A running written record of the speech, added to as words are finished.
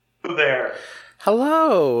there.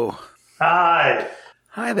 Hello. Hi.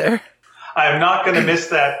 Hi there. I'm not going to miss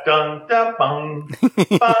that dun dun bung,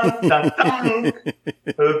 bun dun dun,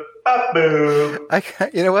 boop, bop,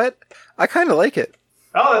 boop. You know what? I kind of like it.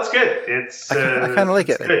 Oh, that's good. I kind of like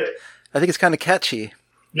it. Good. I think it's kind of catchy.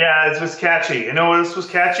 Yeah, it was catchy. You know what else was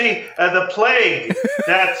catchy? The plague.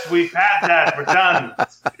 We've had that. We're done.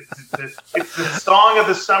 It's the song of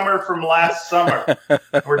the summer from last summer.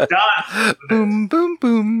 We're done. Boom, boom,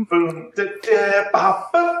 boom. Boom, da, da, ba,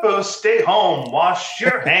 ba, ba. Stay home. Wash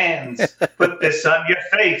your hands. Put this on your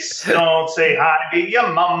face. Don't say hi to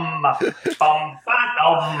your mum. Bum, ba,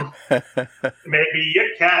 dum. Maybe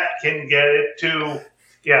your cat can get it too.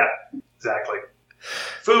 Yeah, exactly.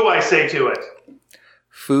 Foo, I say to it.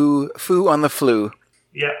 Foo on the flu.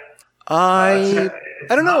 Yeah. I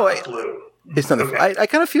don't know. Flu. It's not the flu. I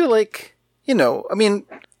kind of feel like, I mean,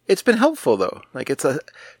 it's been helpful though. Like to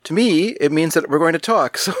me, it means that we're going to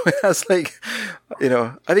talk. So it's like,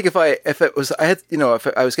 I think if I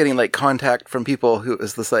was getting like contact from people who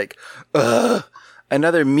was this like,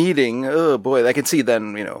 another meeting, oh boy, I can see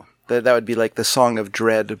then, that would be like the song of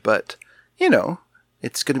dread, but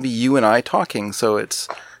it's going to be you and I talking. So it's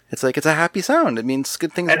like it's a happy sound. It means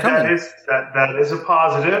good things are coming. That is a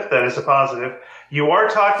positive. That is a positive. You are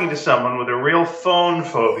talking to someone with a real phone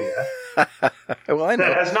phobia. Well, I know.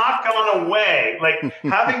 That has not gone away. Like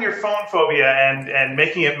having your phone phobia and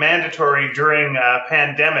making it mandatory during a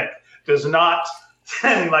pandemic does not.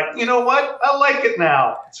 Like, you know what? I like it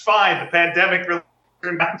now. It's fine. The pandemic really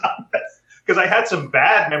turned out on this. Because I had some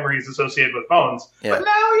bad memories associated with phones. Yeah. But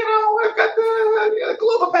now, I've got the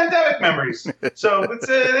global pandemic memories. So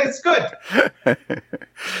it's good.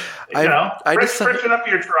 Freshen up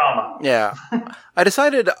your trauma. Yeah. I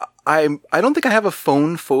decided I don't think I have a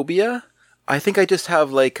phone phobia. I think I just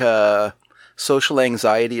have like a social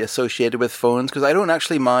anxiety associated with phones because I don't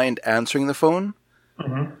actually mind answering the phone.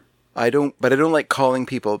 Mm-hmm. I don't like calling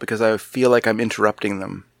people because I feel like I'm interrupting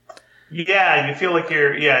them. Yeah, you feel like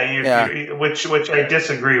you're which I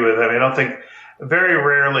disagree with. I mean, I don't think, very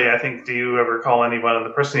rarely, I think, do you ever call anyone and the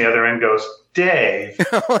person on the other end goes, Dave.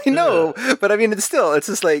 I know, but I mean, it's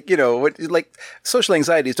just like, like social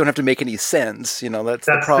anxieties don't have to make any sense. That's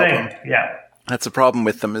the problem. The thing. Yeah. That's the problem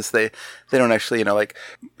with them is they don't actually,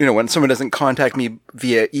 when someone doesn't contact me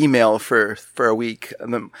via email for a week,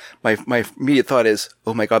 and then my immediate thought is,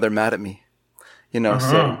 oh my God, they're mad at me,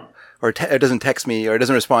 so. Or it doesn't text me, or it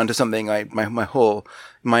doesn't respond to something. My whole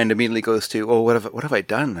mind immediately goes to, oh, what have I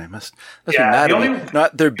done? I must be mad at me.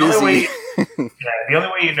 Not they're busy. The only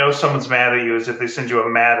way you know someone's mad at you is if they send you a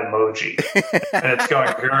mad emoji, and it's going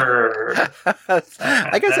grrr.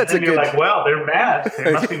 I guess that's a good. You're like, well, they're mad.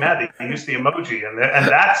 They must be mad. They use the emoji, and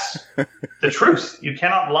that's the truth. You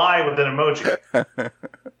cannot lie with an emoji.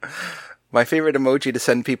 My favorite emoji to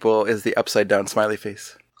send people is the upside down smiley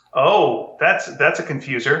face. Oh, that's a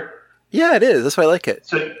confuser. Yeah, it is. That's why I like it.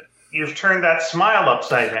 So you've turned that smile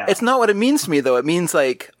upside down. It's not what it means to me, though. It means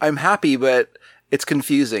like I'm happy, but it's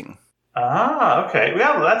confusing. Ah, okay.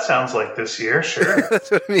 Well, that sounds like this year. Sure.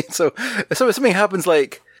 That's what I mean. So if something happens,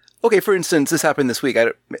 like, okay, for instance, this happened this week. I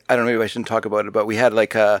don't know. Maybe I shouldn't talk about it, but we had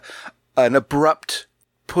like an abrupt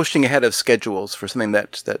pushing ahead of schedules for something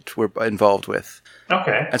that we're involved with.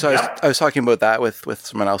 Okay. And so I was talking about that with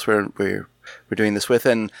someone else we're doing this with,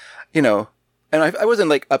 and and I wasn't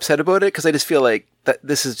like upset about it because I just feel like that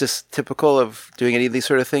this is just typical of doing any of these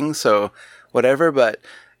sort of things. So whatever, but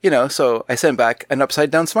so I sent back an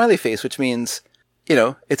upside down smiley face, which means,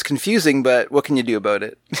 it's confusing, but what can you do about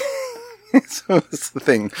it? So it's the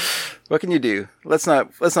thing. What can you do? Let's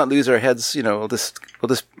not lose our heads. We'll just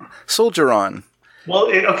soldier on.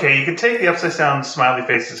 Well, okay, you can take the upside down smiley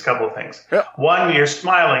face as a couple of things. Yeah. One, you're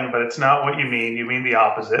smiling, but it's not what you mean. You mean the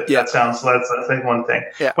opposite. Yeah. That's like one thing.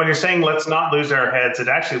 Yeah. When you're saying let's not lose our heads, it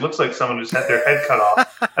actually looks like someone who's had their head cut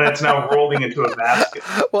off and it's now rolling into a basket.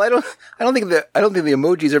 Well, I don't think the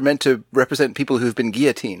emojis are meant to represent people who've been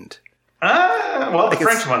guillotined. Well, the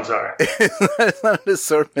French ones are. It's not an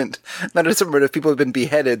assortment of people who've been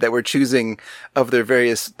beheaded that we're choosing of the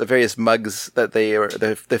various mugs that they or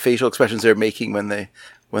the facial expressions they're making when they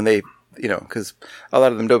because a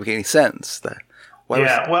lot of them don't make any sense.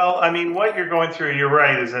 Well, I mean, what you're going through, you're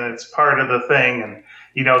right, and it's part of the thing, and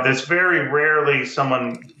this very rarely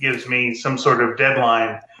someone gives me some sort of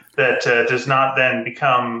deadline that does not then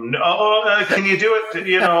become, can you do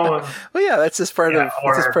it? Well, yeah, that's just part of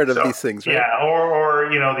these things, right? Yeah, or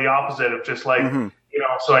the opposite of just like,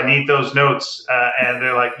 so I need those notes, and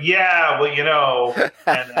they're like, yeah, well,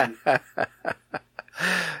 and then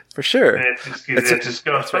For sure. It just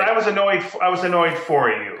goes. But I was annoyed. I was annoyed for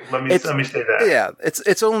you. Let me say that. Yeah,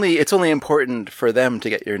 it's only important for them to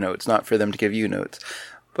get your notes, not for them to give you notes.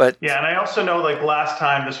 But yeah, and I also know, like, last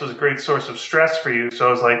time this was a great source of stress for you. So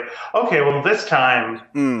I was like, okay, well, this time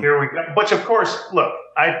here we go. Which, of course, look,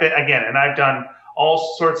 I've done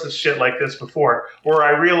all sorts of shit like this before, where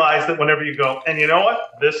I realize that whenever you go, and you know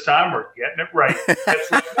what, this time we're getting it right.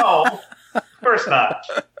 It's like, no, of course not.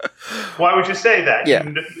 Why would you say that? Yeah.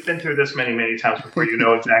 You've been through this many, many times before. You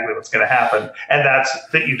know exactly what's going to happen, and that's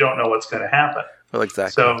that you don't know what's going to happen. Well,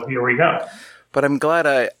 exactly. So here we go. But I'm glad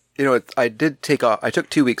I did take off. I took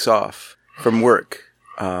 2 weeks off from work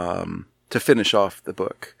to finish off the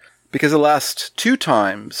book, because the last 2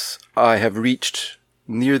 times I have reached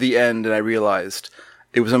near the end and I realized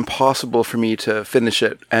it was impossible for me to finish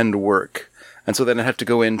it and work. And so then I had to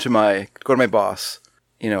go to my boss,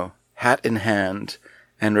 hat in hand,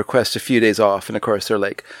 and request a few days off. And of course they're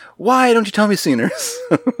like, "Why don't you tell me sooner?"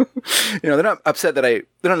 They're not upset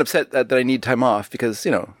that I need time off, because,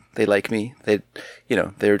 they like me. They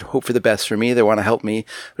hope for the best for me. They want to help me.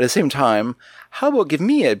 But at the same time, how about give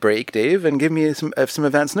me a break, Dave, and give me some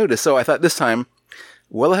advance notice? So I thought this time,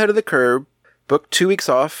 well ahead of the curve, booked 2 weeks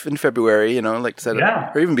off in February, like I said,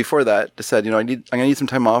 or even before that, just said, I'm going to need some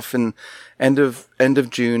time off in end of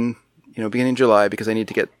June, beginning of July, because I need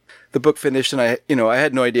to get the book finished. And I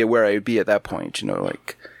had no idea where I would be at that point,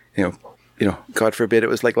 God forbid it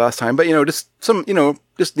was like last time, but just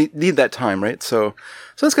need that time, right? So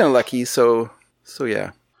that's kind of lucky. So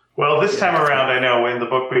yeah. Well, this time around, I know in the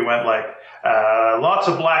book we went like, lots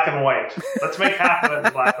of black and white. Let's make half of it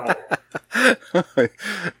in black and white.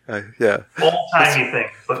 Yeah. Old-timey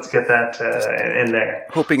things. Let's get that in there.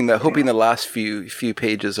 Hoping the last few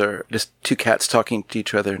pages are just 2 cats talking to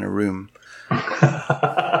each other in a room.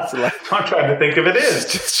 I'm trying to think if it is.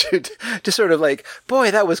 Just sort of like,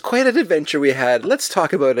 boy, that was quite an adventure we had. Let's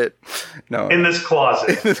talk about it. No. In this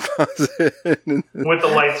closet. With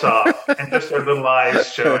the lights off and just our little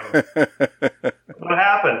eyes showing. What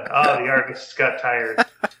happened? Oh, the artist got tired.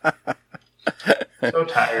 So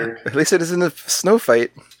tired. At least it isn't a snow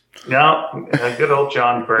fight. No, good old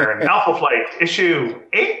John Byrne. Alpha Flight, issue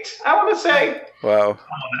 8, I want to say. Wow.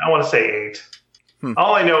 I want to say 8.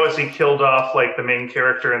 All I know is he killed off like the main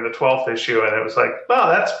character in the 12th issue, and it was like, wow,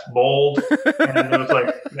 that's bold. And it was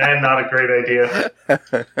like, man, not a great idea.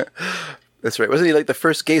 That's right. Wasn't he like the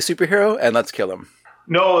first gay superhero? And let's kill him.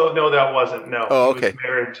 No, that wasn't. No. Oh, okay.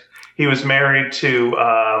 He was married to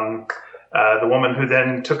the woman who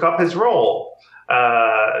then took up his role.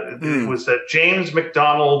 It was James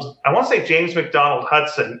McDonald. I want to say James McDonald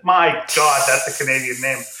Hudson. My God, that's a Canadian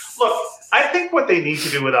name. Look, I think what they need to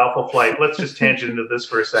do with Alpha Flight, let's just tangent into this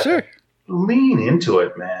for a second. Sure. Lean into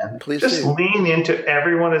it, man. Please just do. Lean into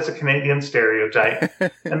everyone as a Canadian stereotype.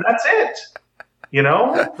 And that's it.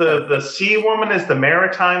 The sea woman is the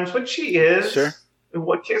Maritimes, which she is. Sure.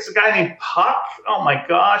 What is a guy named Puck? Oh my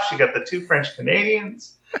gosh, you got the 2 French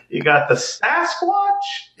Canadians. You got the Sasquatch.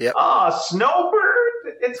 Yep.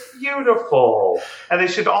 Snowbird. It's beautiful. And they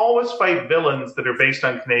should always fight villains that are based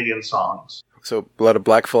on Canadian songs. So a lot of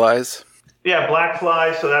black flies. Yeah, black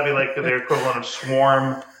flies. So that'd be like their equivalent of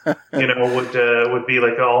Swarm. Would be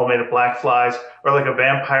like all made of black flies, or like a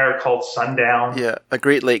vampire called Sundown. Yeah, a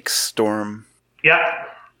Great Lakes storm. Yeah.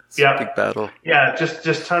 It's a big battle. Yeah,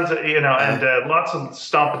 just tons of and lots of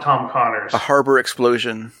Stomp Tom Connors. A harbor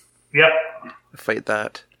explosion. Yep. Fight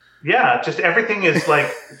that. Yeah, just everything is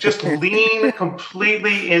like just lean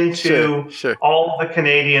completely into all the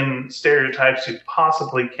Canadian stereotypes you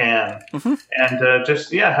possibly can, and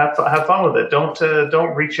have fun with it.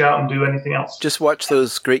 Don't reach out and do anything else. Just watch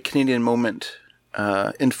those Great Canadian Moment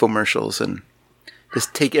infomercials and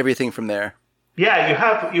just take everything from there. Yeah, you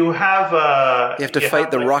have to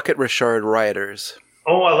fight the Rocket Richard rioters.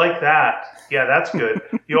 Oh, I like that. Yeah, that's good.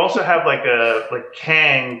 You also have like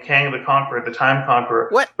Kang the Conqueror, the Time Conqueror.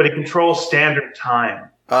 What? But he controls standard time.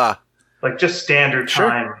 Like just standard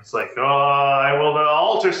time. It's like, I will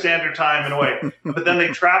alter standard time in a way. But then they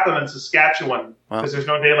trap him in Saskatchewan because there's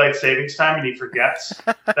no daylight savings time, and he forgets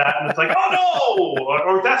that. And it's like, oh no!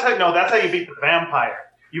 Or that's how you beat the vampire.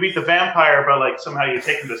 You beat the vampire, but like somehow you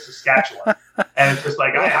take him to Saskatchewan, and it's just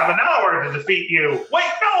like, I have an hour to defeat you.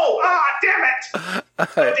 Wait, no! Damn it!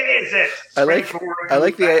 What day is it? I like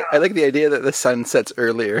the idea that the sun sets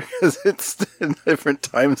earlier because it's in a different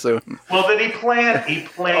time zone. Well, then he planned. He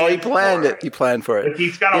planned it. He planned for it. Like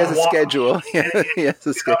he has a schedule. He has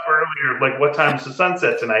a schedule. Up earlier, like what time's the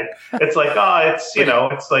sunset tonight? It's like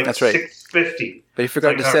it's like 6:50. But he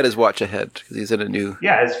forgot to set his watch ahead because he's in a new.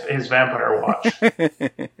 Yeah, his vampire watch.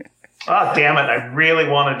 Damn it! I really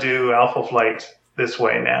want to do Alpha Flight this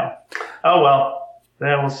way now. Oh, well,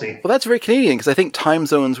 we'll see. Well, that's very Canadian because I think time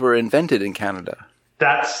zones were invented in Canada.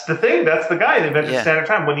 That's the thing. That's the guy that invented Standard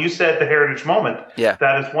Time. When you said the Heritage Moment,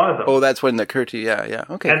 that is one of them. Oh, that's when the Curti, yeah.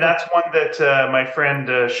 Okay. And that's one that my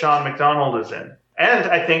friend Sean McDonald is in. And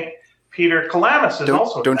I think Peter Kalamis is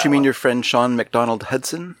also in Don't you that mean one. your friend Sean McDonald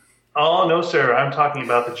Hudson? Oh, no, sir. I'm talking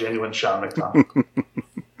about the genuine Sean McDonald.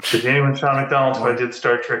 The genuine Sean McDonald, who I did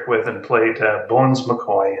Star Trek with and played Bones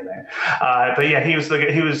McCoy in there. But yeah, he was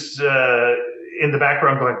in the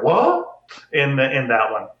background going, what? In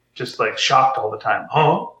that one. Just like shocked all the time.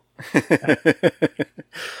 Huh?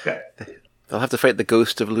 Okay. They'll have to fight the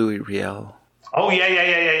ghost of Louis Riel. Oh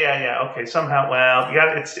yeah. Okay, somehow. Well,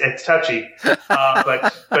 it's touchy,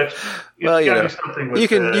 but well, got to do something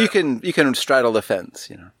with you can straddle the fence,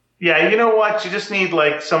 you know. Yeah, you know what? You just need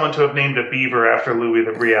like someone to have named a beaver after Louis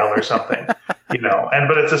the Riel or something, you know.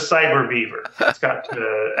 But it's a cyber beaver. It's got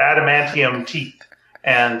adamantium teeth.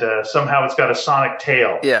 And somehow it's got a sonic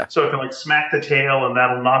tail. Yeah. So it can like smack the tail and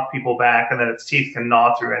that'll knock people back, and then its teeth can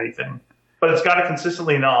gnaw through anything. But it's got to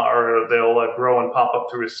consistently gnaw or they'll grow and pop up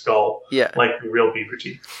through his skull. Yeah. Like the real beaver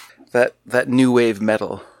teeth. That new wave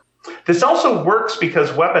metal. This also works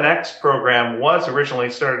because Weapon X program was originally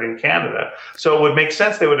started in Canada. So it would make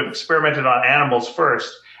sense they would have experimented on animals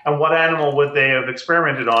first. And what animal would they have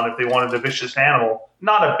experimented on if they wanted a vicious animal?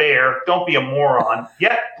 Not a bear. Don't be a moron.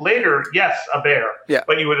 Yet later, yes, a bear. Yeah.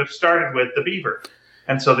 But you would have started with the beaver.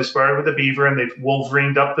 And so they started with the beaver and they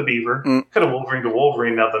Wolverined up the beaver. Could have Wolverined a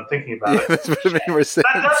Wolverine now that I'm thinking about it. That's what made more sense.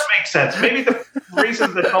 That does make sense. Maybe the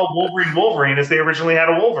reason they called Wolverine is they originally had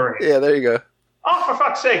a Wolverine. Yeah, there you go. Oh, for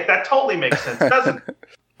fuck's sake. That totally makes sense, doesn't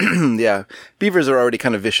it? Yeah. Beavers are already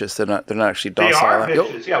kind of vicious. They're not actually docile. They are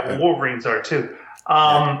vicious. Yeah, well, Wolverines are too.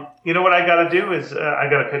 You know what I got to do is I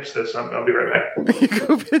got to pitch this. I'll be right back. You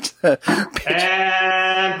go pitch that.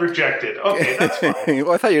 And rejected. Okay, that's fine.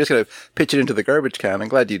 Well, I thought you were just going to pitch it into the garbage can. I'm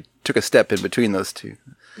glad you took a step in between those two.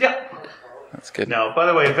 Yeah. That's good. No, by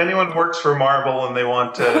the way, if anyone works for Marvel and they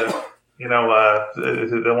want they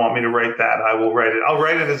want me to write that, I will write it. I'll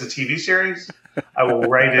write it as a TV series. I will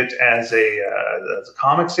write it as a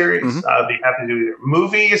comic series. Mm-hmm. I'll be happy to do either.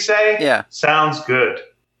 Movie, you say? Yeah. Sounds good.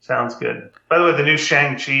 Sounds good. By the way, the new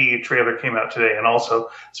Shang-Chi trailer came out today. And also,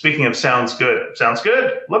 speaking of sounds good,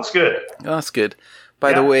 looks good. Oh, that's good.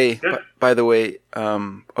 By the way,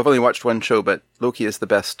 I've only watched one show, but Loki is the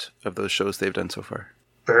best of those shows they've done so far.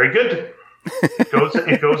 Very good.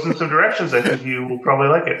 It goes in some directions. I think you will probably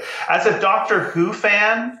like it. As a Doctor Who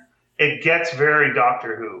fan, it gets very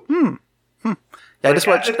Doctor Who. Yeah, I just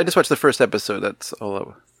watched the first episode. That's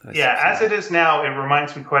all. As it is now, it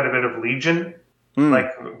reminds me quite a bit of Legion.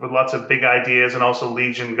 Like with lots of big ideas, and also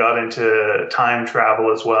Legion got into time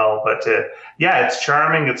travel as well. But it's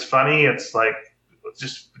charming, it's funny, it's like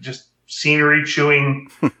just scenery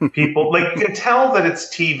chewing people. Like you can tell that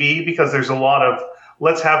it's TV because there's a lot of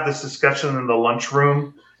let's have this discussion in the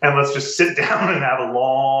lunchroom and let's just sit down and have a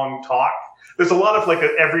long talk. There's a lot of like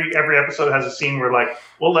every episode has a scene where like,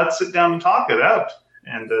 well, let's sit down and talk it out.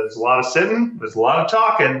 And there's a lot of sitting, there's a lot of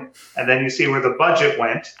talking, and then you see where the budget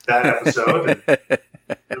went that episode. And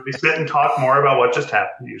you'll be sit and talk more about what just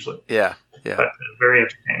happened, usually. Yeah. But very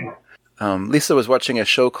entertaining. Lisa was watching a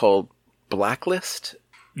show called Blacklist.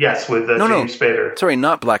 Yes, with James Spader. Sorry,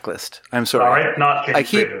 not Blacklist. I'm sorry. All right, not James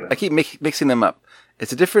Spader. I keep mixing them up.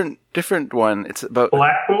 It's a different one. It's about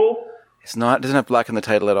Blackpool. It's not. It doesn't have black in the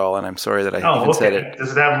title at all, and I'm sorry that I even said it.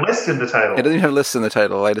 Does it have list in the title? It doesn't even have list in the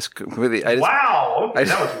title. Wow, okay,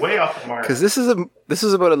 that was way off the mark. Because this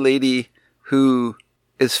is about a lady who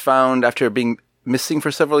is found after being missing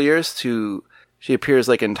for several years. She appears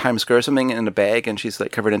like in Times Square or something in a bag, and she's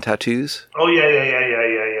like covered in tattoos. Oh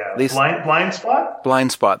yeah. Blind Spot.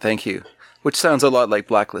 Blind Spot. Thank you. Which sounds a lot like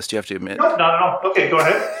Blacklist, you have to admit. No, not at all. Okay, go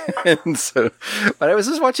ahead. And so, but I was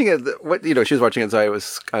just watching it. She was watching it, so I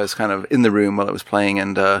was kind of in the room while it was playing,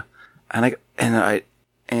 and it's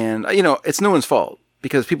no one's fault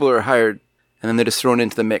because people are hired and then they're just thrown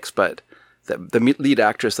into the mix. But the lead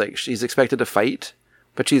actress, like, she's expected to fight,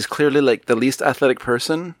 but she's clearly like the least athletic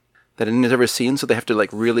person that anyone's ever seen, so they have to like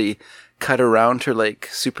really cut around her like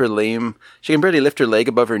super lame. She can barely lift her leg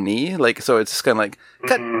above her knee, like, so it's just kind of like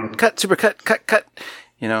cut, super cut.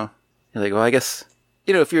 You know, you're like, well, I guess,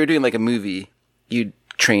 if you were doing like a movie, you'd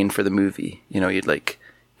train for the movie. You'd like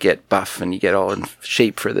get buff and you get all in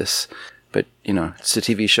shape for this. But it's a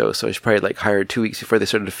TV show, so she's probably like hired 2 weeks before they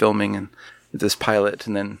started filming and this pilot,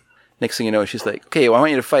 and then next thing you know, she's like, okay, well, I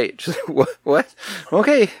want you to fight. She's like, what?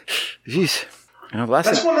 Okay, jeez. My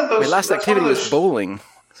last activity was bowling.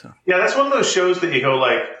 So. Yeah, that's one of those shows that you go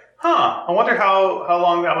like, I wonder how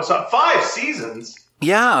long that was on. 5 seasons?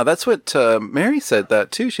 Yeah, that's what Mary said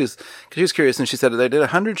that too. Cause she was curious, and she said they did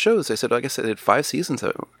 100 shows. I said, well, I guess they did 5 seasons of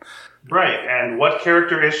it. Right. And what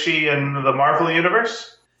character is she in the Marvel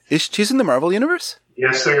Universe? She's in the Marvel Universe?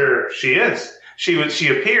 Yes, sir. She is. She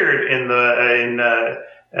appeared in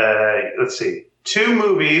let's see, 2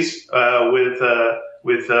 movies with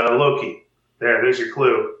Loki. There's your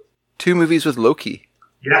clue. 2 movies with Loki.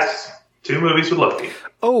 Yes, 2 movies with Loki.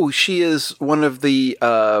 Oh, she is one of the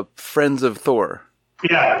friends of Thor.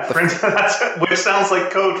 Yeah, which sounds like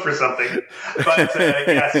code for something. But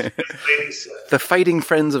yes, Lady Sif. The fighting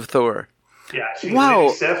friends of Thor. Yeah, she's Lady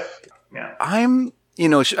Sif. Yeah.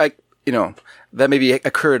 That maybe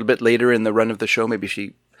occurred a bit later in the run of the show.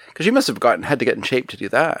 Maybe because she must have had to get in shape to do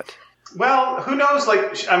that. Well, who knows?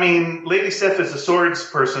 Lady Sif is a swords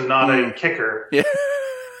person, not a kicker. Yeah.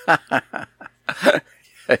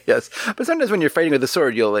 Yes, but sometimes when you're fighting with a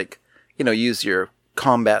sword, you'll use your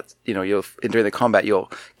combat. During the combat, you'll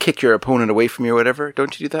kick your opponent away from you or whatever.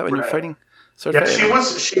 Don't you do that when you're fighting? Yeah, she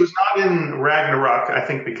was not in Ragnarok, I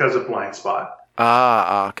think, because of Blind Spot.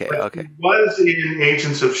 Okay. She was in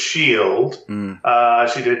Agents of S.H.I.E.L.D.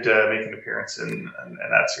 She did make an appearance in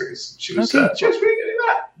that series. She was pretty good at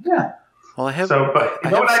that. Yeah. Well, I have. But you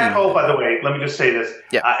know what I call, by the way, let me just say this.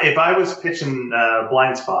 Yeah. If I was pitching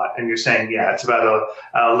Blind Spot and you're saying, it's about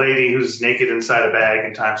a lady who's naked inside a bag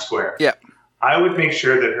in Times Square. Yeah. I would make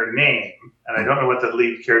sure that her name, and I don't know what the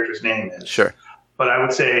lead character's name is. Sure. But I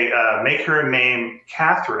would say make her name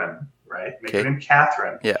Catherine, right? Make her name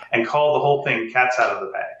Catherine. Yeah. And call the whole thing Cats Out of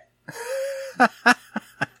the Bag.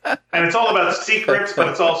 And it's all about secrets, but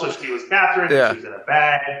it's also she was Catherine, she was in a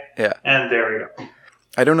bag. Yeah. And there we go.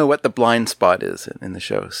 I don't know what the blind spot is in the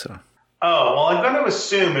show, so. Oh, well, I'm going to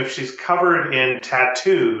assume if she's covered in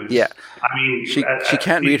tattoos. Yeah. I mean, she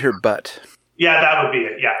can't read her butt. Yeah, that would be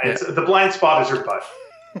it. Yeah. The blind spot is her butt.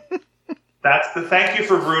 Thank you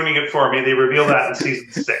for ruining it for me. They revealed that in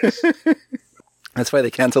season 6. That's why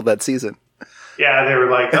they canceled that season. Yeah, they were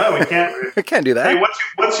like, "Oh, we can't. I can't do that." Hey,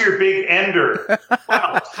 what's your big ender?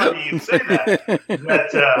 Wow, it's funny you say that.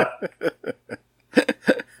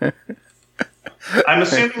 I'm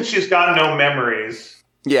assuming she's got no memories.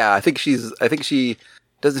 Yeah, I think she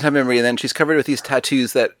doesn't have memory, and then she's covered with these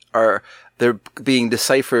tattoos that they're being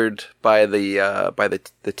deciphered by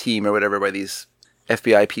the team or whatever, by these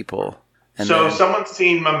FBI people. And someone's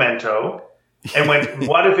seen Memento and went,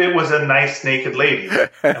 what if it was a nice naked lady?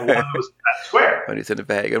 And one was Times Square. When he's in a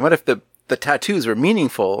bag. And what if the tattoos were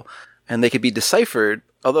meaningful and they could be deciphered?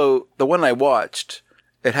 Although the one I watched,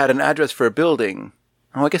 it had an address for a building.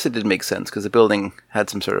 Oh, I guess it did make sense because the building had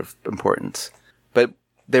some sort of importance. But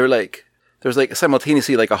they were like, there was like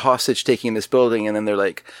simultaneously like a hostage taking in this building, and then they're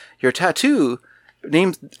like, your tattoo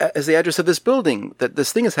named as the address of this building that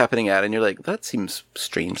this thing is happening at, and you're like, that seems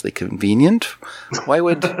strangely convenient. Why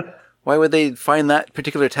would they find that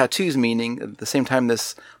particular tattoo's meaning at the same time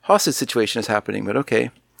this hostage situation is happening? But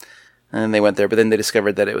okay. And then they went there, but then they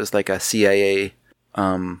discovered that it was like a CIA,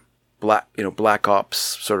 black ops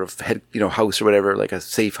sort of head, house or whatever, like a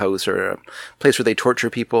safe house or a place where they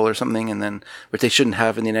torture people or something, and then, which they shouldn't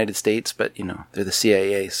have in the United States, but they're the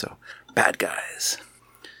CIA, so bad guys.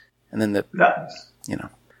 And then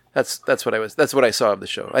that's what I saw of the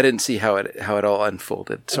show. I didn't see how it all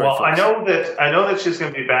unfolded. Sorry, well, folks. I know that she's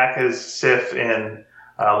going to be back as Sif in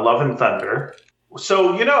Love and Thunder.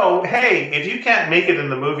 So hey, if you can't make it in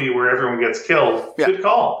the movie where everyone gets killed, good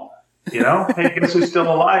call. Hey, guess who's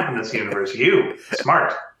still alive in this universe? You.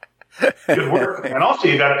 Smart. Good work. And also,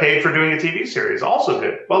 you got paid for doing a TV series. Also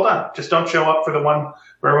good. Well done. Just don't show up for the one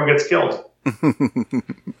where everyone gets killed.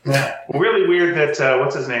 Yeah. Really weird that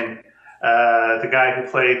what's his name? The guy who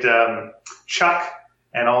played Chuck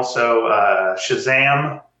and also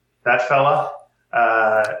Shazam, that fella.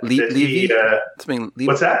 Levy?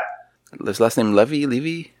 What's that? His last name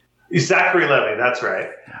Levy? Zachary Levi, that's right.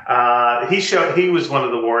 He was one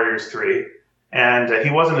of the Warriors 3, and he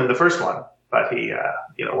wasn't in the first one, but he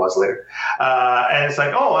was later. And it's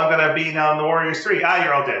like, oh, I'm going to be now in the Warriors 3.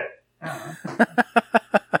 You're all dead.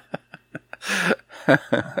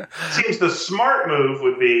 Seems the smart move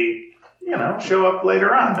would be, show up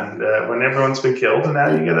later on, and when everyone's been killed, and now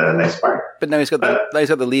you get a nice part. But now he's got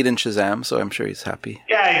the lead in Shazam, so I'm sure he's happy.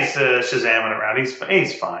 Yeah, he's Shazamming around. He's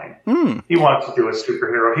fine. He wanted to do a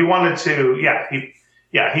superhero. He wanted to.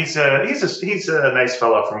 He's a nice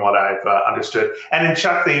fellow from what I've understood. And in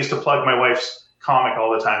Chuck, they used to plug my wife's comic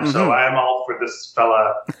all the time, so I am all for this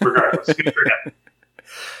fella regardless. Good for him.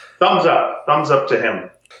 Thumbs up to him.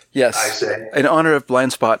 Yes, I say. In honor of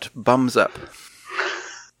Blind Spot, bums up.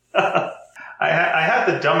 I had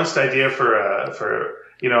the dumbest idea for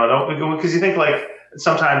because you think like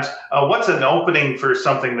sometimes what's an opening for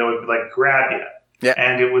something that would like grab you? Yeah.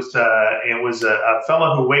 And it was a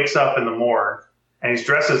fellow who wakes up in the morgue and he's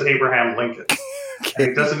dressed as Abraham Lincoln. Okay. And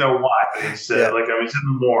he doesn't know why. But he's he's in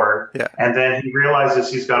the morgue. Yeah. And then he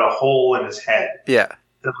realizes he's got a hole in his head. Yeah.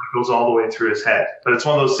 That goes all the way through his head. But it's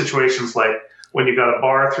one of those situations like when you got a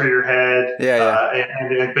bar through your head.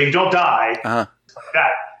 Yeah. But you don't die. Uh-huh. It's like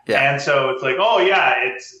that. Yeah. And so it's like, oh yeah,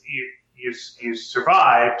 it's you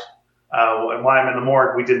survived. And while I'm in the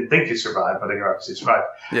morgue, we didn't think you survived, but you obviously survived.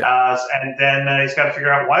 Yeah. And then he's got to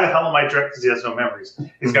figure out why the hell am I dressed, because he has no memories.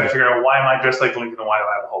 He's got to figure out why am I dressed like Lincoln and why do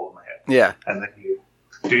I have a hole in my head? Yeah. And then you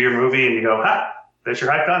do your movie and you go, that's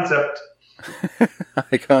your high concept.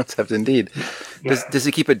 High concept, indeed. Yeah. Does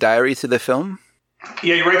he keep a diary to the film?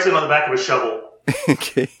 Yeah, he writes it on the back of a shovel.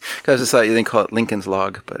 Okay. Because I just thought you didn't call it Lincoln's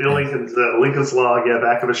Log. But Lincoln's Log,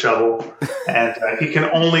 back of a shovel. And he can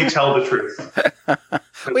only tell the truth.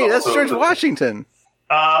 Wait, that's George Washington.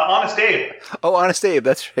 Honest Abe. Oh, Honest Abe,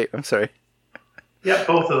 that's right. I'm sorry. Yeah,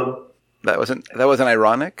 both of them. That wasn't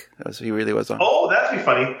ironic? He really was on. Oh, that'd be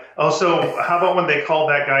funny. Oh, so how about when they called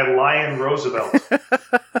that guy Lion Roosevelt?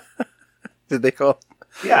 Did they call?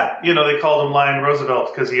 Yeah, they called him Lion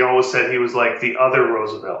Roosevelt because he always said he was like the other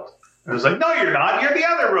Roosevelt. And it was like, no, you're not. You're the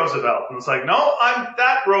other Roosevelt. And it's like, no, I'm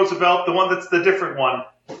that Roosevelt, the one that's the different one.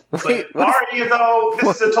 It's Wait, like, are you though?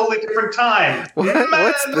 This is a totally different time.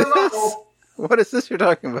 What's this? What is this you're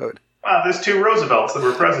talking about? Wow, there's two Roosevelts that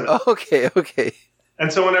were president. Oh, okay.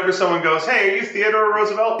 And so whenever someone goes, hey, are you Theodore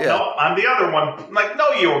Roosevelt? Yeah. No, I'm the other one. I'm like, no,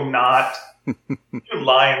 you're not. You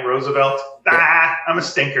Lion Roosevelt. I'm a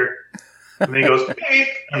stinker. And then he goes, beep,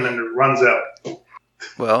 and then it runs out.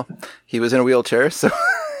 Well, he was in a wheelchair, so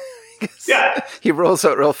yeah, he rolls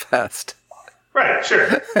out real fast. Right,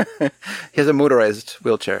 sure. He has a motorized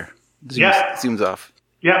wheelchair. Zooms off.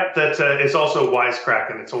 Yep, that is also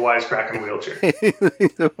wisecracking. It's a wisecracking wheelchair.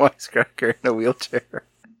 He's a wisecracker in a wheelchair.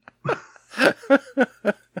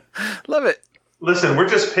 Love it. Listen, we're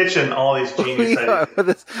just pitching all these genius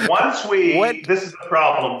ideas. This is the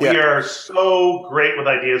problem. Yeah. We are so great with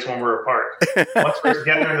ideas when we're apart. Once we're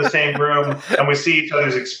together in the same room and we see each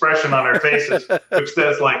other's expression on our faces, which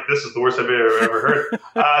says like, this is the worst idea I've ever heard,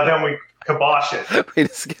 then we kibosh it. We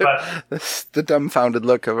just get the dumbfounded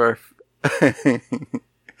look of our...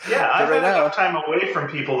 Yeah, I've had enough time away from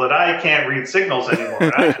people that I can't read signals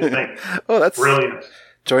anymore. I just think, that's brilliant.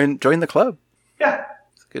 Join the club. Yeah,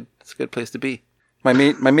 it's a good place to be. My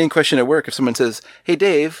main question at work, if someone says, "Hey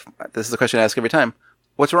Dave," this is the question I ask every time.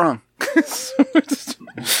 What's wrong? Let's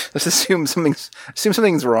assume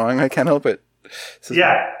something's wrong. I can't help it.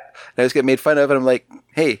 Yeah, I just get made fun of, and I'm like,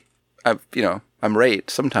 "Hey, I'm right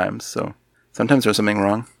sometimes. So sometimes there's something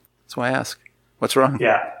wrong. That's why I ask, what's wrong?"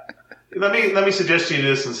 Yeah. Let me suggest you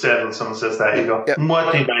this instead. When someone says that, you go,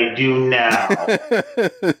 What did I do now?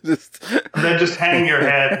 And then just hang your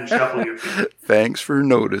head and shuffle your feet. Thanks for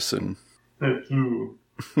noticing.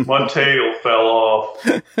 My tail fell off.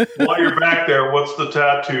 While you're back there, what's the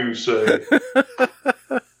tattoo say?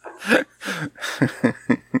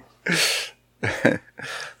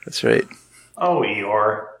 That's right. Oh,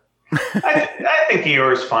 Eeyore. I think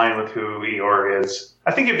Eeyore's fine with who Eeyore is.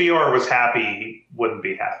 I think if Eeyore was happy, he wouldn't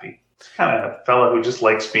be happy. It's kind of a fellow who just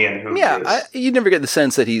likes being who he is. You never get the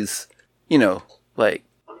sense that he's, he's like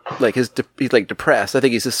depressed. I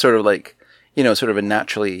think he's just sort of like, sort of a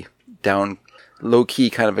naturally down, low key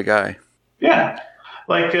kind of a guy. Yeah,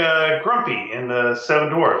 like Grumpy in the Seven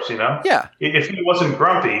Dwarfs. Yeah. If he wasn't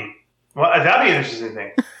grumpy, well, that'd be an interesting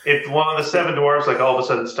thing. If one of the Seven Dwarfs, like all of a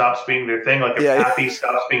sudden stops being their thing, like if Happy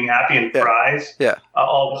stops being happy and cries,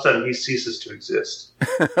 all of a sudden he ceases to exist.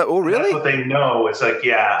 Oh, really? That's what they know. It's like,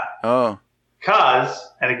 Oh. Because,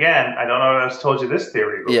 and again, I don't know if I've told you this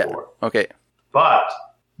theory before. Yeah. Okay. But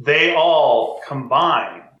they all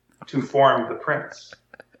combine to form the prince.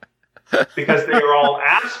 Because they are all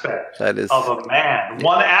aspects of a man. Yeah.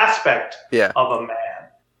 One aspect of a man.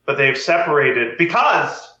 But they've separated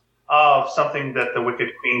because of something that the Wicked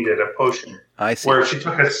Queen did, a potion. I see. Where she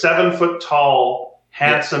took a 7-foot-tall,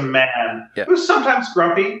 handsome man who's sometimes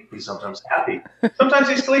grumpy, he's sometimes happy, sometimes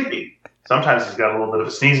he's sleepy, sometimes he's got a little bit of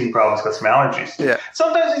a sneezing problem, he's got some allergies. Yeah.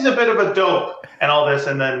 Sometimes he's a bit of a dope and all this,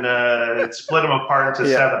 and then split him apart into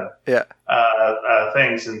 7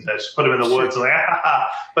 things and just put him in the woods. Like,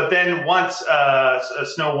 But then once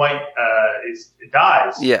Snow White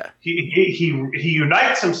dies, he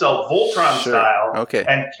unites himself Voltron style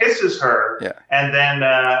and kisses her, and then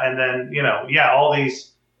all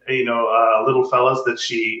these little fellas that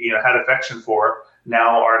she had affection for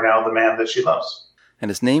are now the man that she loves. And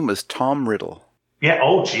his name was Tom Riddle. Yeah.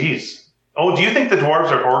 Oh, geez. Oh, do you think the dwarves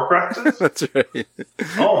are Horcruxes? That's right.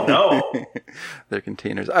 Oh no. They're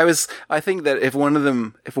containers. I think that if one of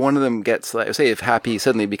them gets, like, say if Happy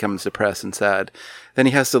suddenly becomes depressed and sad, then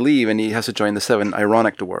he has to leave and he has to join the 7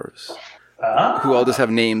 ironic dwarves. Who all just have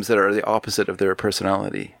names that are the opposite of their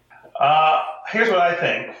personality. Here's what I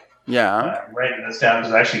think. Yeah. I'm writing this down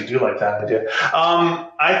because I actually do like that idea.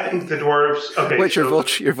 I think the dwarves... Okay, what's your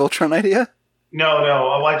Voltron idea? No.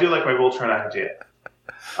 Oh, I do like my Voltron idea.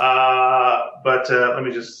 But let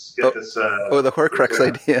me just get this... the Horcrux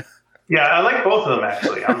idea. Yeah, I like both of them,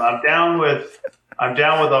 actually. I'm down with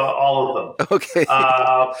all of them. Okay.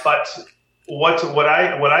 But what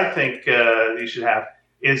I think you should have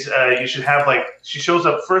is you should have, like, she shows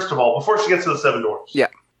up first of all before she gets to the 7 dwarves. Yeah.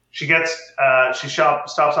 She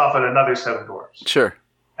stops off at another 7 dwarves. Sure.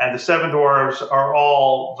 And the 7 dwarves are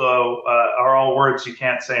all words you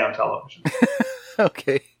can't say on television.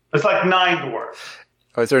 Okay. It's like 9 dwarves.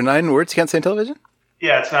 Oh, is there 9 words you can't say on television?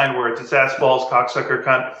 Yeah, it's 9 words. It's ass, balls, cocksucker,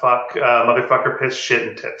 cunt, fuck, motherfucker, piss, shit,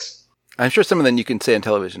 and tits. I'm sure some of them you can say on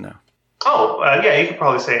television now. Oh, yeah, you can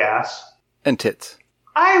probably say ass. And tits.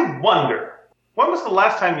 I wonder, when was the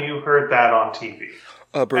last time you heard that on TV?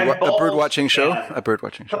 A bird watching show? A bird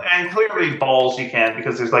watching show. And clearly balls you can,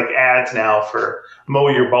 because there's like ads now for mow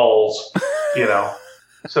your balls, you know.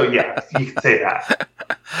 So yeah, you can say that.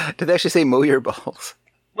 Did they actually say mow your balls?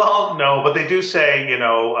 Well, no, but they do say, you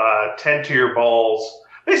know, tend to your balls.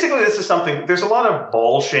 Basically, this is something, there's a lot of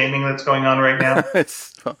ball shaming that's going on right now. I think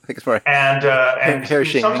it's more and hair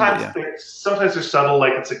shaming. Sometimes they're subtle,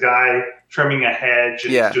 like it's a guy trimming a hedge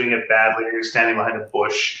and he's doing it badly, or he's standing behind a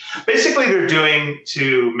bush. Basically, they're doing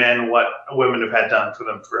to men what women have had done for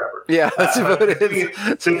them forever. Yeah, that's what it is.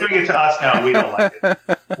 They're doing it to us now, and we don't like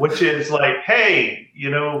it. Which is like, hey, you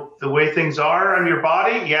know, the way things are on your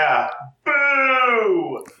body? Yeah.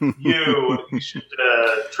 Boo! You should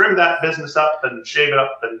trim that business up and shave it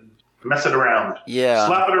up and mess it around. Yeah.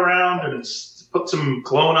 Slap it around and put some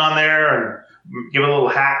cologne on there and give it a little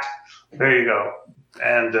hat. There you go.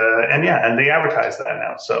 And they advertise that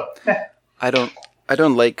now. So I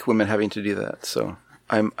don't like women having to do that. So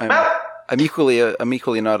I'm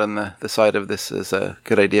equally not on the side of this as a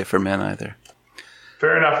good idea for men either.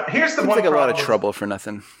 Fair enough. Here's the Seems one like problem. A lot of trouble for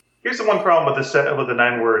nothing. Here's the one problem with the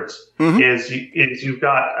 9 words is you've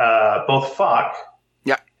got both fuck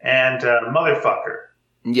and motherfucker.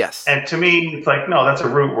 Yes. And to me, it's like, no, that's a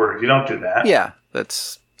root word. You don't do that. Yeah,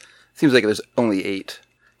 seems like there's only 8.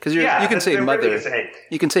 Because you can say mother. Really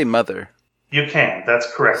you can say mother. You can.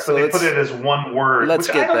 That's correct. So but they put it as one word. Let's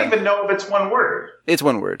which get I don't even know if it's one word. It's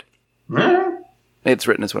one word. It's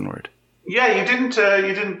written as one word. Yeah, you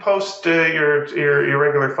didn't post your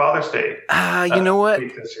regular Father's Day. You know what?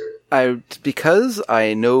 Because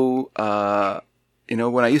I know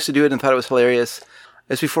when I used to do it and thought it was hilarious.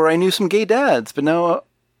 It's before I knew some gay dads, but now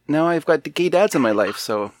I've got the gay dads in my life.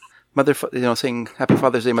 So saying Happy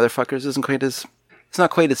Father's Day, motherfuckers, it's not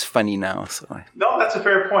quite as funny now. So no, that's a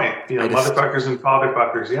fair point. Motherfuckers and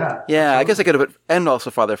fatherfuckers, yeah. Yeah, I guess I could have put and also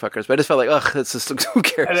fatherfuckers, but I just felt like, ugh, that's just who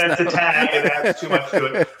cares? And that's a tag, and that's too much to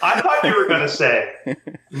it. I thought you were going to say,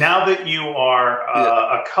 now that you are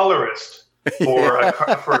a colorist for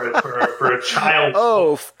a child.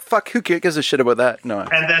 Oh, fuck! Who gives a shit about that? No.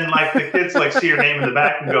 And then like the kids like see your name in the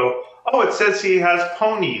back and go, oh, it says he has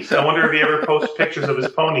ponies. I wonder if he ever posts pictures of his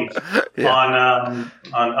ponies on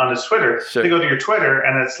his Twitter. Sure. They go to your Twitter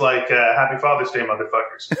and it's like, Happy Father's Day,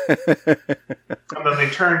 motherfuckers. And then they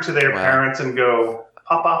turn to their parents and go,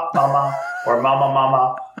 Papa, Mama, or Mama,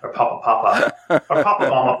 Mama, or Papa, Papa, or Papa,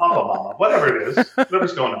 Mama, whatever it is,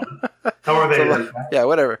 whatever's going on. However they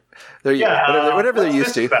whatever. Whatever they're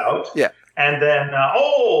used to. About. Yeah. And then,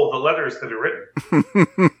 the letters that are written.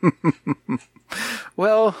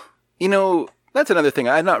 Well, that's another thing.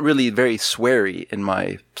 I'm not really very sweary in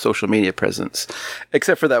my social media presence,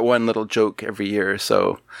 except for that one little joke every year.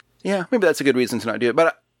 So, yeah, maybe that's a good reason to not do it.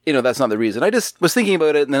 But, that's not the reason. I just was thinking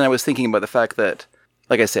about it, and then I was thinking about the fact that,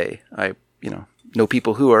 like I say, I, know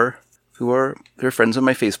people who are they're friends on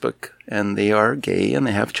my Facebook, and they are gay, and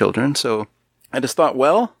they have children. So I just thought,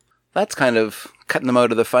 well, that's kind of cutting them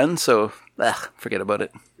out of the fun. So, forget about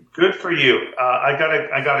it. Good for you. I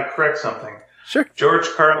gotta correct something. Sure. George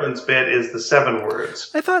Carlin's bit is the 7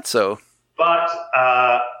 words. I thought so. But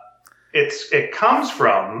it comes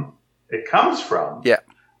from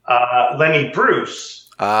Lenny Bruce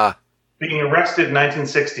being arrested in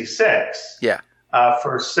 1966. Yeah.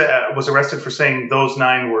 Was arrested for saying those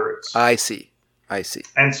 9 words. I see.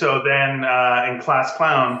 And so then in Class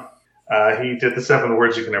Clown, he did the 7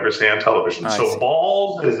 words you can never say on television. So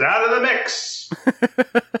balls is out of the mix.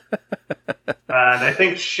 And I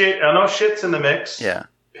think shit's in the mix. Yeah.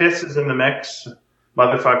 piss is in the mix.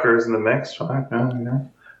 Motherfucker is in the mix. Fine.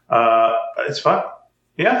 It's fun.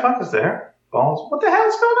 Yeah, fuck is there. Balls. What the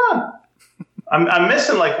hell's going on? I'm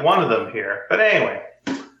missing like one of them here. But anyway,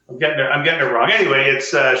 I'm getting it wrong. Anyway, it's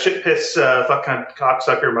shit, piss, fuck, cunt,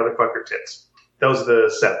 cocksucker, motherfucker, tits. Those are the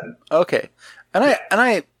 7. Okay. And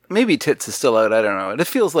I maybe tits is still out. I don't know. It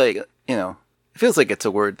feels like, it feels like it's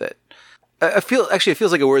a word that it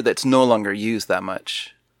feels like a word that's no longer used that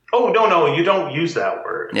much. Oh, no, you don't use that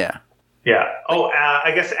word. Yeah. Yeah. Oh,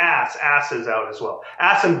 I guess ass. Ass is out as well.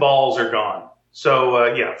 Ass and balls are gone. So,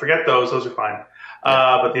 yeah, forget those. Those are fine.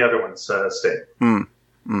 But the other ones stay. Well,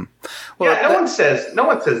 yeah, no one says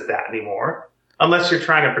that anymore. Unless you're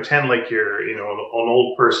trying to pretend like you're, an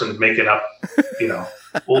old person making up,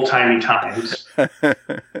 old-timey times.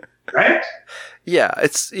 Right? Yeah,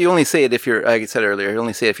 you only say it if you're, like I said earlier, you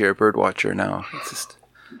only say it if you're a bird watcher now. It's just...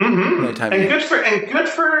 And good for them. Good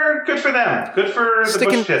for the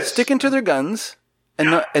bush tits. Sticking to their guns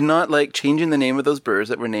and not like changing the name of those birds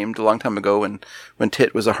that were named a long time ago when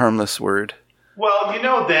tit was a harmless word. Well,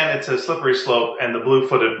 then it's a slippery slope and the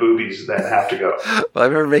blue-footed boobies that have to go. Well, I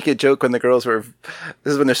remember making a joke when the girls were,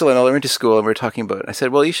 this is when they're still in elementary school and we were talking about it. I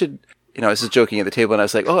said, well, you should, I was just joking at the table and I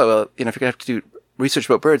was like, oh, well, if you're going to have to do research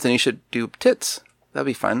about birds, then you should do tits. That'd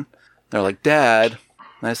be fun. They're like, Dad.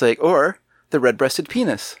 And I was like, or the red-breasted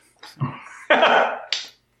penis.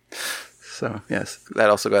 So, yes, that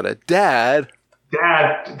also got a Dad.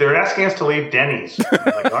 Dad, they're asking us to leave Denny's. I'm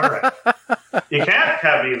like, all right. You can't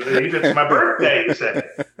have me leave. It's my birthday, you said.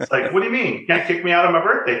 It's like, what do you mean? You can't kick me out of my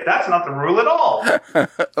birthday. That's not the rule at all.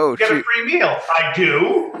 Oh, get a free meal. I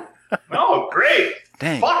do. Oh, great.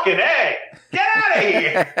 Dang. Fucking A. Get out of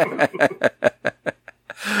here.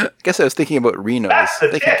 I guess I was thinking about Reno's. That's the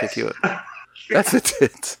they tits. can kick you out. That's a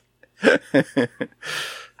tit.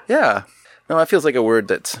 Yeah. No, that feels like a word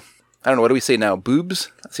that's, I don't know, what do we say now?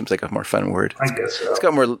 Boobs? That seems like a more fun word. I guess so. It's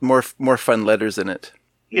got more fun letters in it.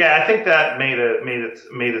 Yeah, I think that made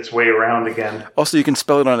its way around again. Also, you can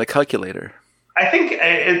spell it on a calculator. I think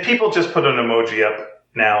people just put an emoji up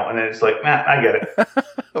now, and it's like, nah, I get it.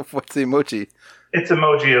 What's the emoji? It's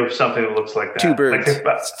emoji of something that looks like that. Two birds. Like,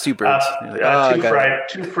 it's 2 birds.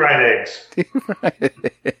 Two fried eggs.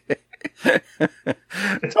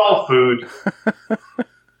 It's all food.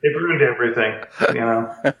 They've ruined everything,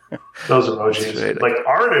 Those emojis. Right. Like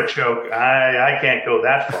artichoke, I can't go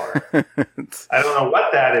that far. I don't know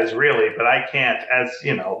what that is really, but I can't,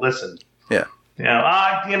 listen. Yeah.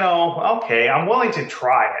 Okay, I'm willing to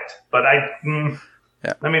try it, but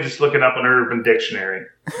let me just look it up in Urban Dictionary.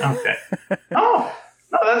 Okay. Oh,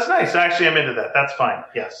 no, that's nice. Actually, I'm into that. That's fine.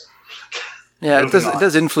 Yes. Yeah, it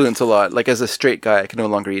does influence a lot. Like, as a straight guy, I can no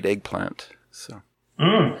longer eat eggplant, so...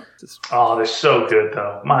 Oh, they're so good,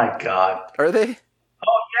 though. My God. Are they?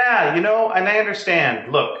 Oh, yeah. And I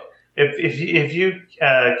understand. Look, if you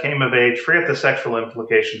came of age, forget the sexual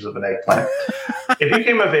implications of an eggplant. If you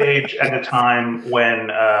came of age at a time when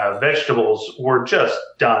vegetables were just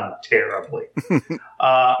done terribly,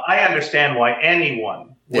 I understand why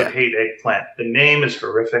anyone would hate eggplant. The name is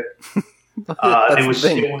horrific.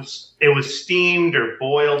 It was steamed or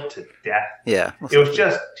boiled to death. Yeah, it was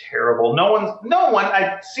just terrible. No one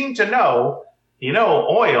I seem to know.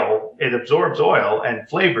 Oil, it absorbs oil and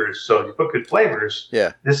flavors. So if you put good flavors,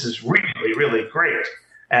 this is really, really great.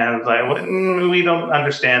 And I was like, we don't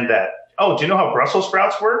understand that. Oh, do you know how Brussels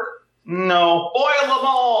sprouts work? No, boil them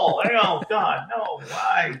all. Oh God, no.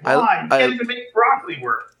 Why? You can't even make broccoli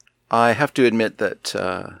work. I have to admit that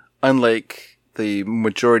unlike the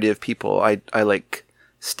majority of people, I like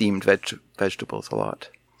steamed vegetables a lot.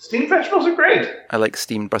 Steamed vegetables are great. I like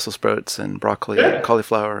steamed Brussels sprouts and broccoli and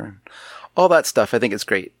cauliflower and all that stuff. I think it's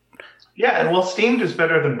great. Yeah, and steamed is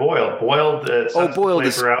better than boiled. Boiled, boiled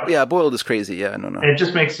is out. Yeah, boiled is crazy. Yeah, no. And it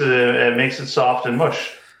just makes it soft and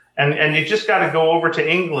mush. And you just got to go over to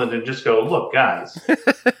England and just go, look, guys,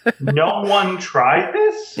 no one tried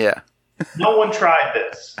this. Yeah, no one tried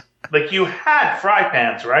this. Like, you had fry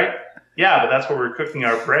pans, right? Yeah, but that's what we're cooking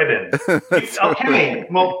our bread in. Okay,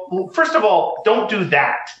 well, first of all, don't do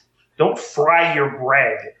that. Don't fry your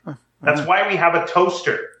bread. That's why we have a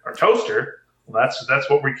toaster. Our toaster, well, that's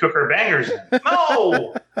what we cook our bangers in.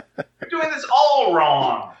 No! You're doing this all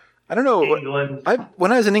wrong. I don't know. England.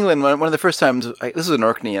 When I was in England, one of the first times, this was in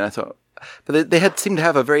Orkney, and I thought, but they had seemed to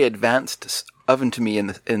have a very advanced oven to me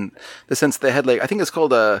in the sense they had, like, I think it's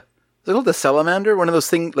called a salamander, one of those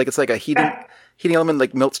things, like it's like a heating element,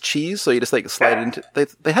 like melts cheese, so you just like slide it into.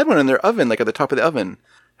 They had one in their oven, like at the top of the oven,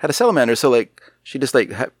 had a salamander, so like she just like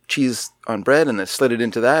had cheese on bread and then slid it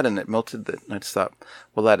into that and it melted. And I just thought,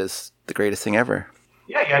 well, that is the greatest thing ever.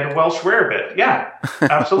 Yeah, you had a Welsh rarebit. Yeah,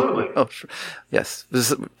 absolutely. Oh, sure. Yes.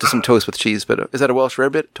 This is just some toast with cheese, but is that a Welsh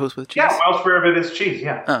rarebit? Toast with cheese? Yeah, Welsh rarebit is cheese.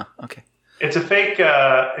 Yeah. Oh, okay. It's a fake.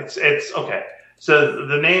 It's okay. So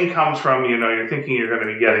the name comes from, you're thinking you're going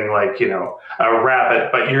to be getting like, a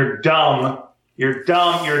rabbit, but you're dumb. You're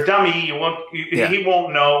dumb. You're a dummy. He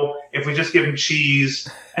won't know if we just give him cheese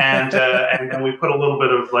and then we put a little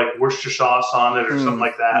bit of like Worcestershire sauce on it or something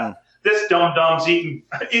like that. This dumb-dumb's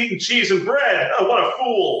eating cheese and bread. Oh, what a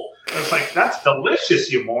fool. And it's like, that's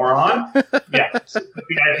delicious, you moron. Yeah. So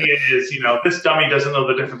the idea is, this dummy doesn't know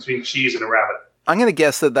the difference between cheese and a rabbit. I'm going to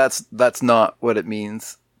guess that that's not what it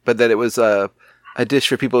means, but that it was a dish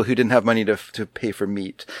for people who didn't have money to pay for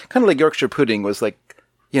meat. Kind of like Yorkshire pudding was like,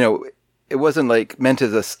 it wasn't like meant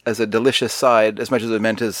as a delicious side as much as it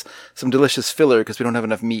meant as some delicious filler because we don't have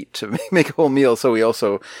enough meat to make a whole meal. So we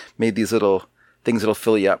also made these little things that'll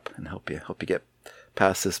fill you up and help you get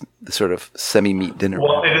past this sort of semi-meat dinner.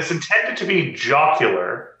 Well, it is intended to be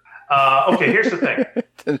jocular. Okay, here's the thing.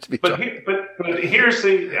 But here's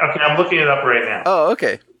the. Okay, I'm looking it up right now. Oh,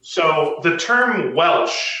 okay. So the term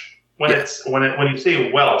Welsh, when you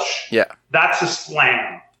say Welsh, that's a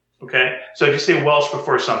slam. Okay, so if you say Welsh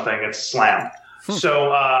before something, it's a slam.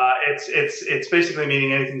 So it's basically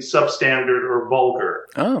meaning anything substandard or vulgar.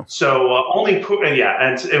 Oh, so only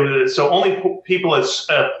people as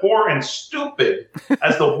poor and stupid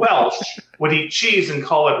as the Welsh would eat cheese and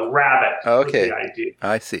call it rabbit. Okay, the idea.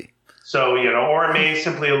 I see. So or it may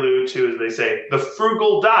simply allude to, as they say, the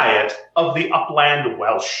frugal diet of the upland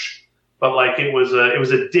Welsh. But like it was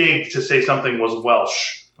a dig to say something was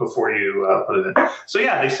Welsh before you put it in. So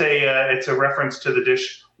yeah, they say it's a reference to the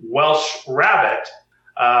dish Welsh rabbit,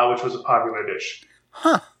 which was a popular dish.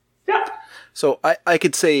 Huh. Yeah. So I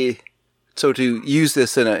could say, so to use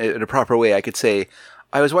this in a proper way, I could say,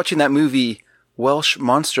 I was watching that movie Welsh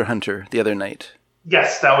Monster Hunter the other night.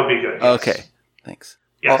 Yes, that would be good. Yes. Okay, thanks.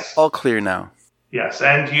 Yes. All clear now. Yes,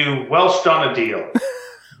 and you Welshed on a deal.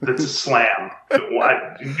 That's a slam.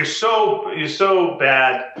 You're so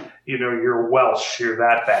bad. You're Welsh. You're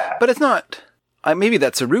that bad. But it's not. Maybe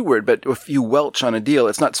that's a root word, but if you welch on a deal,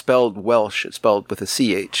 it's not spelled Welsh. It's spelled with a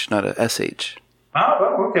CH, not a SH. Oh,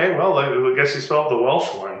 well, okay. Well, I guess you spelled the Welsh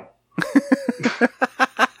one.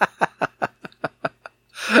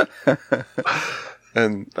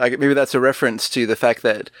 And maybe that's a reference to the fact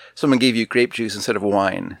that someone gave you grape juice instead of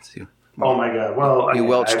wine. So oh my God! Well, you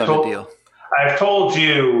welched on a deal. I've told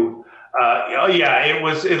you. It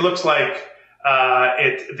was. It looks like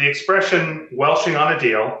the expression "welshing on a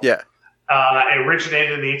deal." Yeah. It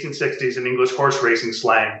originated in the 1860s in English horse racing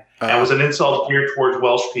slang and was an insult geared towards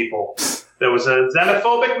Welsh people. There was a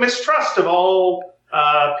xenophobic mistrust of all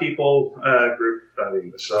people group of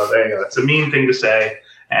English. So there you go. It's a mean thing to say,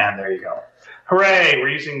 and there you go. Hooray! We're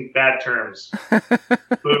using bad terms.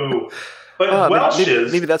 Boo. But Welsh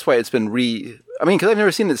is... Maybe that's why it's been because I've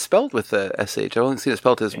never seen it spelled with a SH. I've only seen it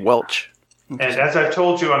spelled as Welch. And as I've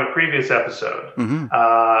told you on a previous episode,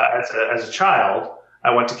 as a child,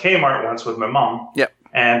 I went to Kmart once with my mom. Yep.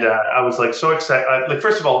 And I was like so excited.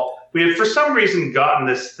 First of all, we had for some reason gotten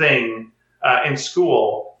this thing in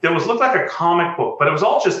school that looked like a comic book, but it was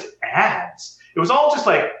all just ads. It was all just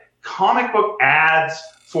like comic book ads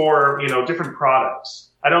for different products.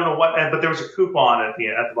 I don't know what, but there was a coupon at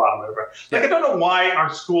the bottom of it. Like I don't know why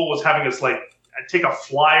our school was having us like take a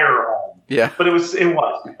flyer home. Yeah. But it was, and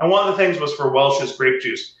one of the things was for Welch's grape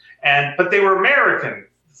juice, but they were American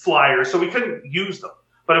flyers, so we couldn't use them.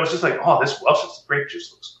 But it was just like, oh, this Welch's grape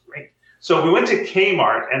juice looks great. So we went to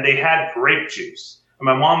Kmart and they had grape juice, and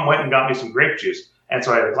my mom went and got me some grape juice. And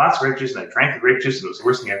so I had a glass of grape juice and I drank the grape juice and it was the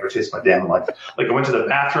worst thing I ever tasted in my damn life. Like I went to the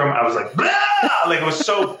bathroom, I was like, blah! Like it was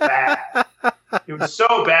so bad. It was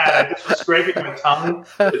so bad. I just was scraping my tongue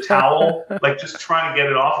with a towel, like just trying to get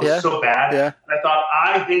it off. It was so bad. Yeah. And I thought,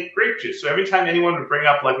 I hate grape juice. So every time anyone would bring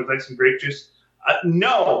up, would like some grape juice,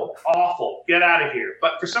 no, awful, get out of here.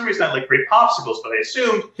 But for some reason I like grape popsicles, but I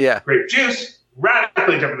assumed grape juice,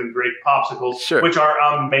 radically different than grape popsicles, which are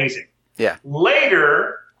amazing. Yeah.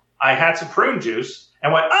 Later, I had some prune juice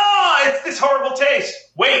and went, it's this horrible taste.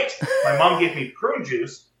 Wait, my mom gave me prune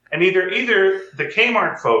juice, and either the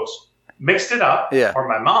Kmart folks mixed it up, or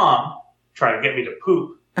my mom tried to get me to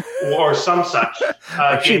poop, or some such.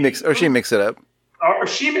 She mixed it up. Or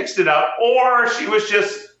she mixed it up, or she was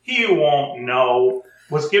just, you won't know,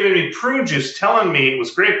 was giving me prune juice, telling me it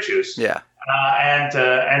was grape juice. Yeah.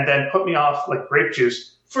 And then put me off like grape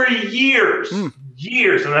juice for years.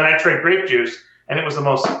 Years. And then I tried grape juice. And it was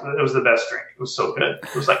the best drink. It was so good.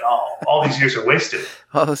 It was like, all these years are wasted.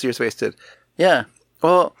 All those years wasted. Yeah.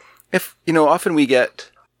 Well, if often we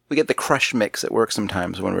get the crush mix at work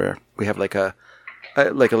sometimes when we have like a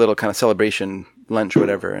like a little kind of celebration lunch or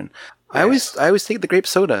whatever. And I always take the grape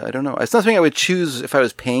soda. I don't know. It's not something I would choose if I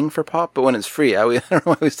was paying for pop, but when it's free, I don't know.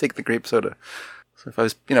 I always take the grape soda. So if I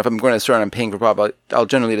was, if I'm going to a store and I'm paying for pop, I'll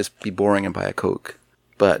generally just be boring and buy a Coke.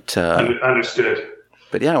 But understood.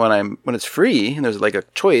 But yeah, when it's free and there's like a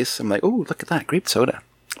choice, I'm like, oh, look at that grape soda.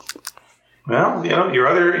 Well, your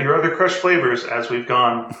other crushed flavors, as we've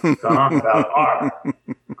gone on about, are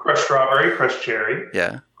crushed strawberry, crushed cherry,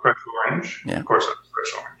 crushed orange, of course,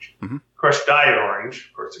 crushed orange, crushed diet orange,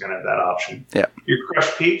 of course, they're going to have that option. Yeah, your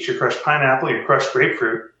crushed peach, your crushed pineapple, your crushed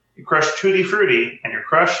grapefruit, your crushed tutti frutti, and your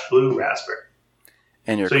crushed blue raspberry.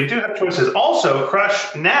 So you do have choices. Also,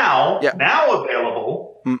 crushed now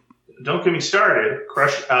available. Don't get me started.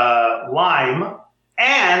 Crushed lime,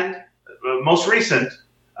 and most recent.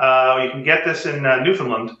 You can get this in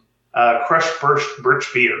Newfoundland. Crushed birch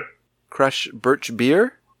beer. Crushed birch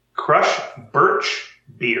beer? Crushed birch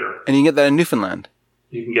beer. And you can get that in Newfoundland?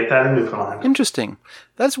 You can get that in Newfoundland. Interesting.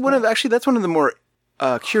 That's one of the more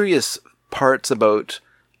curious parts about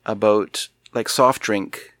like soft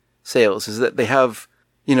drink sales is that they have,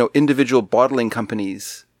 individual bottling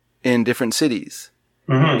companies in different cities.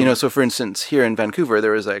 Mm-hmm. So for instance, here in Vancouver,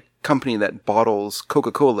 there is a company that bottles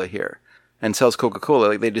Coca-Cola here. And sells Coca-Cola,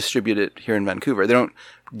 like they distribute it here in Vancouver. They don't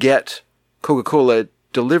get Coca-Cola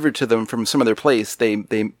delivered to them from some other place. They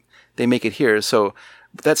make it here. So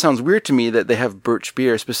that sounds weird to me that they have birch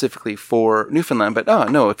beer specifically for Newfoundland. But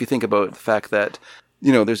no, if you think about the fact that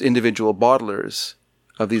there's individual bottlers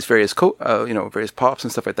of these various various pops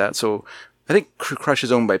and stuff like that. So I think Crush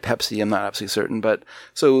is owned by Pepsi. I'm not absolutely certain, but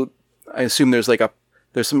so I assume there's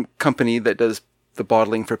some company that does the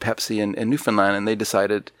bottling for Pepsi in Newfoundland, and they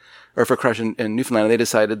decided. Or for Crush in Newfoundland, they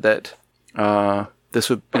decided that this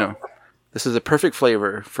is a perfect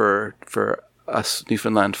flavor for us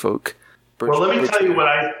Newfoundland folk. Let me tell you what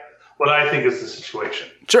I think is the situation.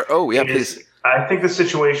 Sure. Oh, yeah, please. I think the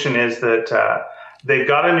situation is that they've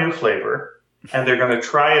got a new flavor, and they're going to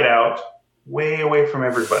try it out way away from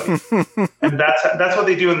everybody. And that's what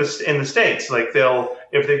they do in the States. Like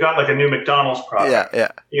if they've got like a new McDonald's product,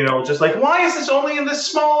 just like, why is this only in this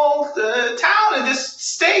small town in this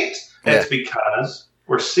state? And it's because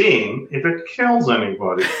we're seeing if it kills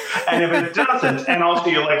anybody, and if it doesn't, and also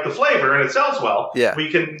you like the flavor and it sells well, we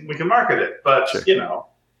can market it. But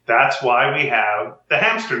that's why we have the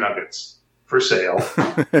hamster nuggets for sale.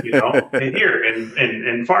 Here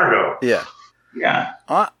in Fargo. Yeah. Yeah.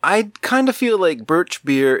 I kind of feel like birch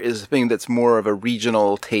beer is a thing that's more of a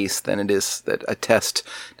regional taste than it is a test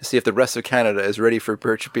to see if the rest of Canada is ready for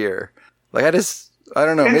birch beer. Like I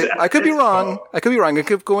don't know. I could be wrong. I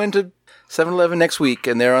could go into 7-Eleven next week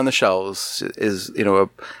and there on the shelves is,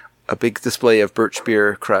 a big display of birch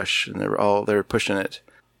beer Crush and they're pushing it.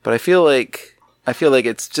 But I feel like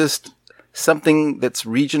it's just something that's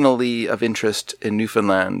regionally of interest in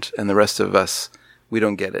Newfoundland and the rest of us, we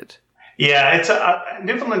don't get it. Yeah, it's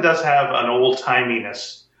Newfoundland does have an old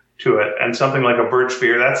timiness to it, and something like a birch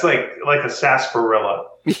beer that's like a sarsaparilla.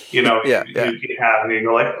 You have, and you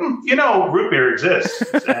go like, root beer exists.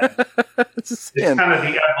 And it's kind of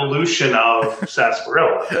the evolution of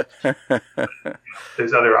sarsaparilla.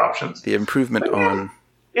 There's other options. The improvement on.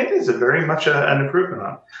 It is very much an improvement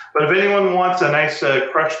on. But if anyone wants a nice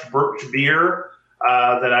crushed birch beer.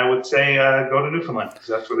 Then I would say go to Newfoundland because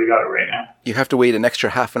that's where they got it right now. You have to wait an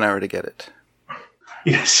extra half an hour to get it.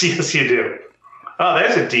 Yes, you do. Oh,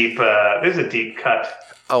 there's a deep cut.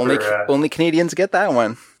 Only Canadians get that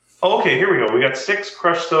one. Okay, here we go. We got 6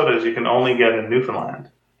 crushed sodas you can only get in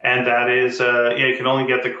Newfoundland, and that is you can only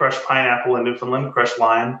get the crushed pineapple in Newfoundland, crushed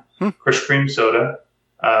lime, crushed cream soda,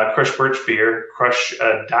 crushed birch beer, crushed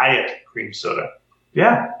diet cream soda.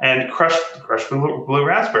 Yeah, and crushed blue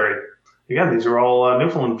raspberry. Again, these are all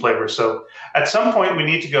Newfoundland flavors. So at some point, we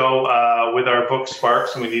need to go with our book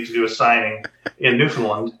Sparks, and we need to do a signing in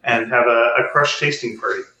Newfoundland and have a Crush tasting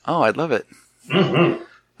party. Oh, I'd love it. Mm-hmm.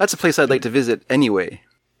 That's a place I'd like to visit anyway.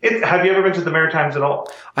 Have you ever been to the Maritimes at all?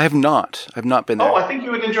 I have not. I've not been there. Oh, I think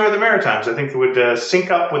you would enjoy the Maritimes. I think it would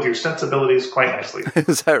sync up with your sensibilities quite nicely.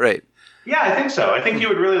 Is that right? Yeah, I think so. I think you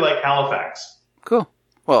would really like Halifax. Cool.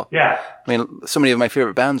 Well, yeah. I mean, so many of my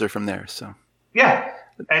favorite bands are from there, so. Yeah.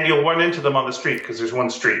 And you'll run into them on the street because there's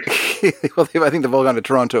one street. Well, I think they've all gone to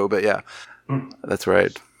Toronto, but yeah. That's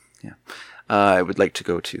right. Yeah. I would like to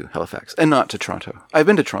go to Halifax and not to Toronto. I've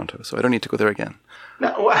been to Toronto, so I don't need to go there again.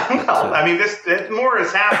 No, well, I mean, more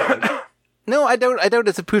has happened. No, I doubt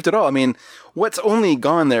it's approved at all. I mean, what's only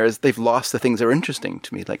gone there is they've lost the things that are interesting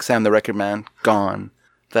to me, like Sam the Record Man, gone.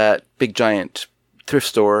 That big giant thrift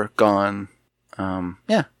store, gone.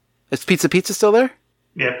 Yeah. Is Pizza still there?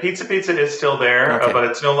 Yeah, Pizza is still there, Okay. but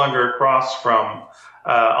it's no longer across from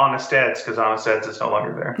Honest Ed's, because Honest Ed's is no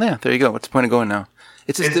longer there. Yeah, there you go. What's the point of going now?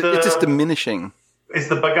 It's just diminishing. Is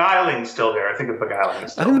the Beguiling still there? I think the Beguiling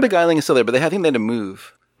is still I think the Beguiling is still there, but I think they had to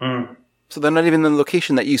move. Mm. So they're not even in the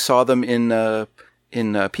location that you saw them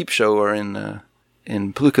in Peep Show or in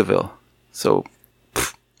Palookaville. So,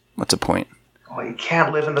 what's the point? Well, you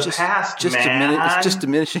can't live in the past, man. It's just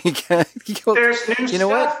diminishing. You can't. There's new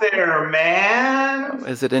stuff there, man.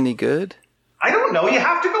 Is it any good? I don't know. You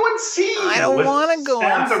have to go and see. I don't want to go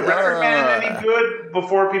and see. Was the Record Man any good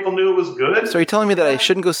before people knew it was good? So are you telling me that I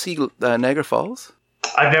shouldn't go see Niagara Falls?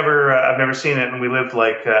 I've never seen it, and we lived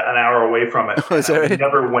like an hour away from it. Oh, is that right? We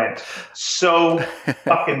never went. So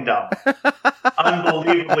fucking dumb,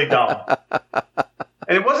 unbelievably dumb.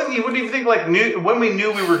 And it wasn't. You wouldn't even think like when we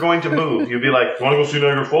knew we were going to move. You'd be like, "Want to go see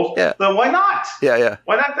Niagara Falls?" Yeah. Then why not? Yeah.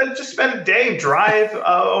 Why not just spend a day, drive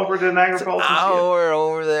over to Niagara Falls? Hour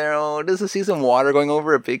over there. Oh, does it see some water going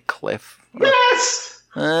over a big cliff? Yes.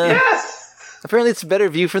 Yes. Apparently, it's a better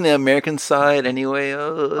view from the American side anyway.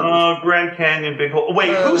 Grand Canyon, big hole.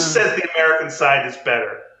 Wait, who says the American side is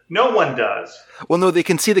better? No one does. Well, no, they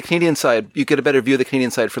can see the Canadian side. You get a better view of the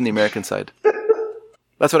Canadian side from the American side.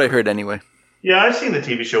 That's what I heard anyway. Yeah, I've seen the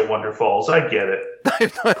TV show Wonder Falls. I get it.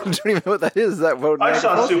 I don't even know what that is. I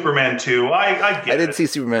saw Superman 2. I get it. I did see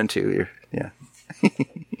Superman 2. Yeah.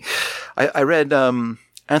 I read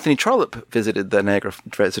Anthony Trollope visited Niagara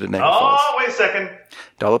Falls. Oh, wait a second.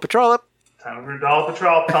 Dollop a Trollop. Time for Dollop a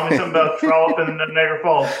Trollop. Tell me something about Trollop and Niagara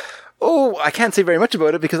Falls. Oh, I can't say very much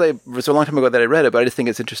about it because it was a long time ago that I read it, but I just think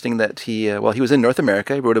it's interesting that he was in North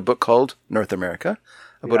America. He wrote a book called North America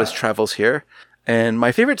about his travels here. And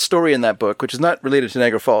my favorite story in that book, which is not related to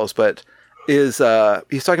Niagara Falls, but is he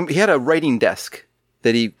had a writing desk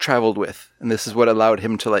that he traveled with, and this is what allowed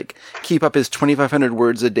him to like keep up his 2,500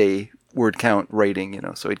 words a day word count writing.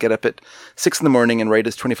 So he'd get up at 6 a.m. and write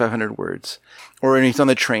his 2,500 words. Or when he's on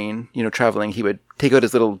the train, traveling, he would take out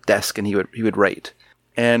his little desk and he would write.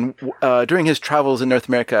 And during his travels in North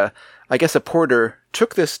America, I guess a porter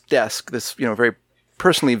took this desk, this very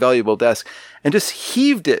personally valuable desk, and just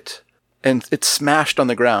heaved it. And it smashed on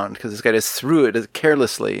the ground because this guy just threw it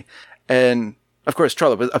carelessly. And, of course,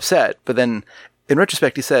 Trollope was upset. But then, in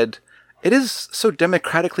retrospect, he said, "It is so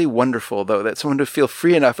democratically wonderful, though, that someone would feel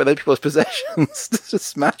free enough with other people's possessions to just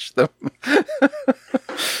smash them."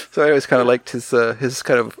 So I always kind of liked his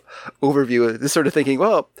kind of overview, this sort of thinking,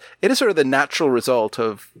 well, it is sort of the natural result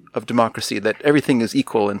of democracy, that everything is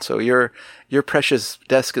equal. And so your precious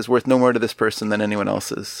desk is worth no more to this person than anyone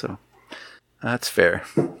else's. So that's fair.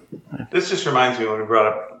 This just reminds me when we brought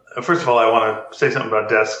up. First of all, I want to say something about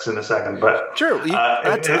desks in a second, but sure.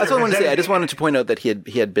 That's what I want to say. I just wanted to point out that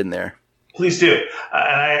he had been there. Please do,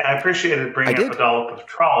 and I appreciated bringing up a dollop of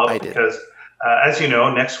Trollope because, as you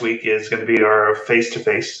know, next week is going to be our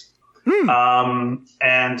face-to-face, and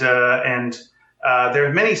there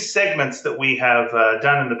are many segments that we have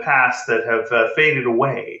done in the past that have faded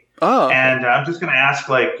away. Oh, okay. And I'm just going to ask,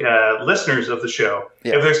 listeners of the show,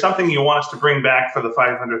 if there's something you want us to bring back for the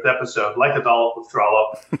 500th episode, like a dollop of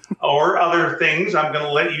Trollope, or other things, I'm going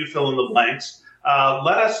to let you fill in the blanks.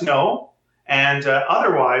 Let us know. And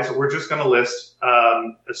otherwise, we're just going to list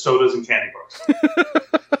sodas and candy bars.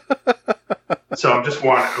 So I'm just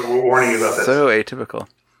warning you about this. So atypical.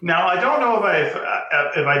 Now, I don't know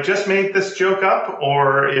if I just made this joke up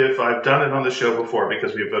or if I've done it on the show before,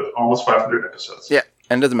 because we've got almost 500 episodes. Yeah,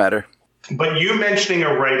 and it doesn't matter. But you mentioning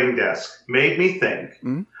a writing desk made me think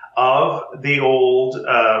of the old,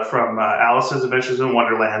 from Alice's Adventures in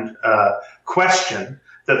Wonderland, question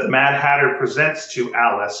that the Mad Hatter presents to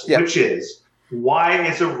Alice, which is, why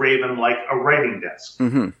is a raven like a writing desk?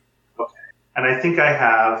 Mm-hmm. Okay. And I think I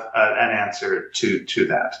have an answer to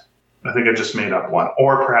that. I think I just made up one.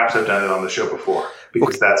 Or perhaps I've done it on the show before,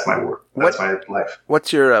 because that's my work. That's my life.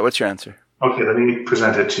 What's your answer? Okay, let me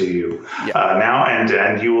present it to you now,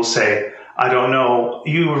 and you will say, I don't know.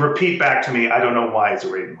 You repeat back to me, I don't know why it's a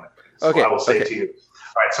raven like this. Okay. So I will say to you.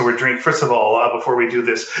 All right, so we're drinking. First of all, before we do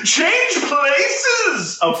this, change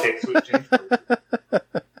places! Okay, so we change places.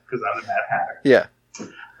 Because I'm the Mad Hatter. Yeah.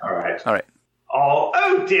 All right.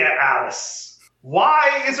 Oh, dear Alice.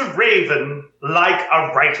 Why is a raven like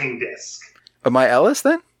a writing desk? Am I Alice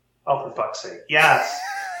then? Oh, for fuck's sake. Yes.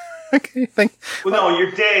 Okay, thanks. Well, no,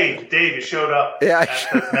 you're Dave. Dave, you showed up. Yeah.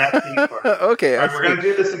 That's Matt's part. Okay. All right, we're going to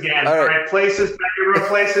do this again. All right, places, back your room,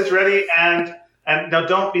 places, ready, and now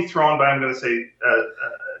don't be thrown by, I'm going to say,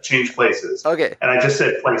 change places. Okay. And I just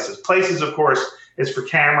said places. Places, of course, is for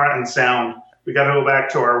camera and sound. We got to go back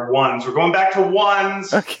to our ones. We're going back to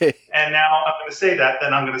ones. Okay. And now I'm going to say that.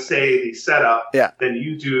 Then I'm going to say the setup. Yeah. Then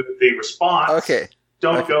you do the response. Okay.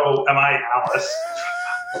 Don't go, am I Alice?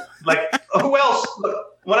 Like, who else?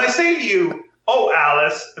 When I say to you, oh,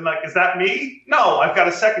 Alice, I'm like, is that me? No, I've got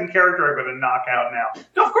a second character I'm going to knock out now.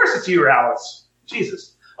 No, of course it's you, Alice.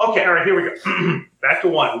 Jesus. Okay, all right, here we go. Back to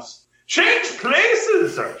ones. Change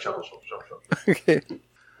places. All right, shuffle. Okay.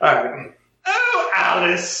 All right. Oh,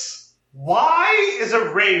 Alice, why is a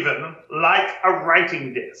raven like a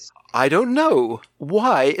writing desk? I don't know.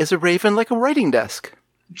 Why is a raven like a writing desk?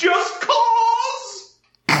 Just cause!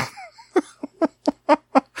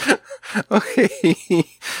 Okay.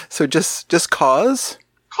 So just cause?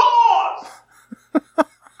 Cause!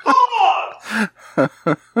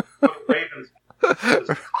 Ravens.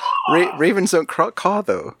 Ravens don't caw,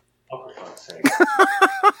 though. Oh, for fuck's sake.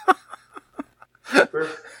 For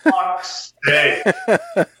fuck's sake.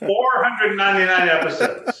 499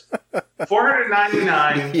 episodes.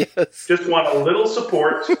 499. Yes. Just want a little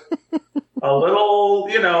support. A little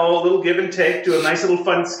give and take. Do a nice little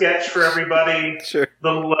fun sketch for everybody. Sure.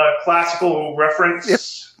 Little classical reference. Yep.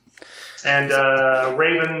 And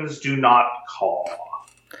ravens do not caw.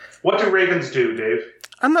 What do ravens do, Dave?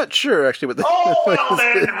 I'm not sure, actually, what the... Oh, well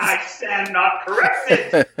then, I stand not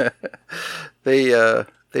corrected.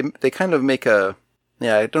 They kind of make a...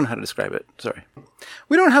 Yeah, I don't know how to describe it. Sorry.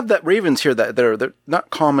 We don't have that ravens here that they're not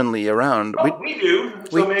commonly around. Oh, we do.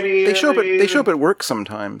 So maybe they show up at work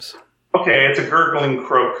sometimes. Okay, it's a gurgling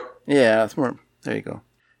croak. Yeah, it's more. There you go.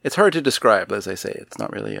 It's hard to describe, as I say. It's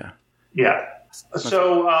not really a. Yeah.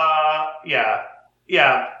 So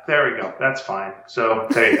yeah. There we go. That's fine. So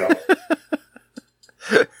there you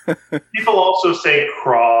go. People also say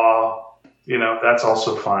craw. That's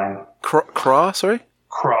also fine. Craw, sorry?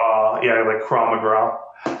 Craw. Yeah, like Craw McGraw.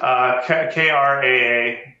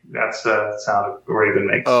 KRAA. That's the sound a raven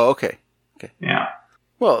makes. Oh, okay. Yeah.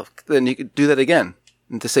 Well, then you could do that again.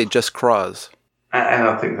 And to say just craws. I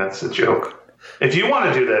don't think that's a joke. If you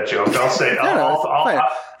want to do that joke, I'll say.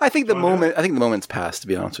 I think the moment's passed. To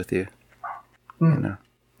be honest with you,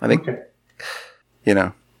 I think. Okay.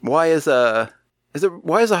 Why is a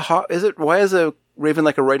raven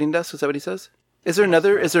like a writing desk? Is that what he says? Is there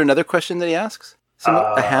another question that he asks?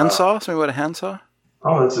 A handsaw? Something about a handsaw?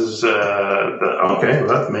 Oh, this is okay.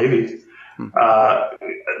 Well, maybe.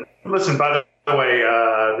 Listen, by the way,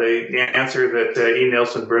 the answer that E.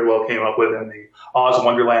 Nelson Bridwell came up with in the Oz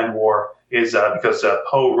Wonderland War is because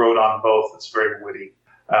Poe wrote on both. It's a very witty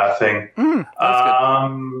thing. That's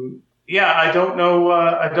good. Yeah, I don't know.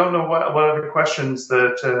 What other questions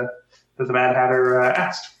that the Mad Hatter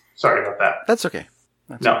asked. Sorry about that. That's okay.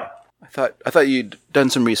 No, I thought you'd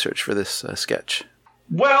done some research for this sketch.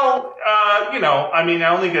 Well, I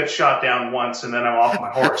only get shot down once, and then I'm off my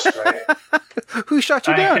horse, right? Who shot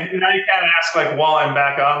you down? Now you can't ask, while I'm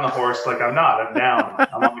back on the horse, I'm not. I'm down.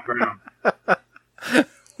 I'm on the ground.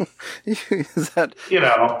 Is that...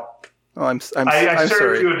 Oh, I'm I served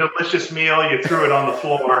sorry. you a delicious meal. You threw it on the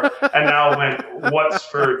floor, and now went, what's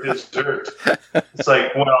for dessert? It's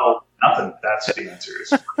well, nothing. That's the answer.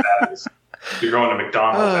 Is what that is. You're going to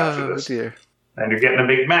McDonald's after this. Dear. And you're getting a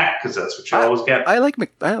Big Mac because that's what you always get. I like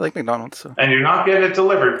McDonald's. So. And you're not getting it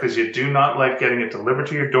delivered because you do not like getting it delivered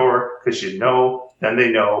to your door because then they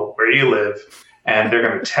know where you live. And they're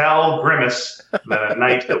going to tell Grimace that at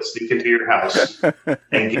night he'll sneak into your house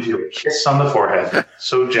and give you a kiss on the forehead.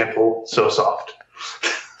 So gentle, so soft.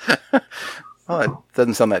 Well, it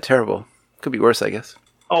doesn't sound that terrible. Could be worse, I guess.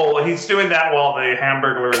 Oh, well, he's doing that while the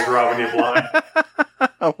Hamburglar is robbing you blind.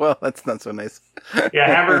 Oh, well, that's not so nice. Yeah,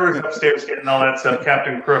 Hamburglar's upstairs getting all that stuff.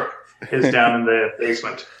 Captain Crook is down in the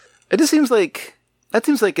basement. It just seems like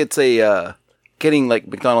it's a getting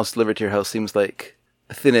McDonald's delivered to your house seems like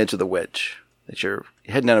the thin edge of the wedge. That you're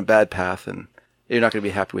heading down a bad path and you're not going to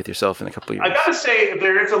be happy with yourself in a couple of years. I got to say,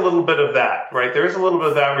 there is a little bit of that, right? There is a little bit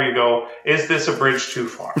of that where you go, is this a bridge too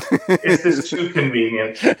far? Is this too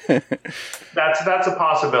convenient? That's a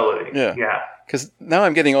possibility. Yeah. Because now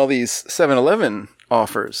I'm getting all these 7-Eleven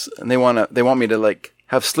offers, and they want me to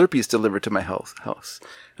have Slurpees delivered to my house. And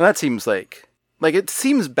that seems it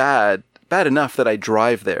seems bad enough that I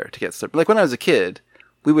drive there to get Slurpee. When I was a kid,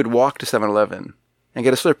 we would walk to 7-Eleven and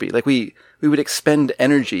get a Slurpee. We would expend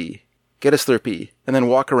energy, get a Slurpee, and then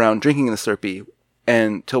walk around drinking the Slurpee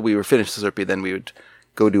until we were finished the Slurpee. Then we would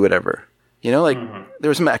go do whatever. There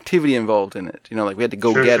was some activity involved in it. We had to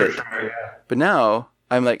go get it. Sure, yeah. But now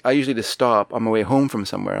I'm I usually just stop on my way home from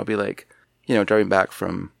somewhere. I'll be driving back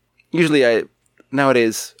from. Usually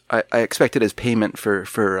nowadays I expect it as payment for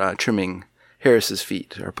trimming Harris's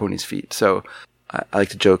feet, our pony's feet. So I like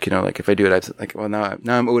to joke, if I do it, now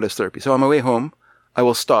I'm owed a Slurpee. So on my way home, I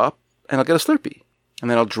will stop and I'll get a Slurpee, and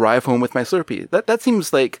then I'll drive home with my Slurpee. That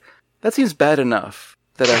seems bad enough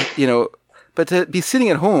that But to be sitting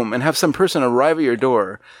at home and have some person arrive at your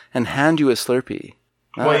door and hand you a Slurpee.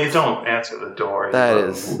 Well, you don't answer the door. That you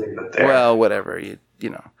is, leave it there. well, whatever. You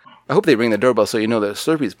know. I hope they ring the doorbell so you know that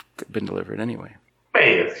Slurpee's been delivered anyway.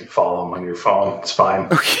 Hey, if you follow them on your phone, it's fine.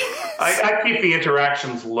 Okay. I keep the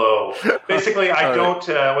interactions low. Basically, I don't.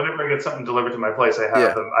 Whenever I get something delivered to my place, I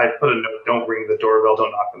have them. I put a note: "Don't ring the doorbell.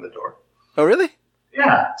 Don't knock on the door." Oh, really?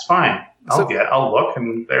 Yeah, it's fine. I'll look,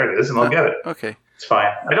 and there it is, and I'll get it. Okay. It's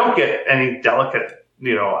fine. I don't get any delicate,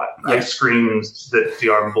 ice creams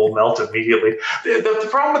that will melt immediately. The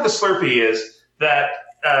problem with the Slurpee is that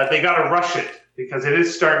they got to rush it because it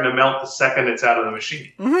is starting to melt the second it's out of the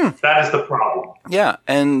machine. Mm-hmm. That is the problem. Yeah,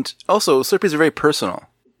 and also Slurpees are very personal.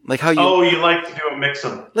 Like how you like to do a mix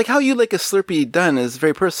of them. Like how you like a Slurpee done is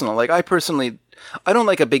very personal. Like I don't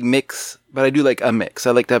like a big mix, but I do like a mix.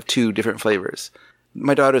 I like to have 2 different flavors.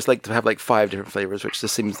 My daughters like to have like 5 different flavors, which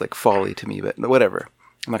just seems like folly to me, but whatever.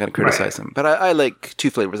 I'm not going to criticize them. But I like 2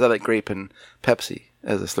 flavors. I like grape and Pepsi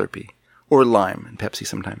as a Slurpee. Or lime and Pepsi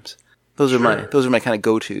sometimes. Those are my kind of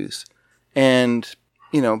go-tos. And,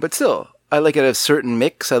 but still, I like it a certain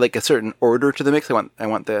mix. I like a certain order to the mix. I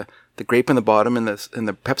want the grape in the bottom and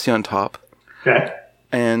the Pepsi on top. Okay.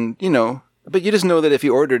 And, but you just know that if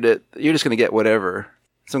you ordered it, you're just going to get whatever.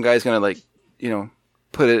 Some guy's going to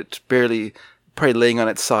put it probably laying on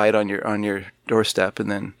its side on your doorstep, and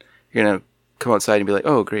then you're going to come outside and be like,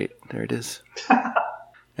 oh, great, there it is.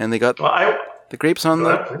 And they got the grapes on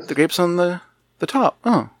the top.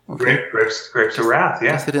 Oh, okay. Grapes of wrath, yeah.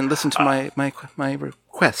 I guess they didn't listen to my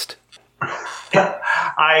request.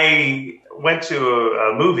 I went to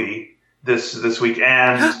a movie this week,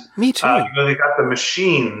 and me too. They got the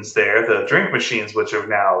machines there, the drink machines, which are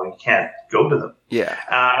now you can't go to them. Yeah,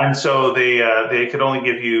 and so they could only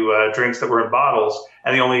give you drinks that were in bottles,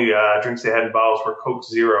 and the only drinks they had in bottles were Coke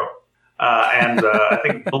Zero and I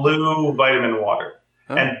think blue vitamin water.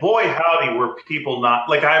 Oh. And boy, howdy, were people not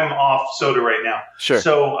like I'm off soda right now. Sure.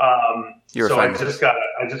 So I just got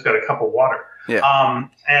a cup of water. Yeah.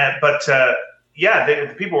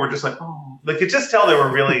 The people were just like, oh, like you just tell they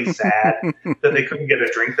were really sad that they couldn't get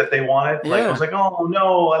a drink that they wanted. Like, I was like, oh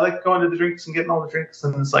no, I like going to the drinks and getting all the drinks,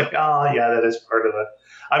 and it's like, oh yeah, that is part of it.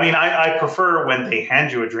 I mean, I prefer when they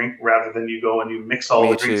hand you a drink rather than you go and you mix all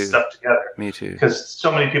the drink stuff together. Me too. Because so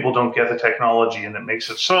many people don't get the technology, and it makes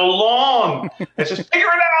it so long. It's just figure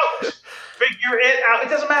it out. Figure it out. It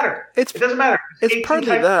doesn't matter. It doesn't matter. It's partly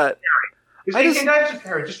that. There's 18 types of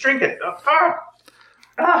carry. Just drink it.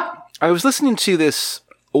 I was listening to this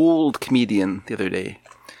old comedian the other day.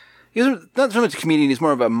 He was not so much a comedian, he's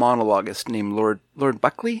more of a monologuist named Lord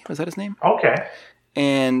Buckley. Was that his name? Okay.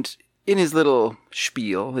 And in his little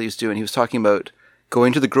spiel that he was doing, he was talking about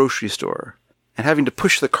going to the grocery store and having to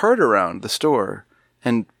push the cart around the store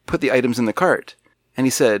and put the items in the cart. And he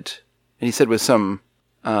said with some,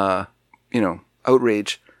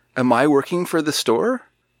 outrage, am I working for the store?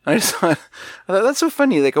 And I thought, that's so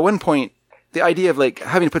funny. Like at one point, the idea of like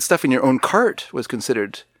having to put stuff in your own cart was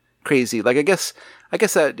considered crazy. Like I guess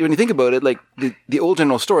that when you think about it, like the old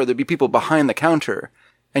general store, there'd be people behind the counter,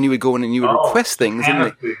 and you would go in and you would request things,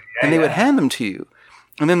 and they would hand them to you.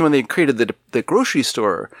 And then when they created the grocery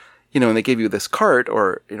store, and they gave you this cart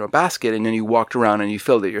or a basket, and then you walked around and you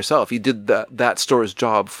filled it yourself. You did that store's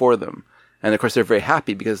job for them, and of course they're very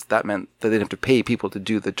happy because that meant that they didn't have to pay people to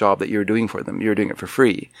do the job that you were doing for them. You were doing it for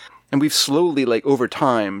free. And we've slowly, like over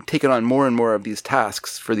time, taken on more and more of these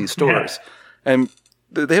tasks for these stores. Yeah. And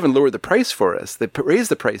they haven't lowered the price for us. They raised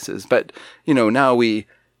the prices, but now we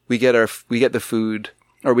get the food,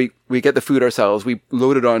 or we get the food ourselves. We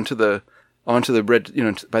load it onto the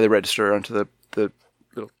by the register onto the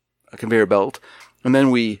little conveyor belt, and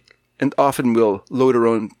then often we'll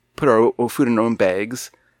put our own food in our own bags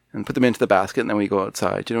and put them into the basket, and then we go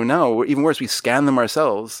outside. Now even worse, we scan them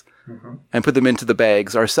ourselves. Mm-hmm. And put them into the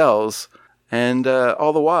bags ourselves, and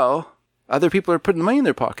all the while, other people are putting money in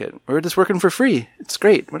their pocket. We're just working for free. It's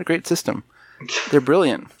great. What a great system. They're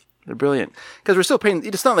brilliant. Because we're still paying.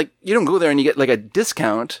 It's not like you don't go there and you get like a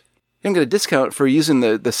discount. You don't get a discount for using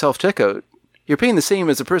the self-checkout. You're paying the same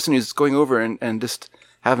as a person who's going over and just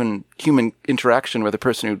having human interaction with a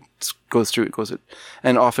person who goes through it,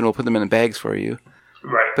 and often will put them in the bags for you.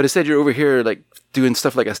 Right. But instead you're over here like doing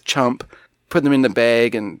stuff like a chump, putting them in the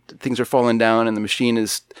bag, and things are falling down, and the machine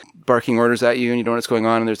is barking orders at you, and you don't know what's going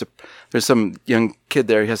on. And there's some young kid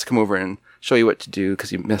there. He has to come over and show you what to do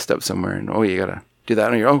because you messed up somewhere. And you gotta do that.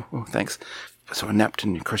 And you're oh thanks. So inept,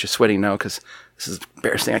 and of course you're sweating now because this is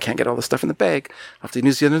embarrassing. I can't get all this stuff in the bag. I'll have to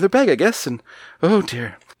use another bag, I guess. And oh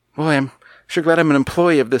dear, boy, I'm sure glad I'm an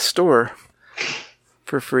employee of this store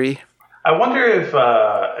for free. I wonder if,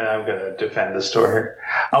 and I'm going to defend the store here.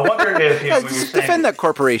 I wonder if Yeah, just defend that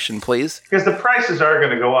corporation, please. Because the prices are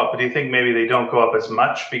going to go up, but do you think maybe they don't go up as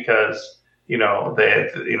much because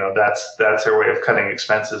that's their way of cutting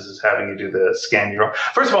expenses is having you do the scan your own.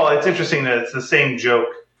 First of all, it's interesting that it's the same joke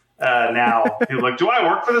now. People are like, do I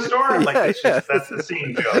work for the store? That's the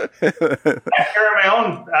same joke. I carry my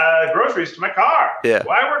own groceries to my car. Yeah. Do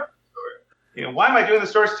I work? Why am I doing the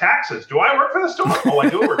store's taxes? Do I work for the store? Oh, I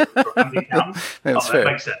do work for the store. I'm the accountant. That's fair.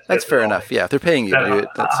 That makes sense. That's fair enough. Yeah, if they're paying you to do it,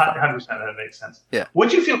 that's 100%. That makes sense. Yeah.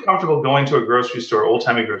 Would you feel comfortable going to a grocery store,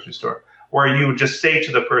 old-timey grocery store, where you would just say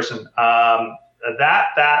to the person, that,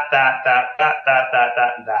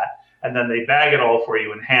 and then they bag it all for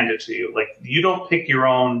you and hand it to you? Like, you don't pick your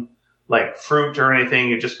own, like, fruit or anything.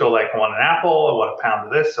 You just go, like, I want an apple, I want a pound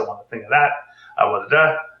of this, I want a thing of that,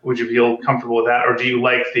 Would you feel comfortable with that? Or do you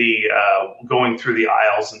like the going through the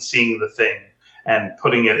aisles and seeing the thing and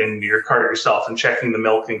putting it into your cart yourself and checking the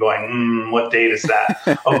milk and going, what date is that?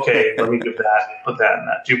 Okay, let me give that and put that in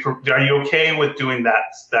that. Are you okay with doing that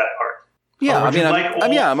part? Yeah,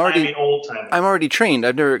 I'm already trained.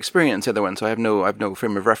 I've never experienced the other one, so I have no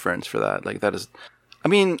frame of reference for that. Like that is, I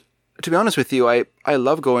mean, to be honest with you, I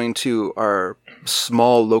love going to our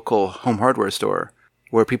small local home hardware store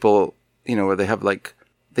where people, where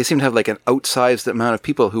they seem to have like an outsized amount of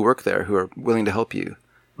people who work there who are willing to help you.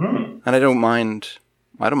 And I don't mind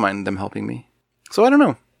them helping me. So I don't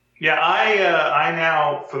know. Yeah, I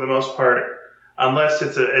now, for the most part, unless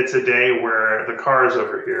it's a day where the car is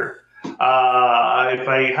over here, if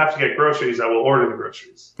I have to get groceries, I will order the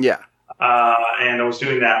groceries. Yeah. And I was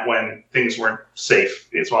doing that when things weren't safe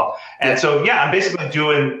as well. And so, I'm basically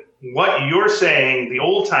doing what you're saying the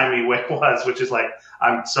old-timey way was, which is like,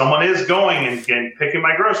 someone is going and picking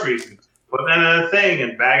my groceries and putting them in a thing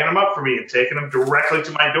and bagging them up for me and taking them directly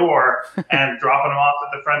to my door and dropping them off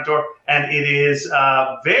at the front door. And it is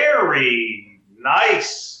very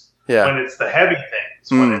nice when it's the heavy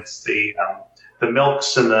things, when it's the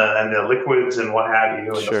milks and the liquids and what have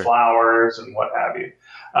you, and the flours and what have you.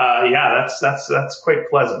 That's quite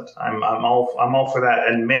pleasant. I'm all for that,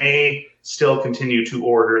 and may still continue to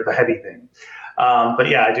order the heavy thing. But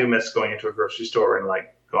I do miss going into a grocery store and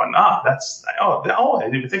like going, I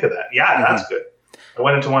didn't even think of that. Yeah, that's good. I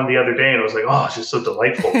went into one the other day and it was like, it's just so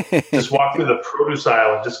delightful. Just walk through the produce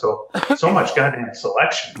aisle and just go, so much goddamn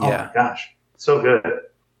selection. Oh my gosh, so good.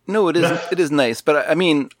 No, it is. It is nice, but I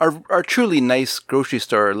mean, our truly nice grocery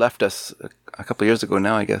store left us a couple of years ago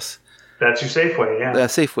now, I guess. That's your Safeway, yeah.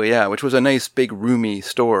 Safeway, yeah, which was a nice, big, roomy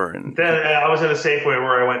store. And then I was in a Safeway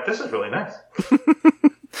where I went, this is really nice.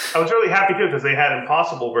 I was really happy, too, because they had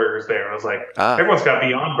Impossible Burgers there. I was like, everyone's got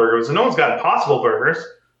Beyond Burgers, and no one's got Impossible Burgers.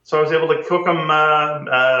 So I was able to cook them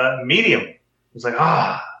medium. I was like,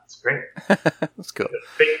 that's great. That's cool.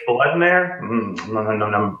 Fake blood in there?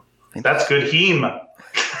 That's good heme.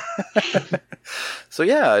 So,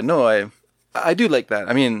 I do like that.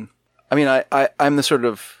 I mean, I'm the sort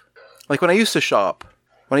of... Like when I used to shop,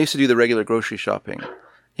 when I used to do the regular grocery shopping,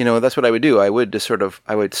 that's what I would do. I would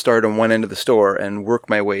I would start on one end of the store and work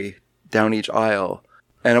my way down each aisle.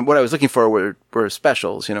 And what I was looking for were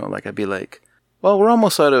specials, like I'd be like, well, we're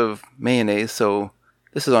almost out of mayonnaise, so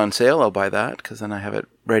this is on sale. I'll buy that because then I have it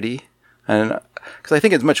ready. And because I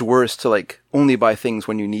think it's much worse to like only buy things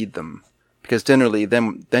when you need them, because generally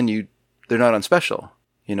then they're not on special,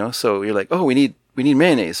 So you're like, oh, we need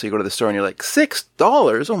mayonnaise. So you go to the store and you're like,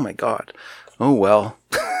 $6? Oh my God. Oh, well,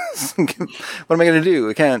 what am I going to do?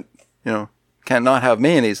 I can't not have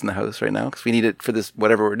mayonnaise in the house right now because we need it for this,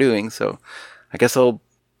 whatever we're doing. So I guess I'll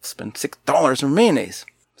spend $6 on mayonnaise.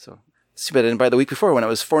 So it's too bad I didn't buy the week before when it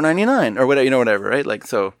was $4.99 or whatever, whatever, right? Like,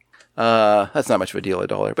 so, that's not much of a deal,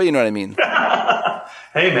 $1, but you know what I mean?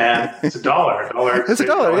 Hey man, it's $1. It's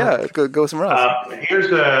 $1, yeah. Go somewhere else. Here's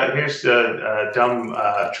dumb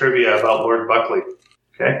trivia about Lord Buckley.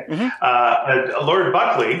 Okay, Lord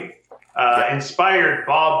Buckley inspired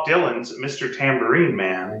Bob Dylan's "Mr. Tambourine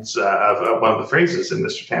Man" of one of the phrases in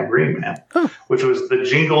 "Mr. Tambourine Man," which was the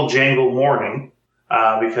 "Jingle Jangle Morning,"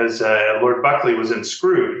 because Lord Buckley was in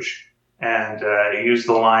Scrooge and he used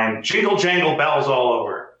the line "Jingle Jangle Bells all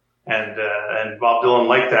over." And Bob Dylan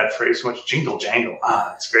liked that phrase so much. Jingle jangle,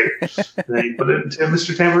 that's great. And then he put it into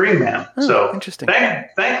Mr. Tambourine Man. So interesting.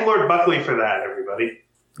 Thank Lord Buckley for that, everybody.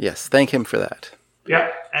 Yes, thank him for that.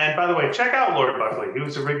 Yep. And by the way, check out Lord Buckley. He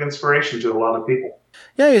was a big inspiration to a lot of people.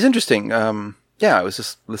 Yeah, he was interesting. I was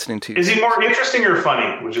just listening to. Is he more interesting or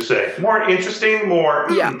funny? Would you say more interesting? More?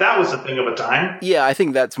 Yeah, that was a thing of a time. Yeah, I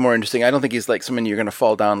think that's more interesting. I don't think he's like someone you're going to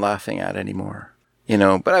fall down laughing at anymore.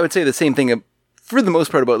 But I would say the same thing. For the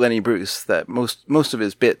most part about Lenny Bruce, that most of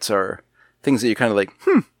his bits are things that you're kind of like,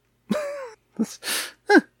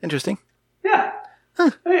 Interesting. Yeah.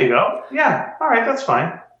 There you go. Yeah. All right. That's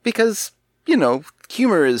fine. Because, you know,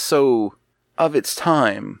 humor is so of its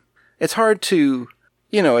time. It's hard to,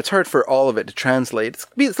 you know, it's hard for all of it to translate.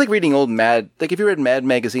 It's like reading old Mad, like if you read Mad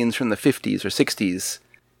magazines from the 50s or 60s,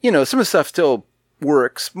 you know, some of the stuff still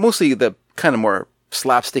works. Mostly the kind of more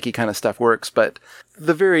slapsticky kind of stuff works, but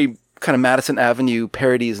the very kind of Madison Avenue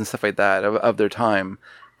parodies and stuff like that of their time,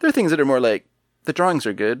 there are things that are more like, the drawings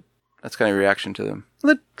are good. That's kind of a reaction to them.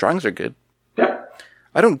 The drawings are good. Yeah.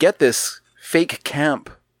 I don't get this fake camp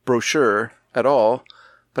brochure at all,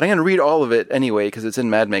 but I'm going to read all of it anyway because it's in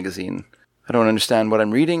Mad Magazine. I don't understand what I'm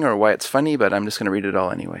reading or why it's funny, but I'm just going to read it all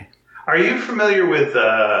anyway. Are you familiar with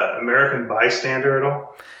American Bystander at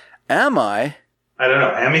all? Am I? I don't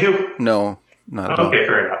know. Am you? No, not at all. Okay,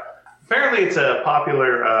 fair enough. Apparently, it's a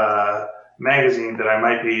popular magazine that I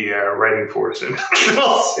might be writing for soon.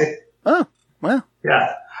 We'll see. Oh, well.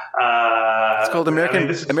 Yeah. It's called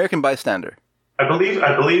American Bystander. I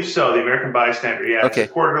believe so. The American Bystander. Yeah. Okay.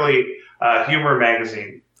 It's a quarterly humor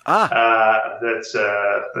magazine. That's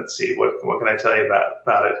let's see. What can I tell you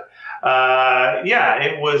about it? Yeah.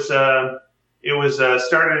 It was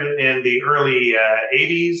started in the early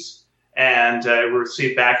 80s, and it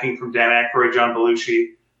received backing from Dan Aykroyd, John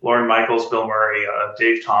Belushi, Lorne Michaels, Bill Murray,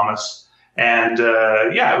 Dave Thomas, and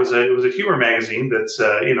it was a humor magazine that's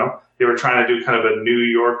they were trying to do kind of a New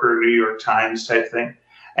Yorker, New York Times type thing,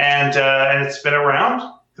 and it's been around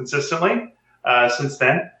consistently since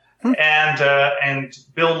then. And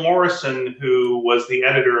Bill Morrison, who was the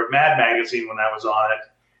editor of Mad Magazine when I was on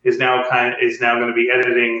it, is now going to be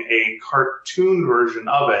editing a cartoon version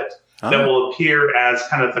of it that will appear as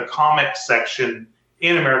kind of the comic section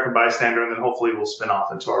in American Bystander, and then hopefully we'll spin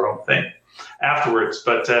off into our own thing afterwards.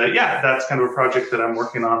 But that's kind of a project that I'm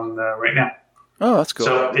working on right now. Oh, that's cool.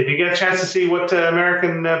 So if you get a chance to see what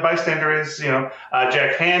American Bystander is,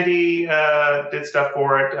 Jack Handy did stuff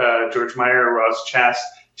for it, George Meyer, Ross Chast,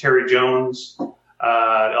 Terry Jones.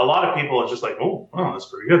 A lot of people are just like, oh, that's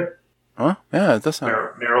pretty good. Huh? Yeah, it does sound.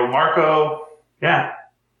 Meryl Marco. Yeah.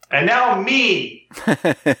 And now me.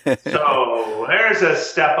 So there's a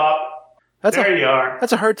step up. There you are.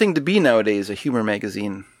 That's a hard thing to be nowadays, a humor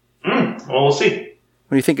magazine. Well, we'll see.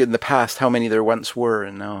 When you think in the past how many there once were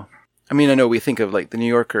and now. I mean, I know we think of like the New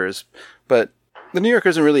Yorkers, but the New Yorker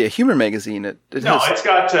isn't really a humor magazine. It's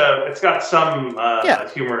got some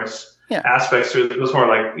humorous aspects to it. It was more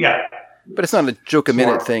like, but it's not a joke a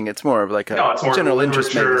minute thing. It's more of like a general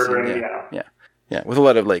interest magazine. Yeah, with a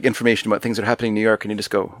lot of like information about things that are happening in New York, and you just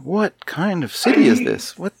go, "What kind of city is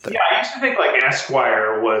this?" What the? Yeah, I used to think like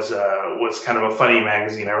Esquire was kind of a funny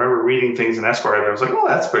magazine. I remember reading things in Esquire that I was like, "Oh,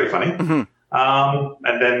 that's pretty funny." Mm-hmm.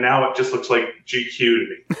 And then now it just looks like GQ to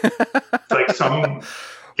me. It's like some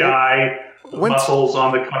guy muscles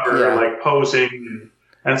on the cover, like posing,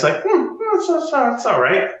 and it's like, it's all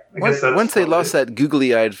right. Once they lost that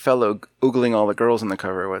googly-eyed fellow oogling all the girls on the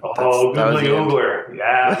cover. Googly Oogler.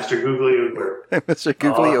 Yeah, Mr. Googly Oogler. Mr.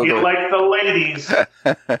 Googly Oogler. You like the ladies.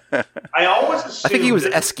 I always assumed... I think he was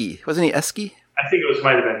Esky. Wasn't he Esky? I think it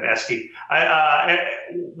might have been Esky.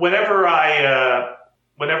 Whenever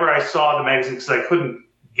I saw the magazine, because I couldn't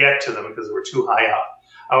get to them because they were too high up,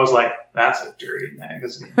 I was like, that's a dirty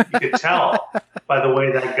magazine. You could tell by the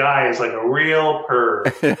way that guy is like a real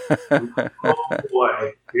perv. Oh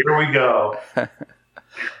boy, here we go.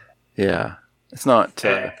 Yeah. It's not...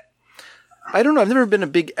 I don't know. I've never been a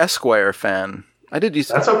big Esquire fan.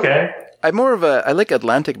 That's okay. I like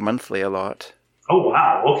Atlantic Monthly a lot. Oh,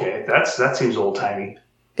 wow. Okay. That seems old-timey.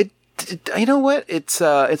 You know what? It's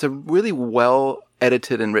a really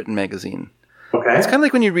well-edited and written magazine. Okay. It's kind of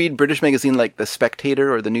like when you read British magazine like The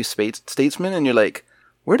Spectator or The New Statesman, and you're like,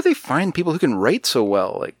 where do they find people who can write so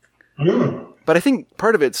well? But I think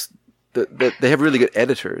part of it's that they have really good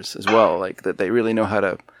editors as well. Like that they really know how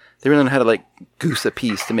to like goose a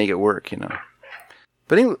piece to make it work,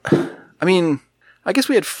 But anyway, I mean, I guess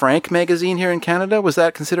we had Frank magazine here in Canada. Was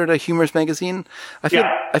that considered a humorous magazine? I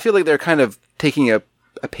feel like they're kind of taking a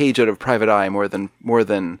page out of Private Eye more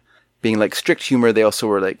than being like strict humor. They also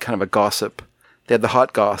were like kind of a gossip. They had the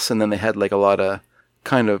hot goss, and then they had like a lot of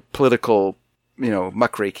kind of political,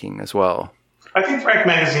 muckraking as well. I think Frank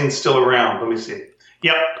Magazine's still around. Let me see.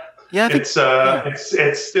 Yep. Yeah, it's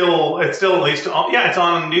still at least it's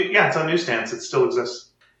on newsstands. It still exists.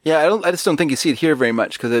 Yeah, I just don't think you see it here very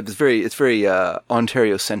much because it's very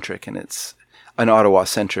Ontario centric, and it's an Ottawa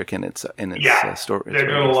centric in its story. They're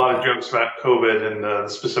doing a lot of jokes about COVID and the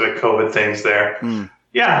specific COVID things there. Mm.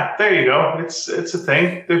 Yeah, there you go. It's a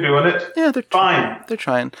thing. They're doing it. Yeah, they're fine. They're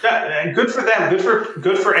trying. Yeah, and good for them.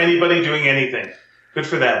 Good for anybody doing anything. Good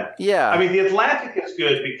for them. Yeah. I mean, The Atlantic is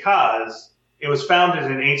good because it was founded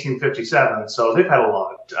in 1857, so they've had a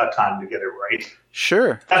lot of time to get it right.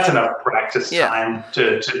 Sure. That's enough practice time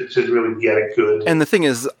to really get it good. And the thing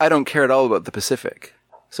is, I don't care at all about the Pacific.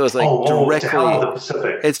 So it's like to hell with the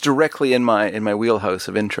Pacific. It's directly in my wheelhouse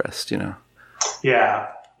of interest, you know. Yeah.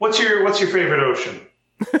 What's your favorite ocean?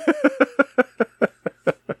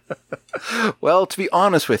 Well, to be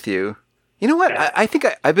honest with you, you know what? I think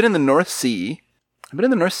I've been in the North Sea. Have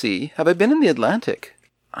I been in the Atlantic?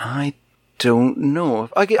 I don't know.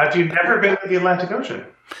 Have you never been to the Atlantic Ocean?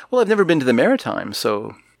 Well, I've never been to the Maritime,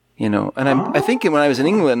 so, you know. And I think when I was in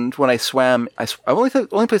England, when I swam, the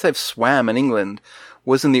only place I've swam in England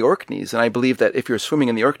was in the Orkneys. And I believe that if you're swimming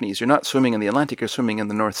in the Orkneys, you're not swimming in the Atlantic, you're swimming in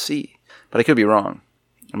the North Sea. But I could be wrong.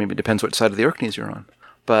 I mean, it depends which side of the Orkneys you're on.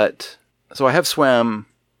 But, so I have swam,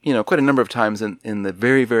 you know, quite a number of times in the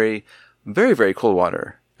very, very, very, very cold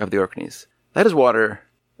water of the Orkneys. That is water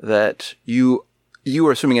that you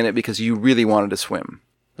are swimming in it because you really wanted to swim.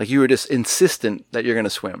 Like, you were just insistent that you're going to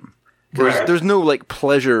swim. There's no, like,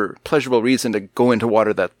 pleasurable reason to go into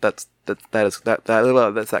water that's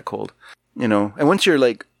that cold. You know? And once you're,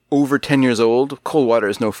 like, over 10 years old, cold water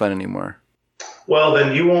is no fun anymore. Well,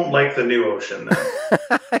 then you won't like the new ocean, then.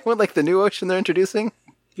 I won't like the new ocean they're introducing?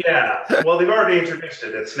 Yeah. Well, they've already introduced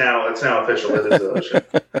it. It's now official. It is the ocean.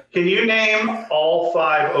 Can you name all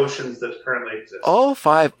 5 oceans that currently exist? All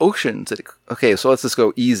 5 oceans? Okay, so let's just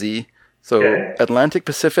go easy. So, Atlantic,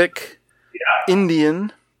 Pacific,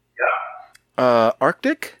 Indian,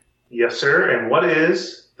 Arctic? Yes, sir. And what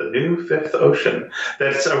is the new 5th ocean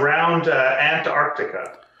that's around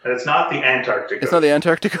Antarctica? And it's not the Antarctic It's not the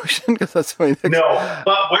Antarctic Ocean? Because that's funny. No,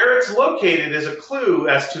 but where it's located is a clue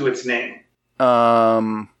as to its name.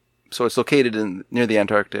 So it's located near the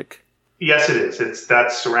Antarctic. Yes, it is.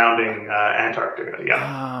 That's surrounding Antarctica.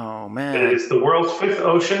 Yeah. Oh man! It is the world's 5th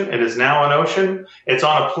ocean. It is now an ocean. It's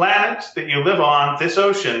on a planet that you live on. This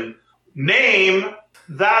ocean. Name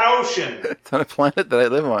that ocean. It's on a planet that I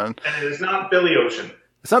live on. And it is not Billy Ocean.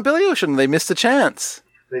 It's not Billy Ocean. They missed a chance.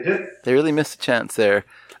 They did. They really missed a chance there.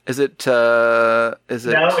 Is it? Now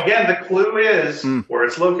again, the clue is where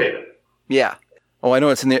it's located. Yeah. Oh, I know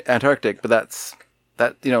it's in the Antarctic, but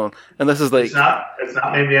that, you know, unless it's like... It's not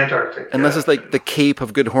named the Antarctic. Unless it's like the Cape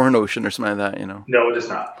of Good Horn Ocean or something like that, you know. No, it is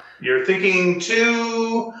not. You're thinking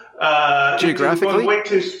too... geographically?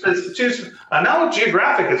 Now,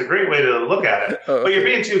 geographic is a great way to look at it. But you're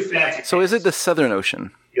being too fancy. So is it the Southern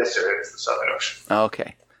Ocean? Yes, sir. It is the Southern Ocean.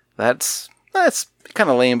 Okay. That's kind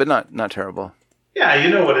of lame, but not terrible. Yeah, you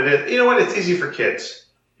know what it is. You know what? It's easy for kids.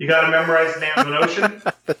 You got to memorize the name of an ocean.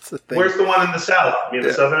 That's the thing. Where's the one in the south? You mean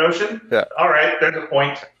the Southern Ocean? Yeah. All right, there's a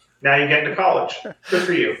point. Now you get into college. Good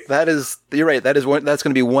for you. You're right. That's going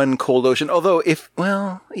to be one cold ocean. Although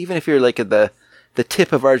even if you're like at the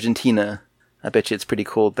tip of Argentina, I bet you it's pretty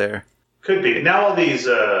cold there. Could be. Now all these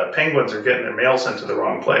penguins are getting their mail sent to the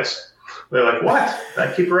wrong place. They're like, what?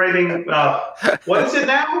 I keep writing, what is it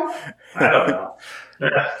now? I don't know.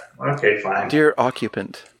 Okay, fine. Dear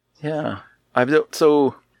occupant. Yeah.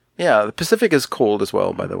 The Pacific is cold as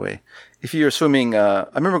well, by the way. If you're swimming, I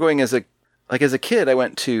remember going as a kid, I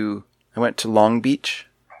went to Long Beach.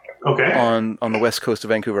 Okay. On the west coast of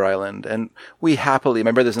Vancouver Island. And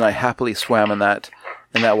my brothers and I happily swam in that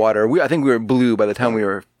water. I think we were blue by the time we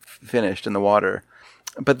were finished in the water.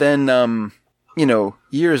 But then,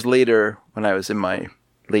 years later, when I was in my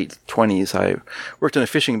late 20s, I worked on a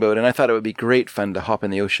fishing boat, and I thought it would be great fun to hop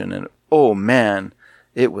in the ocean. And oh man,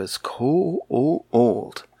 it was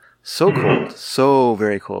cold. So cold. So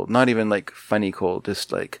very cold. Not even like funny cold,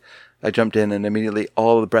 just like I jumped in and immediately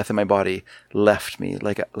all the breath in my body left me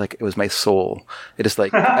like it was my soul. It just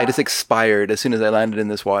like, I just expired as soon as I landed in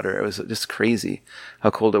this water. It was just crazy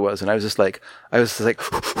how cold it was. And I was just like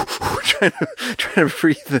trying to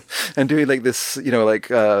breathe and doing like this,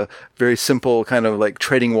 very simple kind of like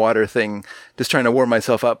treading water thing, just trying to warm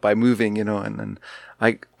myself up by moving, and then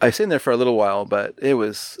I stayed in there for a little while, but there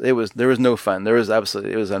was no fun. It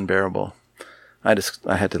was unbearable. I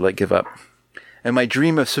had to like give up. And my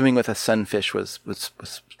dream of swimming with a sunfish was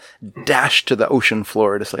dashed to the ocean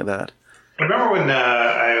floor just like that. I remember when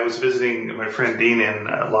I was visiting my friend Dean in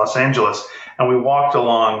Los Angeles, and we walked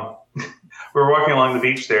along. We were walking along the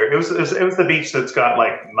beach there. It was the beach that's got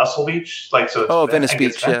like Muscle Beach, like so. It's, Venice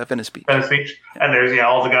Beach, Venice Beach. Venice Beach, and there's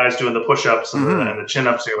all the guys doing the push-ups and the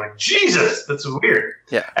chin-ups. You're like, Jesus, that's weird.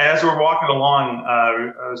 Yeah. And as we're walking along,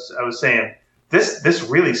 I was saying, This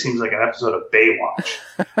really seems like an episode of Baywatch.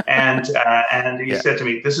 And he said to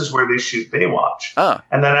me, this is where they shoot Baywatch. Oh.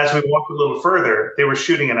 And then as we walked a little further, they were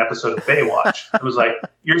shooting an episode of Baywatch. I was like,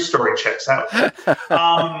 your story checks out.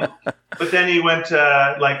 But then he went,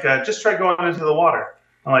 just try going into the water.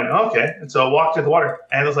 I'm like, okay. And so I walked to the water,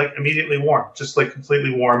 and it was like immediately warm, just like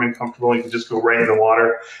completely warm and comfortable. You could just go right in the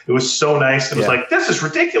water. It was so nice. It was like, this is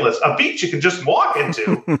ridiculous. A beach you can just walk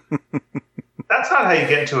into. That's not how you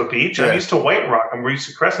get into a beach. I'm used to White Rock. I'm used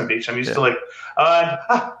to Crescent Beach. I'm used to like,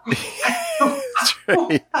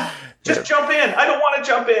 just jump in. I don't want to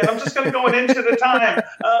jump in. I'm just going to go an inch at a time.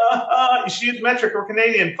 You should use metric or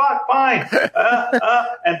Canadian. Fuck, fine.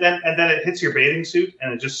 And then it hits your bathing suit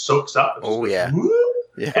and it just soaks up. It just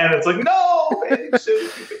Yeah. And it's like, no, bathing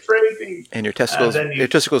suit, you betrayed me. And your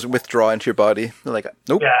testicles withdraw into your body. They're like,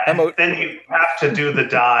 nope, I'm out. Then you have to do the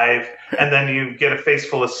dive, and then you get a face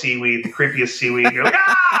full of seaweed, the creepiest seaweed. You're like,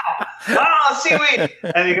 seaweed!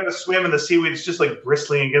 And you got to swim, and the seaweed's just like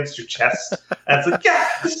bristling against your chest. And it's like,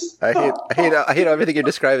 yes! I hate everything you're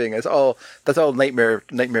describing. That's all nightmare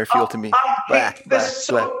feel to me. I hate this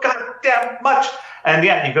so goddamn much. And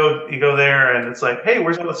yeah, you go there, and it's like, hey,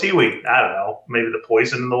 where's all the seaweed? I don't know. Maybe the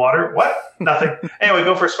poison in the water? What? Nothing. Anyway,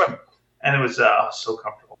 go for a swim. And it was so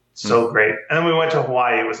comfortable. So great. And then we went to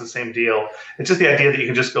Hawaii. It was the same deal. It's just the idea that you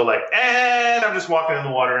can just go like, and I'm just walking in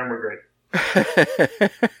the water, and we're great.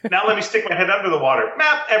 Now let me stick my head under the water.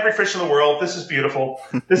 Map every fish in the world. This is beautiful.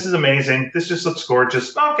 This is amazing. This just looks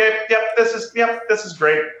gorgeous. Okay, this is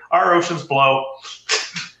great. Our oceans blow.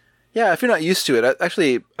 Yeah, if you're not used to it,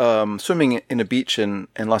 actually, swimming in a beach in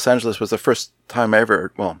Los Angeles was the first time I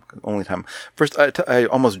ever, only time. First, I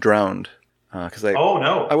almost drowned because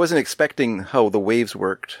I wasn't expecting how the waves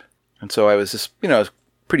worked, and so I was just, I was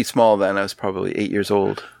pretty small then. I was probably 8 years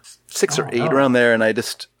old, 6 or 8 around there, and I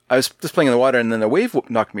was just playing in the water, and then a wave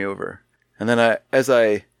knocked me over, and then as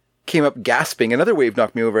I came up gasping, another wave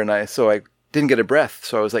knocked me over, and so I didn't get a breath,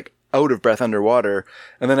 so I was like out of breath underwater,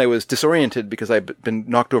 and then I was disoriented because I'd been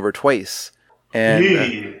knocked over twice,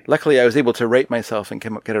 and luckily I was able to right myself and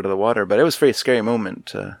get out of the water, but it was a very scary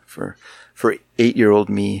moment for 8-year-old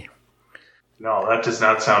me. No, that does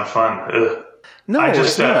not sound fun. Ugh. No,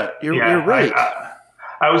 it's not. You're right.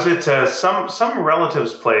 I was at some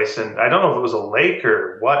relative's place, and I don't know if it was a lake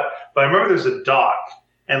or what, but I remember there's a dock,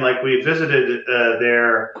 and like we visited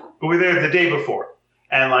there. We were there the day before.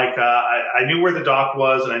 And like I knew where the dock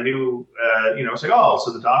was, and I knew, it's like,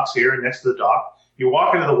 so the dock's here, and next to the dock, you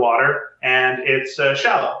walk into the water, and it's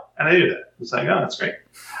shallow. And I knew that. It's like, that's great.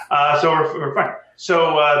 So we're fine.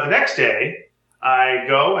 So the next day, I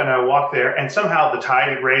go and I walk there, and somehow the tide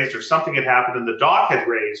had raised, or something had happened, and the dock had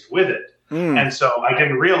raised with it. And so I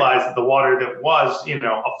didn't realize that the water that was,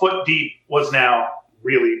 a foot deep was now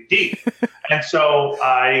really deep. And so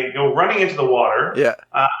I go running into the water. Yeah.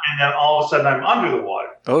 And then all of a sudden I'm under the water.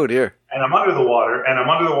 Oh dear. And I'm under the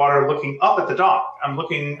water looking up at the dock. I'm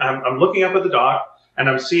looking up at the dock, and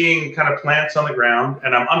I'm seeing kind of plants on the ground,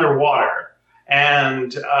 and I'm underwater.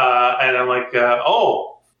 And I'm like,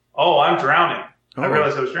 I'm drowning. I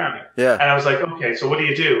realized I was drowning. Yeah. And I was like, okay, so what do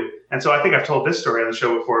you do? And so I think I've told this story on the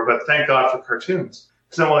show before, but thank God for cartoons.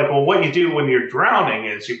 So I'm like, well, what you do when you're drowning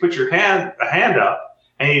is you put a hand up,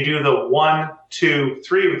 and you do the 1, 2,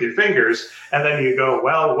 3 with your fingers, and then you go,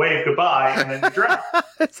 wave goodbye, and then you drown.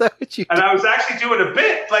 Is that what you do? And I was actually doing a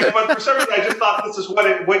bit, but for some reason I just thought this is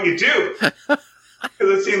what you do.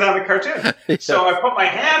 Because I've seen that in the cartoon. Yeah. So I put my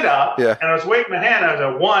hand up, and I was waving my hand. I was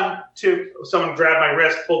at 1, 2, someone grabbed my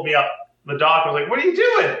wrist, pulled me up the dock. I was like, what are you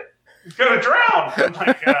doing? You're going to drown. I'm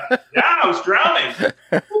like, I was drowning.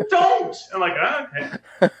 Well, don't. I'm like, okay.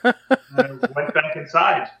 And I went back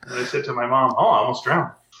inside, and I said to my mom, I almost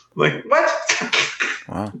drowned. I'm like, what?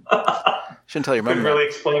 Wow. Shouldn't tell your mom. Couldn't really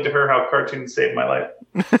explain to her how cartoons saved my life.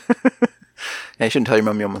 Yeah, you shouldn't tell your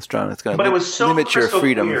mom you almost drowned. It's going to limit your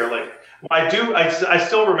freedom. Clear. I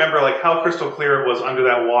still remember like how crystal clear it was under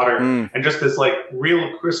that water, and just this like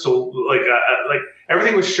real crystal, like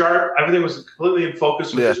everything was sharp, everything was completely in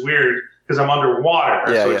focus, which is weird because I'm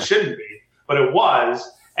underwater, it shouldn't be, but it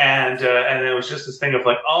was, and it was just this thing of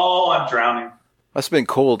like, I'm drowning. Must have been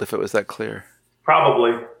cold if it was that clear.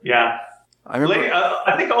 Probably, yeah. I remember.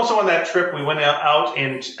 I think also on that trip we went out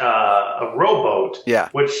in a rowboat,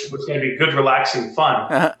 which was going to be good, relaxing fun.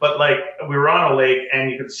 But like we were on a lake, and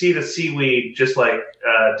you could see the seaweed just like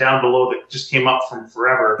down below that just came up from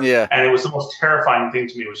forever. Yeah. And it was the most terrifying thing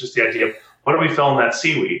to me. It was just the idea of what do we fill in that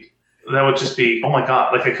seaweed? That would just be, oh my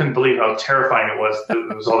God! Like I couldn't believe how terrifying it was.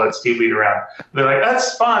 There was all that seaweed around. They're like,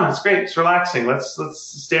 that's fun. It's great. It's relaxing. Let's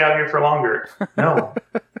stay out here for longer. No.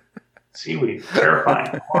 Seaweed,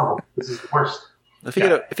 terrifying, horrible. This is the worst. If you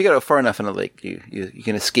get out far enough in a lake, you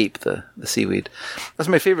can escape the seaweed. That's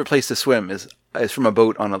my favorite place to swim. Is from a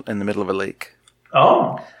boat in the middle of a lake.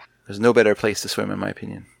 Oh, there's no better place to swim, in my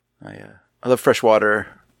opinion. I love fresh water,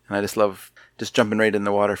 and I just love jumping right in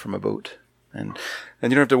the water from a boat, and you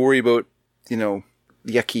don't have to worry about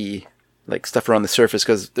yucky like stuff around the surface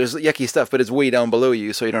because there's yucky stuff, but it's way down below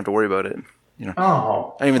you, so you don't have to worry about it.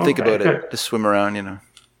 Oh, I don't even think about it. Just swim around.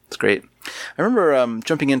 It's great. I remember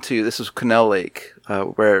jumping into this was Canal Lake,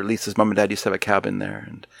 where Lisa's mom and dad used to have a cabin there,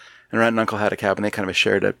 and her aunt and uncle had a cabin. They kind of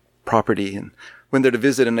shared a property, and went there to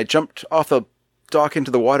visit. And I jumped off the dock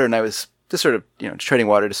into the water, and I was just sort of just treading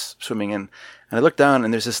water, just swimming in. And I looked down,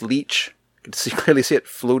 and there's this leech. I could clearly see it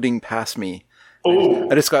floating past me.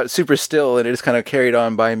 I just got super still, and it just kind of carried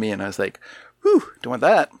on by me, and I was like, whew, don't want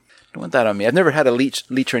that. Don't want that on me. I've never had a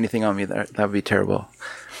leech or anything on me. That would be terrible.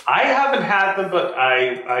 I haven't had them, but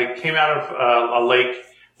I came out of a lake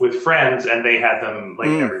with friends, and they had them like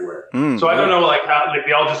everywhere. So I don't know, like how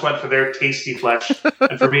they all just went for their tasty flesh,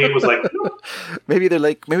 and for me it was like maybe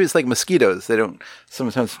it's like mosquitoes.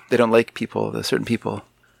 Sometimes they don't like certain people.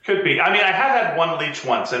 Could be. I mean, I had one leech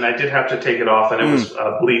once, and I did have to take it off, and it was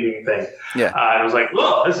a bleeding thing. Yeah, I was like,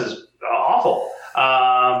 "Look, this is awful."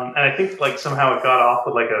 And I think like somehow it got off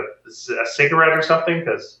with like a cigarette or something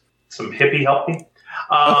because some hippie helped me.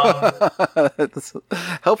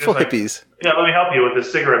 Helpful hippies. Yeah, let me help you with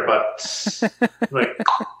this cigarette butt. Like,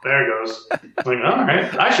 there it goes. I'm like, all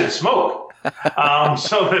right, I should smoke.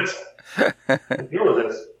 So that's deal with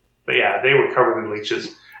this. But yeah, they were covered in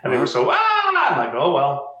leeches, and they were so I'm like, oh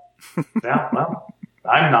well. Yeah, well,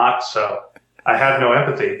 I'm not, so I have no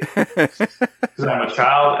empathy because I'm a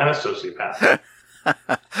child and a sociopath.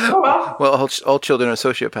 Oh well. Well, all children are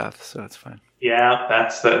sociopaths, so it's fine. Yeah,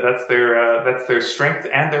 that's their strength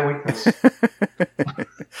and their weakness.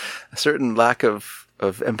 A certain lack of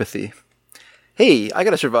empathy. Hey, I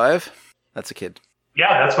gotta survive. That's a kid.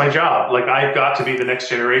 Yeah, that's my job. Like I've got to be the next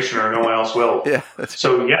generation, or no one else will. Yeah.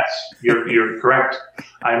 So yes, you're correct.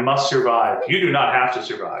 I must survive. You do not have to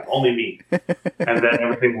survive. Only me, and then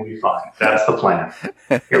everything will be fine. That's the plan.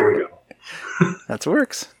 Here we go. That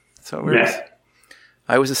works. That's how it works. Yeah.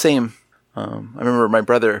 I was the same. I remember my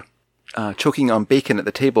brother choking on bacon at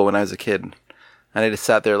the table when I was a kid, and I just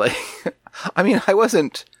sat there like. I mean, I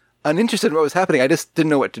wasn't uninterested in what was happening. I just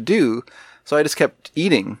didn't know what to do, so I just kept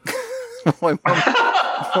eating. my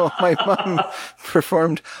mom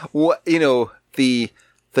performed what the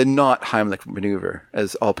not Heimlich maneuver,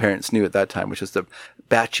 as all parents knew at that time, which was to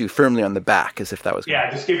bat you firmly on the back as if that was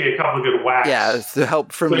just give you a couple of good whacks. Yeah, to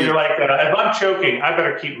help firmly. So you're like, if I'm choking, I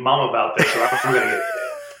better keep mum about this, or I'm going to get.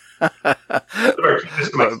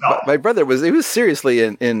 My brother was seriously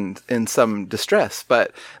in some distress,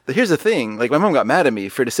 but here's the thing: like my mom got mad at me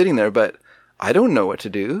for just sitting there, but I don't know what to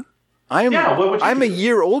do. I'm a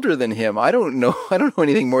year older than him. I don't know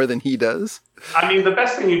anything more than he does. I mean, the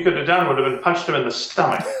best thing you could have done would have been punched him in the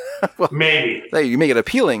stomach. Well, maybe. You make it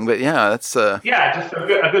appealing, but yeah, that's just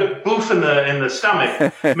a good boof in the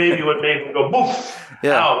stomach. Maybe would make him go boof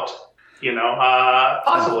out.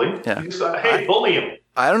 Possibly. Yeah. Just, hey, bully him.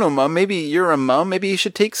 I don't know, Mom. Maybe you're a mom. Maybe you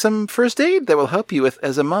should take some first aid that will help you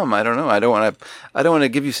as a mom. I don't know. I don't want to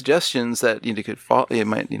give you suggestions that you could fall. You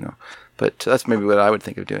might, But that's maybe what I would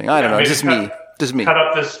think of doing. I don't know. It's just me. Cut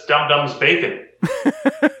up this dum-dum's bacon.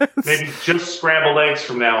 Maybe just scrambled eggs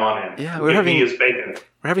from now on in. Yeah, we're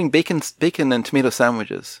having bacon and tomato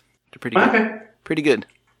sandwiches. They're pretty good. Okay. Pretty good.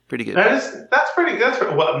 That's pretty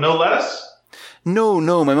good. What? No lettuce? No.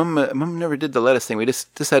 My mom never did the lettuce thing. We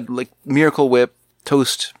just had like Miracle Whip,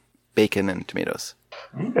 toast, bacon, and tomatoes.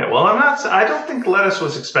 Okay, well, I don't think lettuce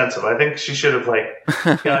was expensive. I think she should have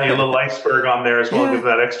got a little iceberg on there as well, give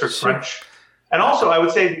that extra crunch. And also, I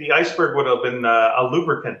would say the iceberg would have been a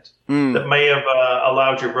lubricant that may have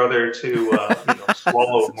allowed your brother to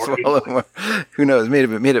swallow more. Who knows?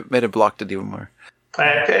 Made it blocked it even more.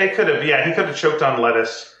 It could have. Yeah, he could have choked on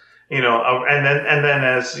lettuce. And then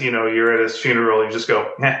as you're at his funeral, you just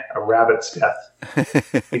go, a rabbit's death.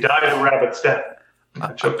 He died of a rabbit's death.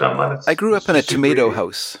 Choked on lettuce. I grew up in a tomato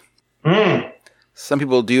house. Some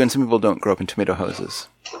people do, and some people don't grow up in tomato houses.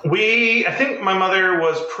 I think my mother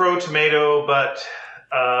was pro-tomato, but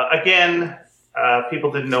again, people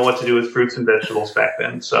didn't know what to do with fruits and vegetables back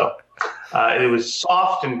then. So it was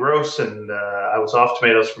soft and gross, and I was off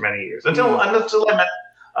tomatoes for many years until I met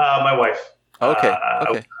my wife. Okay.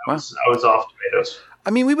 I was off tomatoes. I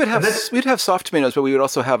mean, we'd have soft tomatoes, but we would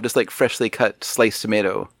also have just like freshly cut sliced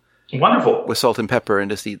tomato. Wonderful. With salt and pepper, and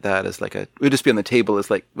just eat that as it would just be on the table as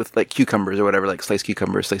with cucumbers or whatever, like sliced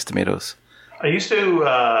cucumbers, sliced tomatoes. I used to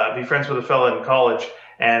be friends with a fellow in college,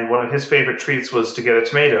 and one of his favorite treats was to get a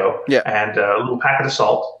tomato and a little packet of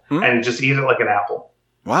salt and just eat it like an apple.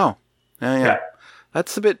 Wow. Yeah.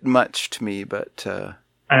 That's a bit much to me, but...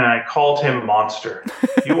 And I called him Monster.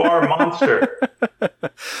 You are a monster.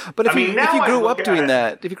 But if you grew up doing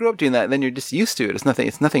that, then you're just used to it. It's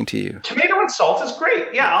nothing to you. Tomato and salt is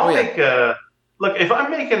great. Yeah, I'll make Look, if I'm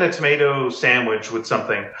making a tomato sandwich with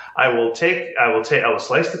something, I will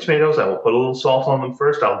slice the tomatoes. I will put a little salt on them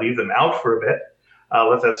first. I'll leave them out for a bit.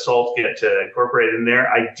 Let that salt get incorporated in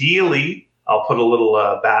there. Ideally, I'll put a little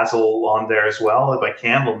basil on there as well, if I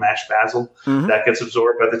can, a little mashed basil. Mm-hmm. That gets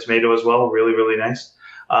absorbed by the tomato as well. Really, really nice.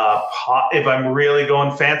 If I'm really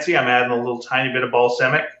going fancy, I'm adding a little tiny bit of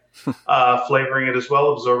balsamic, flavoring it as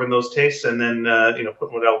well, absorbing those tastes, and then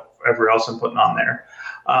putting whatever else I'm putting on there.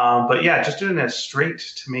 But yeah, just doing a straight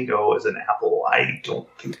tomato as an apple, I don't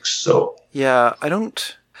think so. Yeah, I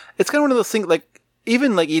don't. It's kind of one of those things, like,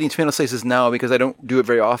 even like eating tomato slices now, because I don't do it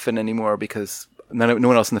very often anymore, because no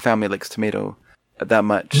one else in the family likes tomato that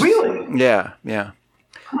much. Really? Yeah.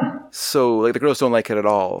 So, like, the girls don't like it at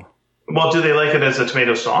all. Well, do they like it as a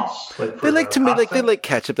tomato sauce? They like they like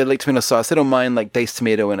ketchup. They like tomato sauce. They don't mind like diced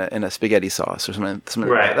tomato in a spaghetti sauce or something right.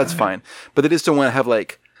 like that. That's fine. But they just don't want to have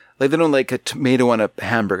like they don't like a tomato on a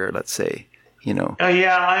hamburger. Let's say, yeah,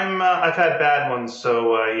 I've had bad ones,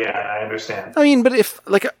 so yeah, I understand. I mean, but if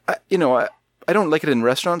like I don't like it in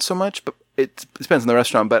restaurants so much, but it depends on the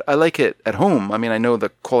restaurant. But I like it at home. I mean, I know the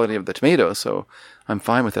quality of the tomato, so I'm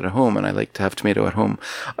fine with it at home, and I like to have tomato at home.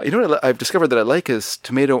 You know what I've discovered that I like is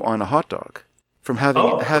tomato on a hot dog. From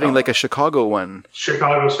having like a Chicago one.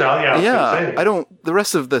 Chicago style, yeah. Yeah, I don't. The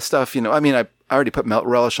rest of the stuff, I mean, I already put melt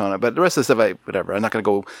relish on it, but the rest of the stuff, whatever. I'm not going to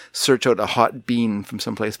go search out a hot bean from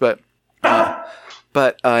someplace, but I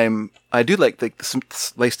do like the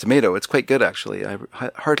sliced tomato. It's quite good, actually. I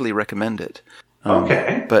heartily recommend it.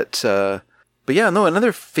 Okay. But yeah, no.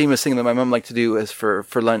 Another famous thing that my mom liked to do is for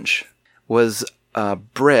lunch was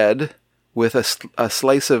bread with a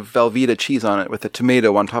slice of Velveeta cheese on it with a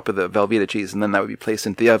tomato on top of the Velveeta cheese, and then that would be placed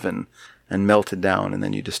into the oven and melted down, and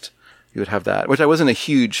then you would have that, which I wasn't a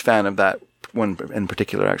huge fan of that one in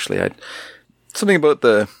particular, actually. Something about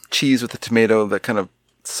the cheese with the tomato, the kind of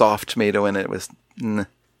soft tomato in it was nah.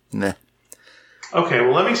 Okay,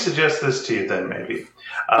 well, let me suggest this to you then, maybe.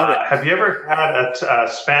 Right. Have you ever had a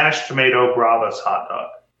Spanish tomato bravas hot dog?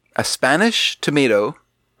 A Spanish tomato?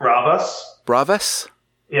 Bravas?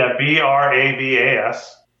 Yeah,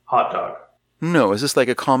 Bravas hot dog. No, is this like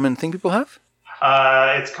a common thing people have?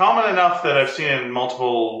 It's common enough that I've seen it in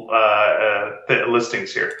multiple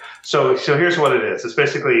listings here. So here's what it is. It's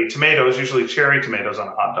basically tomatoes, usually cherry tomatoes on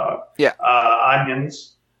a hot dog. Yeah.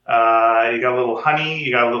 Onions. You got a little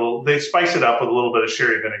honey. They spice it up with a little bit of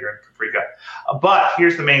sherry vinegar and paprika. But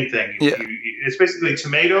here's the main thing. It's basically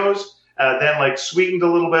tomatoes, then like sweetened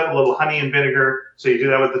a little bit, a little honey and vinegar. So you do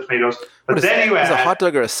that with the tomatoes. But then you add... Is it a hot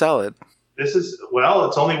dog or a salad? This is,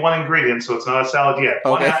 it's only one ingredient, so it's not a salad yet.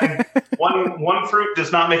 Okay. One fruit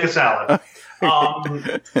does not make a salad.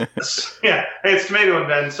 Yeah, hey, it's tomato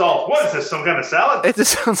and salt. What is this, some kind of salad? It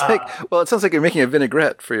just sounds it sounds like you're making a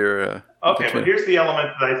vinaigrette for your... okay, but here's the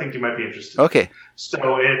element that I think you might be interested in. Okay.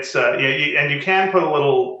 So it's, and you can put a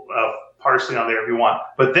little parsley on there if you want,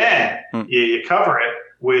 but then you cover it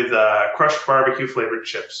with crushed barbecue flavored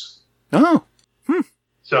chips. Oh.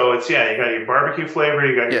 So it's, you got your barbecue flavor,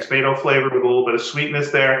 you got your tomato flavor with a little bit of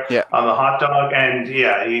sweetness there on the hot dog. And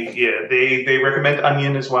they recommend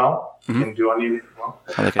onion as well. Mm-hmm. You can do onion as well.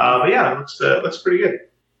 I like but yeah, it looks pretty good.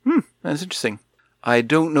 That's interesting. I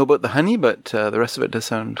don't know about the honey, but the rest of it does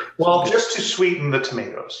sound... Well, just to sweeten the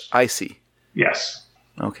tomatoes. I see. Yes.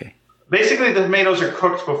 Okay. Basically, the tomatoes are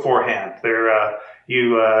cooked beforehand. They're...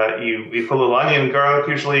 You put a little onion and garlic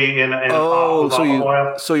usually in a pot with olive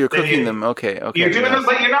oil. So you're cooking them. Okay. You're doing them,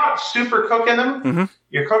 but you're not super cooking them. Mm-hmm.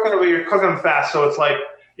 You're cooking them, but you're cooking them fast. So it's like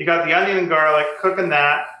you got the onion and garlic, cooking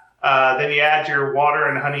that. Then you add your water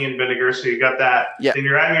and honey and vinegar. So you got that. Yeah. Then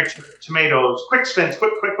you're adding your tomatoes. Quick spins.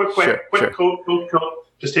 Quick. Quick coat.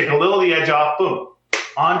 Just take a little of the edge off. Boom.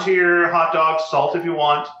 Onto your hot dog. Salt if you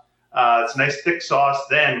want. It's a nice thick sauce.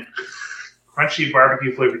 Then crunchy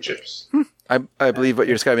barbecue flavored chips. I believe what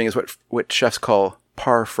you're describing is what chefs call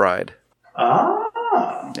par fried.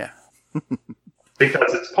 Ah. Yeah.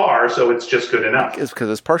 Because it's par, so it's just good enough. It's because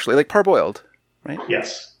it's partially, like parboiled, right?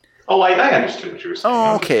 Yes. Oh, I understood what you were saying.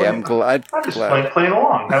 Oh, okay. I'm glad. I'm just playing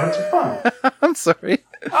along, having some fun. I'm sorry.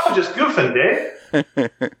 I'm just goofing, Dave.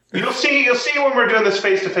 You'll see when we're doing this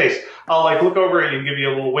face to face. I'll look over at you and give you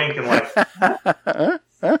a little wink and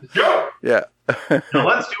joke. Yeah. Now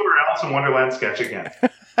let's do our Alice in Wonderland sketch again.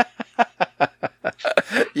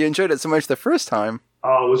 You enjoyed it so much the first time.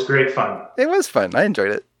 Oh, it was great fun. It was fun. I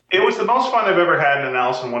enjoyed it. It was the most fun I've ever had in an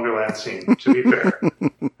Alice in Wonderland scene, to be fair.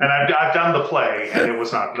 And I've done the play, and it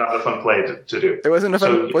was not a fun play to do. It wasn't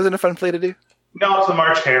a fun play to do? No, it's the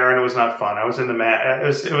March Hare, and it was not fun. I was in the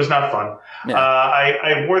it was not fun. Yeah.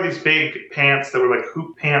 I wore these big pants that were like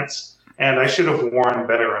hoop pants, and I should have worn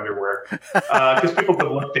better underwear because people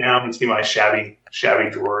could look down and see my shabby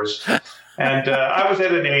drawers. And I was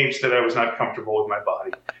at an age that I was not comfortable with my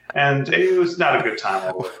body, and it was not a good time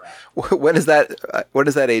all the way around. When is that? What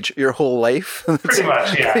is that age? Your whole life? Pretty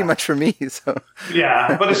much, yeah. Pretty much for me. So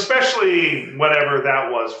yeah, but especially whatever that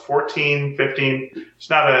was, 14, 15. It's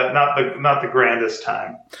not the grandest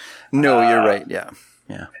time. No, you're right. Yeah.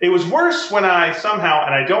 It was worse when I somehow,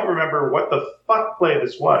 and I don't remember what the fuck play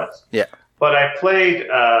this was. Yeah. But I played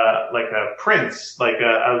like a prince, like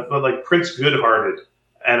Prince Goodhearted.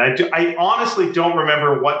 And I honestly don't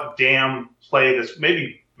remember what damn play this.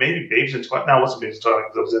 Maybe Babes in Twilight. No, it wasn't Babes in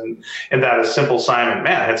Twilight because I was in that as Simple Simon.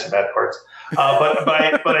 Man, I had some bad parts. But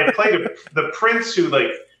I played the prince who,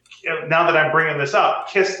 like, now that I'm bringing this up,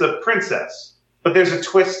 kissed the princess. But there's a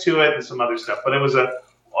twist to it and some other stuff. But it was a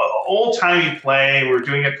old timey play. We were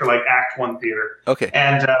doing it for like Act One theater. Okay.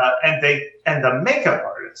 And the makeup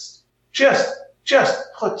artist just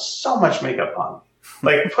put so much makeup on,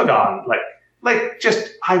 like put on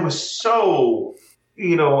just, I was so,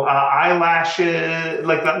 eyelashes,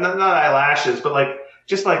 like not eyelashes, but like,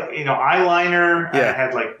 just like, eyeliner. And I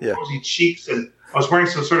had like rosy cheeks, and I was wearing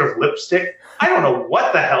some sort of lipstick. I don't know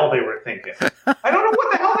what the hell they were thinking. I don't know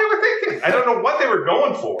what they were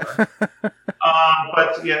going for.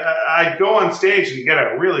 But yeah, I'd go on stage and get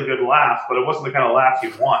a really good laugh, but it wasn't the kind of laugh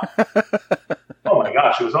you'd want. Oh my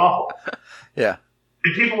gosh, it was awful. Yeah.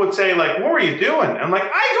 And people would say, like, what were you doing? And I'm like,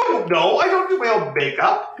 I don't know. I don't do my own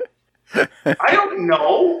makeup. I don't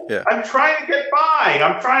know. Yeah. I'm trying to get by.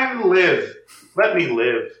 I'm trying to live. Let me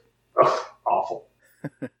live. Ugh, awful.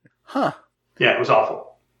 Huh. Yeah, it was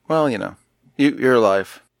awful. Well, you're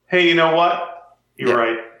alive. Hey, you know what? You're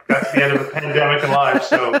right. That's the end of a pandemic alive,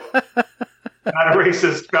 so not a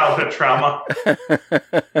racist childhood trauma.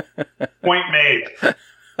 Point made.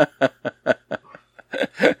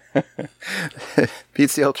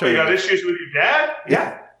 Beats the alternative. You got issues with your dad?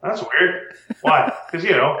 Yeah. That's weird. Why? Because,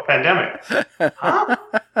 pandemic. Huh?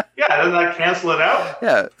 Yeah, doesn't that cancel it out?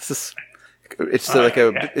 Yeah, it's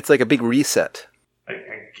like a big reset.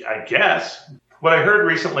 I guess. What I heard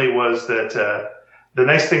recently was that the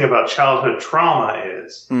nice thing about childhood trauma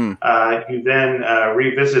is you then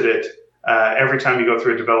revisit it every time you go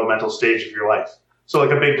through a developmental stage of your life. So like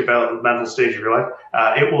a big developmental stage of your life,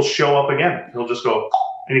 it will show up again. It'll just go,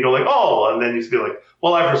 and you go like, oh, and then you feel like,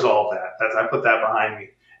 well, I've resolved that. I put that behind me.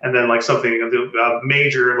 And then like something, a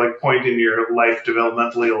major like point in your life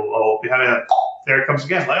developmentally will be having that, there it comes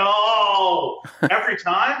again. Like, oh, every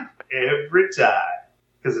time.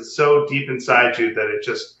 Because it's so deep inside you that it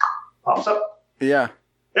just pops up. Yeah.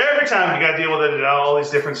 Every time you got to deal with it at all these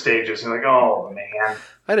different stages. You're like, oh, man.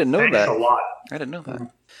 I didn't know Thanks that. a lot. I didn't know that.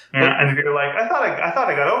 Yeah, and you're like, I thought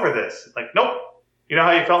I got over this. Like, nope. You know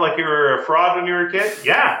how you felt like you were a fraud when you were a kid?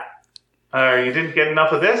 Yeah. You didn't get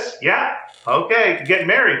enough of this? Yeah. Okay. You're getting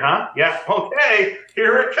married, huh? Yeah. Okay.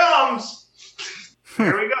 Here it comes.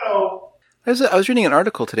 Here we go. I was reading an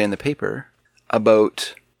article today in the paper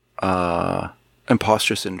about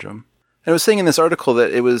imposter syndrome. And it was saying in this article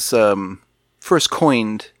that it was first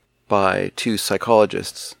coined by two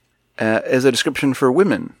psychologists as a description for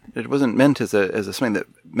women. It wasn't meant as a something that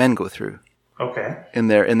men go through. Okay. In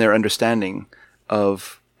their understanding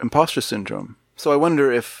of imposter syndrome. So I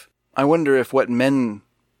wonder if what men,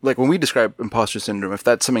 like when we describe imposter syndrome, if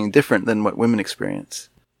that's something different than what women experience.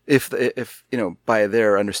 If by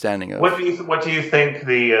their understanding of what do you think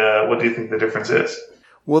the difference is?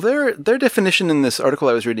 Well, their definition in this article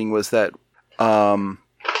I was reading was that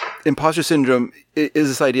imposter syndrome is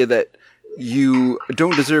this idea that you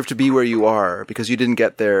don't deserve to be where you are because you didn't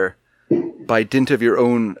get there by dint of your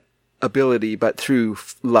own ability, but through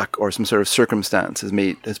luck or some sort of circumstance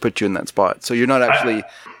has put you in that spot. So you're not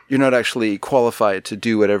actually qualified to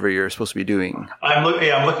do whatever you're supposed to be doing. I'm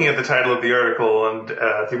looking at the title of the article, and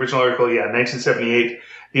the original article, 1978,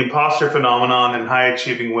 The Imposter Phenomenon in High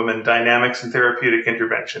Achieving Women, Dynamics and Therapeutic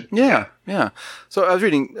Intervention. Yeah. So I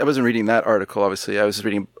wasn't reading that article, obviously. I was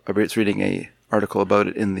reading a article about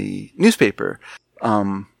it in the newspaper.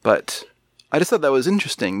 But I just thought that was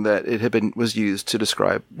interesting that it was used to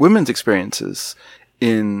describe women's experiences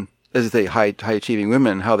in, as they high achieving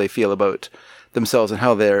women, how they feel about themselves and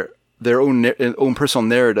how their own personal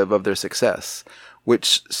narrative of their success,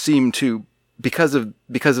 which seemed to, because of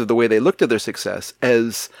the way they looked at their success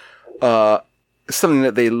as something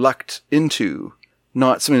that they lucked into,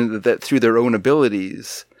 not something that through their own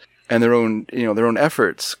abilities and their own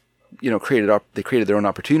efforts, they created their own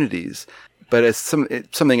opportunities. But as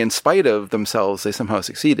something in spite of themselves, they somehow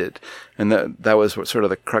succeeded, and that was what sort of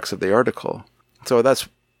the crux of the article. So that's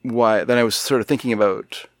why then I was sort of thinking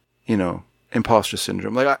about, imposter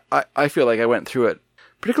syndrome. Like I feel like I went through it,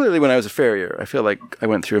 particularly when I was a farrier. I feel like I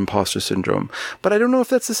went through imposter syndrome, but I don't know if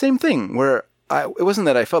that's the same thing. Where it wasn't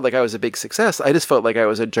that I felt like I was a big success. I just felt like I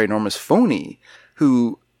was a ginormous phony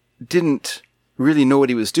who didn't really know what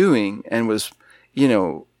he was doing and was,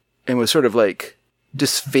 and was sort of like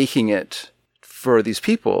just faking it for these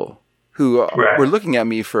people who were looking at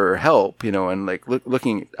me for help, and like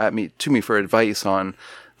looking at me for advice on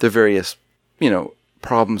the various,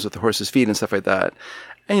 problems with the horse's feet and stuff like that.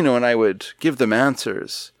 And, and I would give them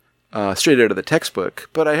answers straight out of the textbook,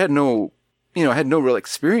 but I had no real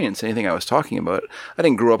experience in anything I was talking about. I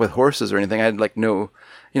didn't grow up with horses or anything. I had like no,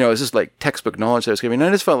 it was just like textbook knowledge that I was giving. And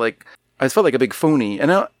I just felt like a big phony.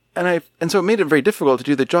 And so it made it very difficult to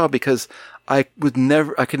do the job because I could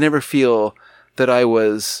never feel that I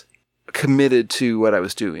was committed to what I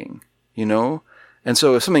was doing, And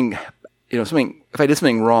so if if I did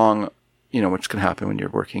something wrong, which can happen when you're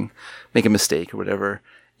working, make a mistake or whatever,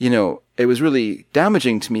 it was really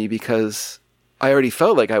damaging to me because I already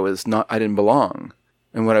felt like I didn't belong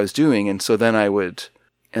in what I was doing. And so then I would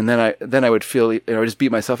feel, I just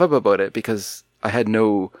beat myself up about it because I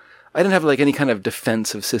didn't have like any kind of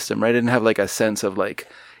defensive system, right? I didn't have like a sense of like,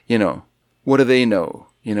 what do they know,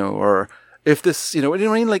 or if this, what do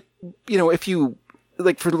you mean? Like, if you,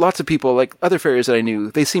 like for lots of people, like other farriers that I knew,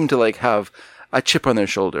 they seemed to like have a chip on their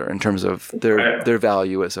shoulder in terms of their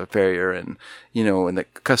value as a farrier, and and the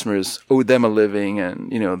customers owed them a living, and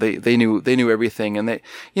they knew everything, and they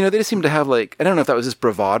just seemed to have like, I don't know if that was just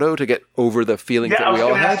bravado to get over the feelings that we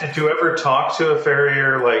all had. Did you ever talk to a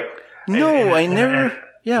farrier like? No, I never.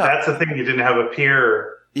 Yeah, that's the thing. You didn't have a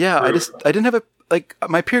peer. Yeah, group. I didn't have a. Like,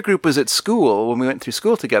 my peer group was at school when we went through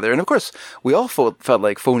school together. And of course, we all felt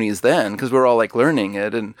like phonies then because we were all like learning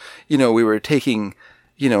it. And, we were taking,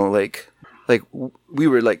 like we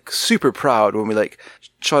were like super proud when we like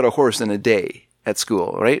shot a horse in a day at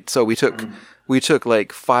school, right? So we took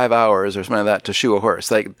like 5 hours or something like that to shoe a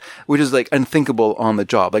horse, like, which is like unthinkable on the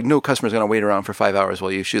job. Like no customer's going to wait around for 5 hours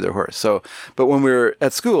while you shoe their horse. So, but when we were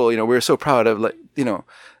at school, we were so proud of like,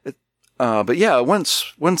 but yeah,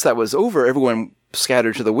 once that was over, everyone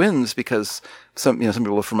scattered to the winds because some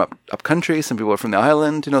people were from up country, some people were from the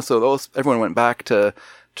island, so everyone went back to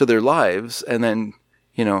their lives. And then,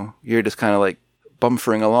 you're just kind of like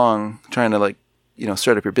bumfering along, trying to like,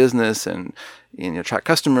 start up your business and, attract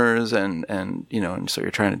customers and so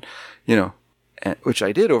you're trying to, which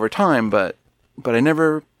I did over time, but I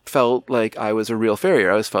never felt like I was a real farrier.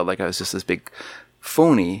 I always felt like I was just this big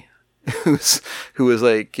phony who was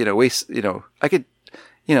like, I could,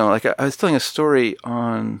 like I was telling a story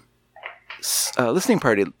on a listening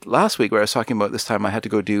party last week where I was talking about this time I had to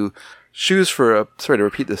go do shoes sorry to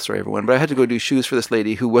repeat this story, everyone, but I had to go do shoes for this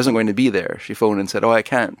lady who wasn't going to be there. She phoned and said, I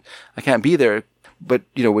can't be there, but,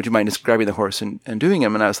 would you mind just grabbing the horse and doing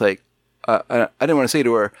him? And I was like, I didn't want to say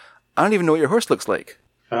to her, I don't even know what your horse looks like.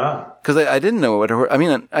 Because I didn't know what a horse,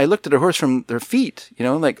 I looked at a horse from their feet,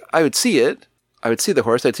 like I would see it. I would see the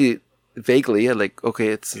horse. I'd see it vaguely. I'd like, okay,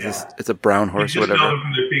 it's a brown horse or whatever. You just know them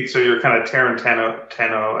from their feet, so you're kind of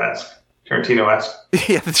Tarantino-esque.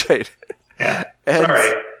 Yeah, that's right. Yeah.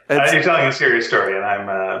 Sorry. You're telling a serious story, and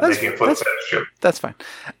I'm making a foot fetish joke. That's fine.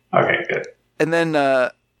 Okay, good. And then,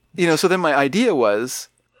 so then my idea was,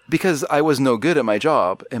 because I was no good at my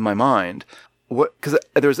job in my mind, because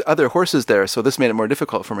there was other horses there, so this made it more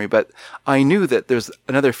difficult for me, but I knew that there's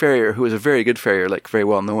another farrier who was a very good farrier, like very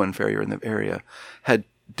well-known farrier in the area,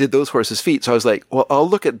 did those horses' feet. So I was like, well, I'll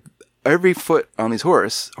look at every foot on these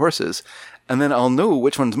horses, and then I'll know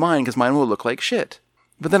which one's mine, because mine will look like shit.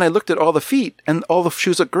 But then I looked at all the feet, and all the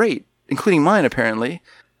shoes look great, including mine, apparently,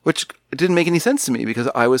 which didn't make any sense to me, because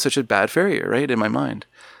I was such a bad farrier, right, in my mind.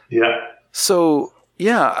 Yeah. So,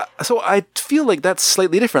 yeah. So I feel like that's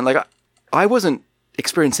slightly different. Like, I wasn't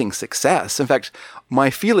experiencing success. In fact,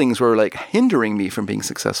 my feelings were, like, hindering me from being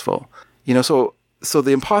successful. So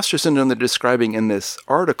the imposter syndrome they're describing in this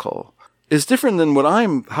article is different than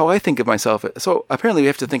how I think of myself. So apparently we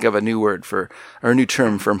have to think of a new word or a new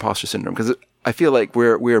term for imposter syndrome, because I feel like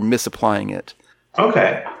we're misapplying it.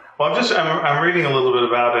 Okay. Well, I'm reading a little bit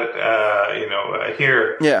about it,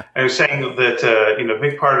 here. Yeah. I was saying that, a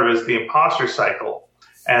big part of it is the imposter cycle.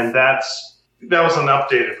 And that was an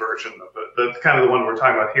updated version of it, the kind of the one we're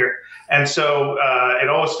talking about here. And so it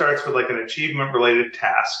always starts with like an achievement-related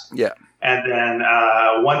task. Yeah. And then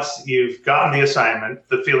once you've gotten the assignment,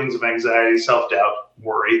 the feelings of anxiety, self-doubt,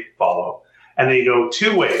 worry follow. And then you go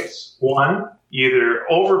two ways. One, you either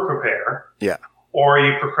over-prepare, or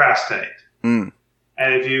you procrastinate. Mm.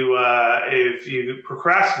 And if you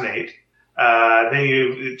procrastinate, then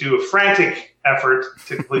you do a frantic effort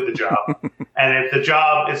to complete the job. And if the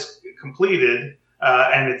job is completed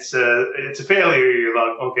and it's a failure, you're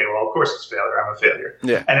like, okay, well, of course it's a failure. I'm a failure.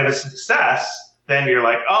 Yeah. And if it's a success, then you're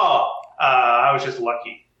like, I was just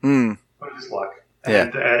lucky. Mm. It was just luck.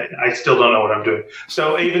 Yeah. And I still don't know what I'm doing.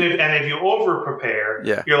 So if you over prepare,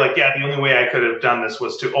 you're like, the only way I could have done this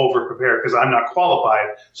was to over prepare because I'm not qualified.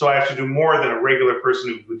 So I have to do more than a regular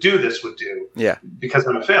person who would do this would do. Yeah. Because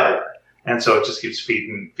I'm a failure. And so it just keeps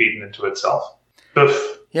feeding into itself.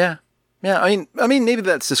 Oof. Yeah. Yeah. I mean, maybe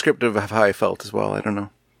that's descriptive of how I felt as well. I don't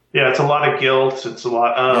know. Yeah. It's a lot of guilt. It's a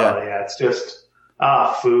lot. It's just,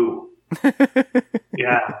 foo.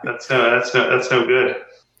 Yeah. That's no good.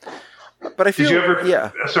 But I feel, did you ever?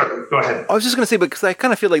 Yeah. Sorry, go ahead. I was just going to say, because I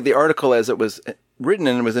kind of feel like the article, as it was written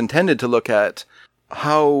and was intended to look at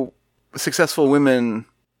how successful women.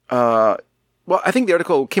 I think the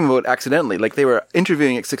article came about accidentally. Like they were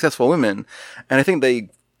interviewing successful women, and I think they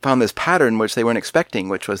found this pattern which they weren't expecting,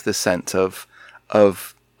 which was this sense of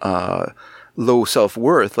low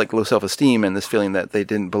self-worth, like low self-esteem, and this feeling that they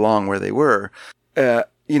didn't belong where they were. But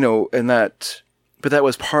that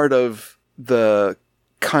was part of the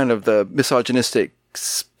kind of the misogynistic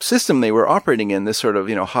system they were operating in, this sort of,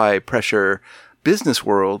 high pressure business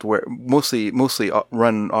world where mostly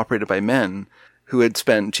operated by men who had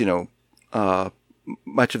spent,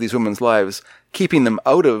 much of these women's lives keeping them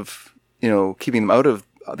out of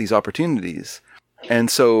these opportunities.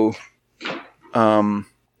 And so, I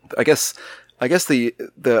guess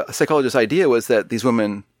the psychologist's idea was that these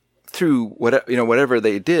women, through whatever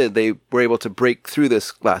they did, they were able to break through this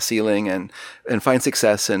glass ceiling and find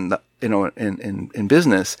success in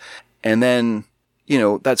business. And then,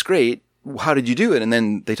 that's great. How did you do it? And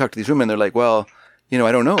then they talk to these women. They're like, well, I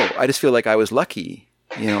don't know. I just feel like I was lucky.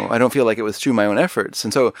 I don't feel like it was through my own efforts.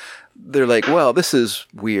 And so they're like, well, this is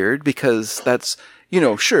weird because that's,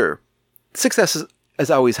 sure, success as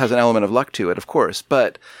always has an element of luck to it, of course,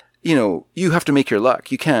 but you have to make your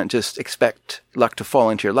luck. You can't just expect luck to fall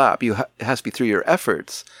into your lap. It has to be through your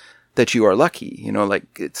efforts that you are lucky. Like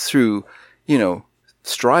it's through,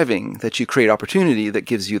 striving that you create opportunity that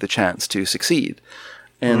gives you the chance to succeed.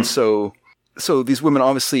 And so these women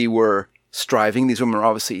obviously were striving. These women were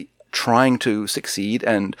obviously trying to succeed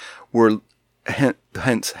and were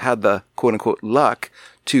hence had the quote unquote luck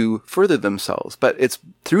to further themselves. But it's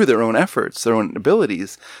through their own efforts, their own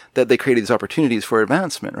abilities, that they created these opportunities for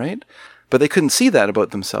advancement, right? But they couldn't see that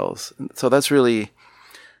about themselves. So that's really,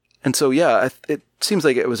 and so, it seems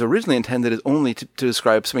like it was originally intended as only to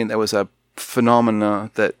describe something that was a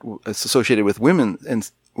phenomena that is associated with women and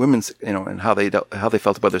women's, and how they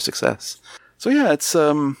felt about their success. So it's,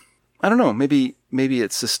 I don't know, maybe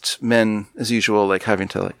it's just men as usual, like having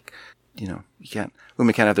to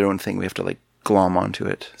women can't have their own thing. We have to glom onto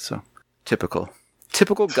it. So typical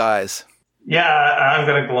guys. Yeah, I'm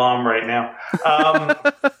going to glom right now. I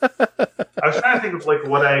was trying to think of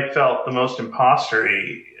what I felt the most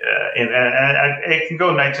impostery in, and it can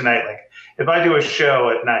go night to night. Like if I do a show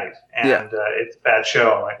at night and it's a bad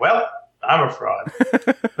show, I'm like, well, I'm a fraud.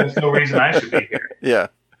 There's no reason I should be here. Yeah.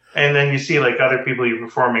 And then you see other people you're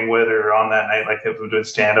performing with or on that night, if I'm doing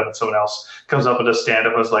stand-up and someone else comes up and does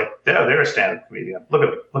stand-up, I was like, they're a stand-up comedian. Look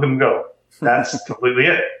at them go. That's completely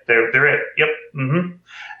it. They're it. Yep. Mm-hmm.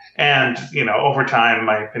 And, over time,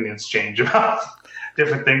 my opinions change about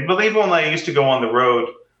different things. But even when I used to go on the road,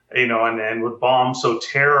 and would bomb so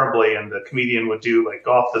terribly, and the comedian would do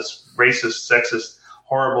off this racist, sexist,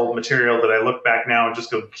 horrible material that I look back now and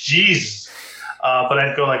just go, Jesus. But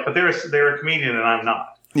I'd go but they're a comedian and I'm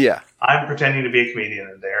not. Yeah. I'm pretending to be a comedian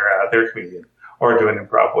and they're a comedian or doing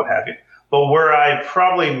improv, what have you. But where I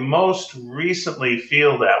probably most recently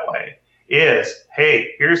feel that way is,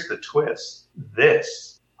 hey, here's the twist.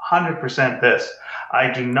 This, 100% this.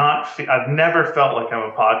 I've never felt like I'm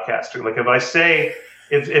a podcaster. Like if I say,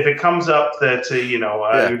 if it comes up that,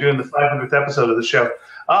 you're doing the 500th episode of the show.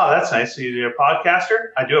 Oh, that's nice. So you're a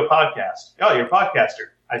podcaster? I do a podcast. Oh, you're a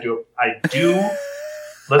podcaster. I do.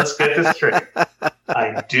 Let's get this straight.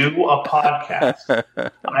 I do a podcast.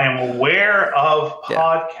 I am aware of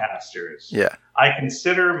podcasters. Yeah. I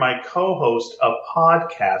consider my co-host a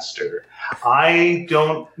podcaster. I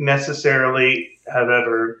don't necessarily have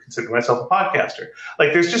ever considered myself a podcaster.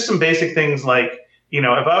 There's just some basic things if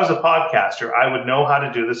I was a podcaster, I would know how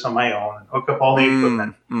to do this on my own and hook up all the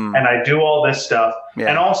equipment. And I do all this stuff. Yeah.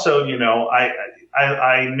 And also,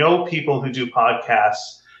 I know people who do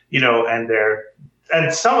podcasts,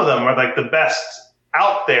 and some of them are the best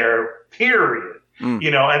out there, period. And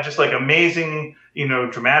just amazing,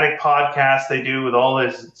 dramatic podcasts they do with all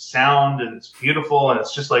this sound and it's beautiful. And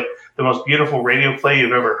it's just the the most beautiful radio play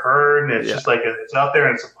you've ever heard. And it's just like, it's out there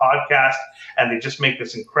and it's a podcast, and they just make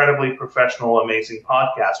this incredibly professional, amazing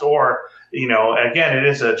podcast. Or, again, it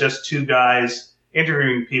is just two guys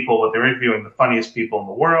interviewing people, but they're interviewing the funniest people in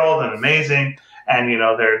the world and amazing. And,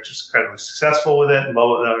 they're just incredibly successful with it, and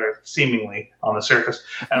seemingly on the surface.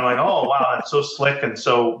 And I'm like, oh, wow, that's so slick and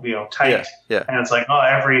so, tight. Yeah. And it's like,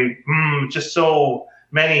 just so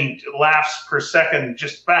many laughs per second,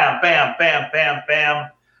 just bam, bam, bam, bam, bam.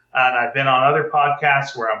 And I've been on other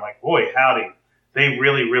podcasts where I'm like, boy, howdy, they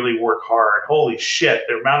really, really work hard. Holy shit,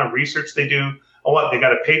 the amount of research they do. Oh, what, they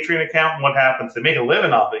got a Patreon account, and what happens? They make a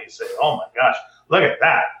living off it. You say, oh my gosh, look at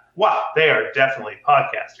that. Wow, they are definitely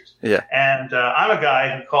podcasters. Yeah. And I'm a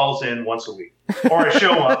guy who calls in once a week, or I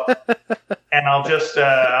show up and I'll just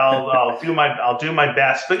I'll do my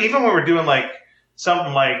best. But even when we're doing like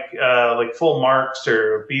something like Full Marks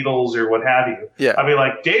or Beatles or what have you, I'll be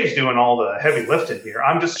like, Dave's doing all the heavy lifting here.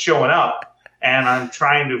 I'm just showing up and I'm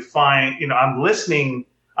trying to find. I'm listening.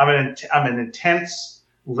 I'm an intense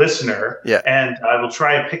listener, and I will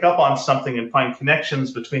try to pick up on something and find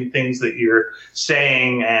connections between things that you're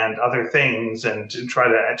saying and other things, and to try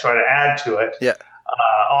to add to it.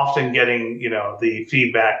 Often getting the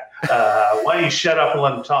feedback, why don't you shut up and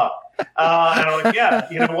let them talk? And I'm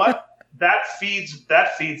like, you know what? That feeds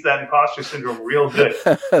that imposter syndrome real good.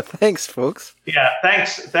 Thanks, folks. Yeah,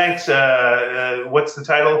 thanks. What's the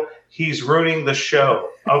title? He's ruining the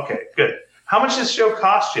show. Okay, good. How much does this show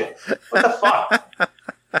cost you? What the fuck?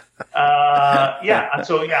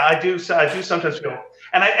 I do sometimes feel,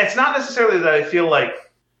 and it's not necessarily that I feel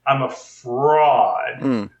like I'm a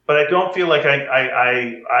fraud, but I don't feel like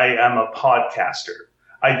I am a podcaster.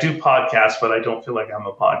 I do podcasts, but I don't feel like I'm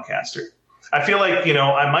a podcaster. I feel like,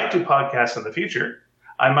 I might do podcasts in the future.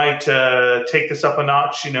 I might take this up a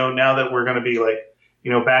notch, now that we're going to be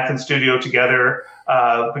back in studio together,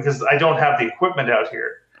 because I don't have the equipment out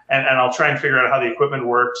here. And I'll try and figure out how the equipment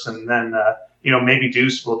works, and then maybe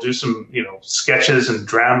we'll do some sketches and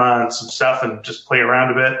drama and some stuff, and just play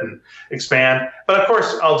around a bit and expand. But of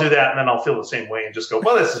course, I'll do that, and then I'll feel the same way and just go,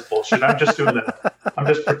 well, this is bullshit. I'm just doing it. I'm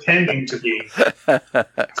just pretending to be something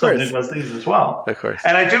that does these as well. Of course.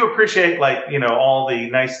 And I do appreciate all the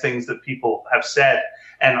nice things that people have said,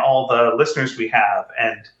 and all the listeners we have,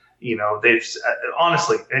 and they've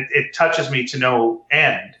honestly, it touches me to no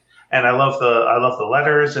end. And I love the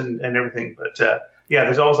letters and everything, but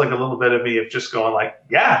there's always a little bit of me of just going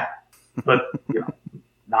but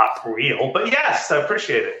not real. But yes, I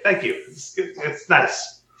appreciate it. Thank you. It's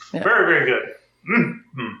nice, very, very good.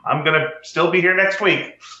 I'm gonna still be here next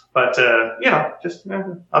week, but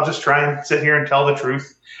I'll just try and sit here and tell the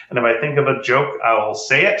truth. And if I think of a joke, I will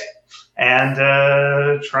say it, and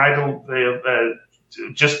try to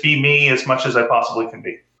just be me as much as I possibly can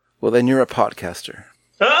be. Well, then you're a podcaster.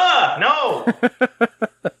 No.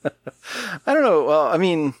 I don't know. Well, I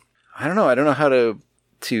mean, I don't know. I don't know how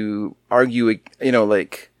to argue. You don't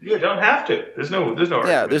have to. There's no argument.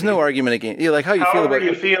 Yeah, there's no argument against. How you feel about. However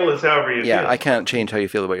you feel is however you feel. Yeah, I can't change how you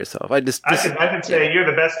feel about yourself. I can say you're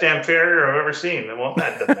the best damn farrier I've ever seen. Well,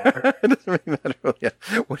 that doesn't matter. It doesn't really matter. Well, yeah.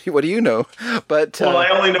 What do you know? But I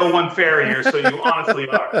only know one farrier, so you honestly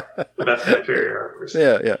are the best damn farrier I've ever seen.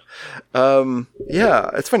 Yeah.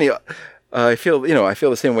 It's funny. I feel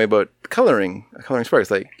the same way about coloring sparks.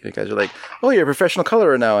 Like, you guys are like, oh, you're a professional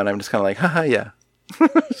colorer now. And I'm just kind of like, haha, yeah.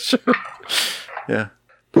 Sure. Yeah.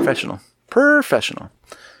 Professional.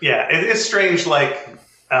 Yeah. It's strange. Had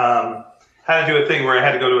to do a thing where I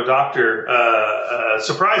had to go to a doctor,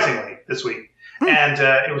 surprisingly this week. And,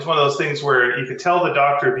 it was one of those things where you could tell the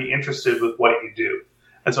doctor be interested with what you do.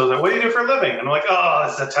 And so I was like, what do you do for a living? And I'm like, oh,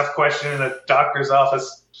 that's a tough question in a doctor's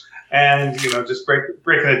office. And, just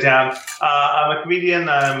breaking it down. I'm a comedian, and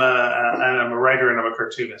I'm a writer, and I'm a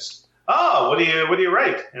cartoonist. Oh, what do you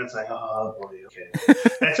write? And it's like, oh boy, okay.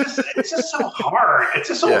 It's just so hard. It's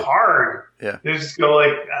just so hard. Yeah. You just go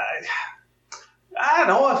I don't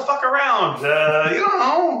know, I fuck around. You don't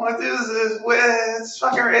know. Just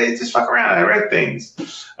fuck around. I write things.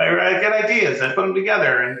 I get ideas. I put them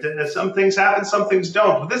together. And some things happen, some things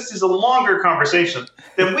don't. But this is a longer conversation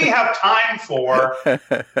than we have time for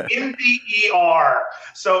in the ER.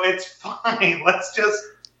 So it's fine. Let's just...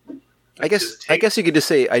 I guess you could just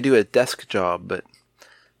say I do a desk job, but...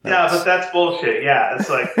 Yeah, but that's bullshit. Yeah, it's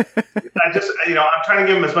like, I'm trying to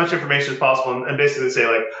give them as much information as possible and basically say,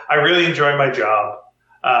 I really enjoy my job.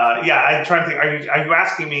 I'm trying to think, are you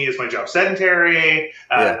asking me, is my job sedentary?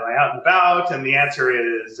 Am I out and about? And the answer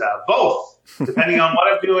is both, depending on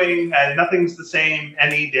what I'm doing. Nothing's the same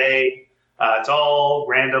any day. It's all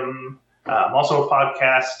random. I'm also a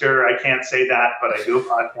podcaster. I can't say that, but I do a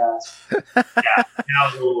podcast. Yeah. Now,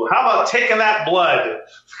 how about taking that blood?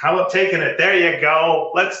 How about taking it? There you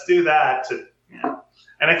go. Let's do that. Yeah.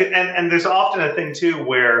 And there's often a thing too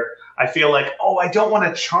where I feel like, oh, I don't want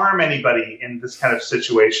to charm anybody in this kind of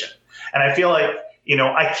situation. And I feel like,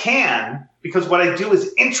 I can, because what I do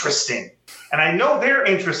is interesting. And I know they're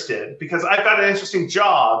interested because I've got an interesting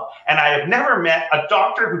job, and I have never met a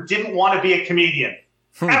doctor who didn't want to be a comedian.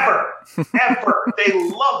 Ever. They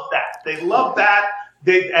love that.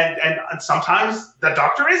 And sometimes the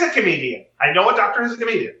doctor is a comedian. I know a doctor is a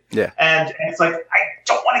comedian. Yeah. And it's like, I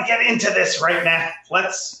don't want to get into this right now.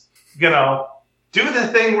 Let's, do the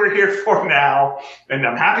thing we're here for now. And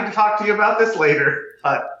I'm happy to talk to you about this later,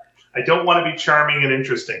 but I don't want to be charming and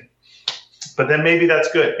interesting. But then maybe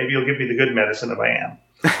that's good. Maybe you'll give me the good medicine if I am.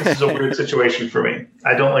 This is a weird situation for me.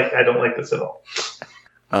 I don't like this at all.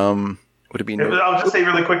 Would it be? I'll just say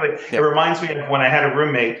really quickly. Yeah. It reminds me of when I had a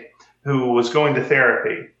roommate who was going to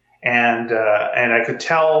therapy, and I could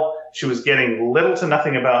tell she was getting little to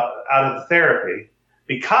nothing out of the therapy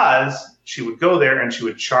because she would go there and she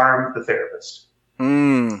would charm the therapist.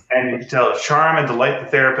 And you could tell charm and delight the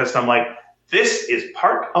therapist. I'm like, this is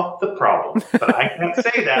part of the problem, but I can't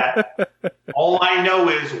say that. All I know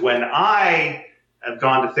is when I have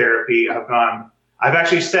gone to therapy, I've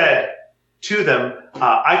actually said to them,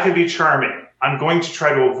 I can be charming. I'm going to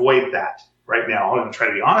try to avoid that right now. I'm going to try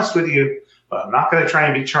to be honest with you, but I'm not going to try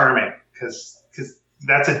and be charming because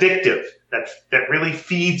that's addictive. That really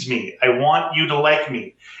feeds me. I want you to like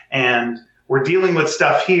me. And we're dealing with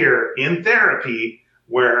stuff here in therapy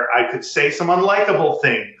where I could say some unlikable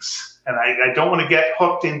things. And I don't want to get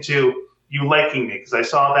hooked into you liking me, because I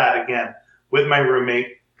saw that again with my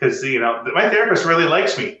roommate, because, my therapist really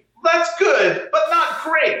likes me. That's good, but not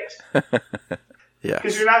great. Yeah.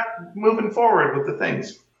 Because you're not moving forward with the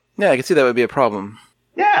things. Yeah, I can see that would be a problem.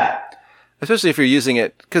 Yeah. Especially if you're using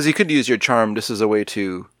it, because you could use your charm just as a way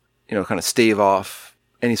to, kind of stave off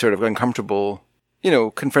any sort of uncomfortable,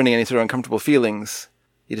 confronting any sort of uncomfortable feelings.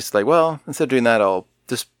 You just instead of doing that, I'll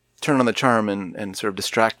just turn on the charm and sort of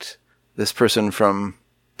distract this person from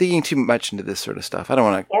digging too much into this sort of stuff. I don't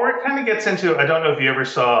want to. Or it kind of gets into, I don't know if you ever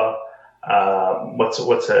saw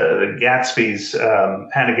the Gatsby's,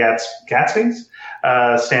 Hannah Gatsby's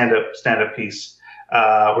stand-up piece,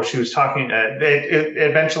 where she was talking. It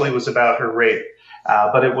eventually was about her rape,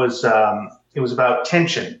 but it was about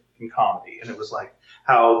tension in comedy, and it was like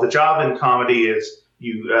how the job in comedy is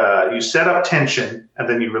you set up tension and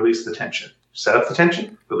then you release the tension. Set up the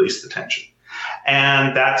tension, release the tension.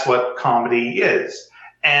 And that's what comedy is.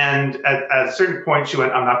 And at a certain point, she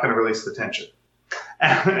went, I'm not going to release the tension.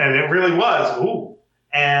 And it really was, ooh.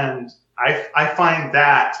 And I find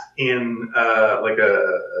that in like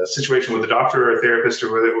a situation with a doctor or a therapist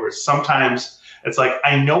or where sometimes it's like,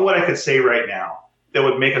 I know what I could say right now that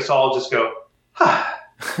would make us all just go,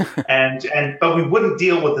 but we wouldn't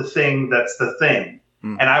deal with the thing that's the thing.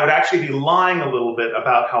 And I would actually be lying a little bit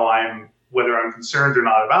about whether I'm concerned or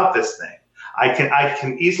not about this thing. I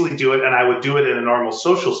can easily do it, and I would do it in a normal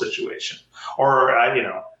social situation. Or,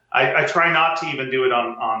 I try not to even do it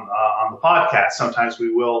on the podcast. Sometimes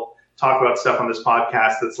we will talk about stuff on this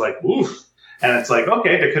podcast that's like, oof. And it's like,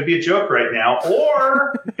 okay, there could be a joke right now.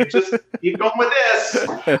 Or you could just keep going with this.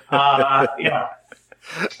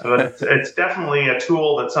 But it's definitely a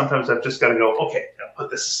tool that sometimes I've just got to go, okay, I'll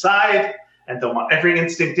put this aside. And every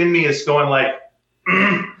instinct in me is going like,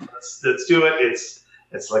 let's do it.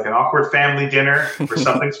 It's like an awkward family dinner where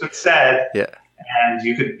something's been said. Yeah. And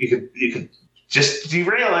you could just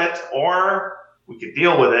derail it, or we could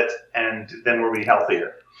deal with it, and then we'll be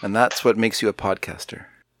healthier. And that's what makes you a podcaster.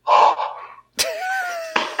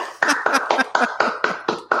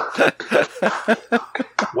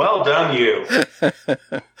 Well done, you.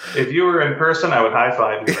 If you were in person, I would high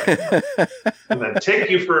five you right now. And then take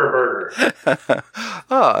you for a burger.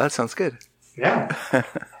 Oh, that sounds good. Yeah.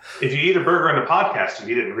 If you eat a burger in a podcast,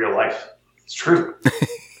 you eat it in real life. It's true.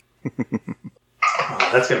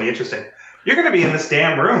 That's going to be interesting. You're going to be in this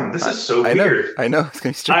damn room. This is so weird. I know. It's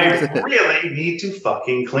going to be strange. I really need to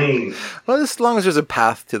fucking clean. Well, as long as there's a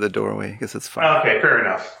path to the doorway, I guess it's fine. Okay, fair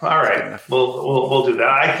enough. All right. We'll do that.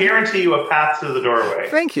 I guarantee you a path to the doorway.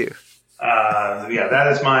 Thank you. That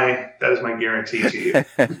is my guarantee to you.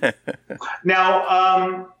 Now,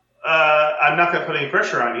 I'm not going to put any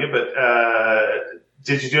pressure on you, but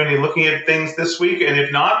did you do any looking at things this week? And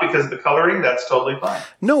if not, because of the coloring, that's totally fine.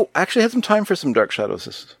 No, I actually had some time for some Dark Shadows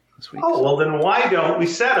this week. Oh, well, then why don't we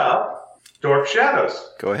set up Dork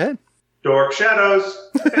Shadows? Go ahead. Dork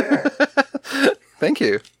Shadows. Thank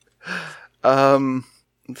you.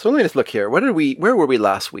 Let's So let me just look here. Where were we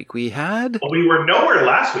last week? We had... Well, we were nowhere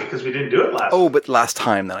last week because we didn't do it last week. Oh, but last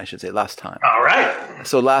time then, I should say. Last time. All right.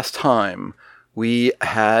 So last time we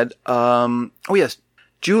had...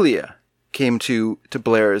 Julia came to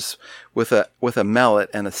Blair's with a mallet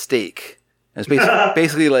and a stake. And it's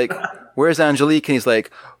basically like, where's Angelique? And he's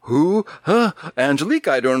like, who? Huh? Angelique,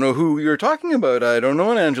 I don't know who you're talking about. I don't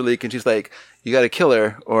know an Angelique. And she's like, you got to kill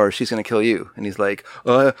her or she's going to kill you. And he's like,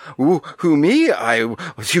 who, me?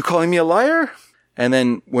 Was you calling me a liar? And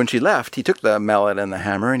then when she left, he took the mallet and the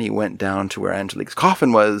hammer and he went down to where Angelique's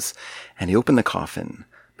coffin was and he opened the coffin,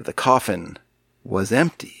 but the coffin was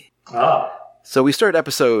empty. Oh. So we start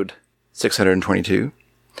episode 622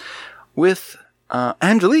 with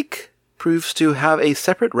Angelique proves to have a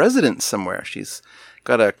separate residence somewhere. She's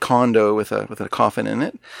got a condo with a coffin in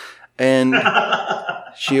it. And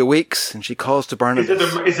she awakes and she calls to Barnabas.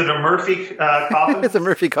 Is it a Murphy coffin? It's a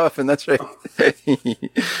Murphy coffin. That's right.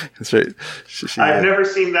 That's right. I've never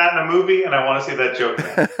seen that in a movie, and I want to see that joke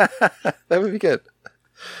now. That would be good.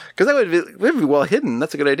 Because that would be well hidden.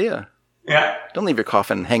 That's a good idea. Yeah. Don't leave your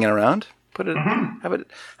coffin hanging around. Put it,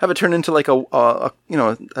 have it turn into like a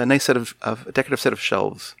nice set of a decorative set of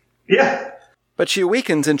shelves. Yeah. But she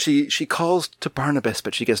awakens and she calls to Barnabas,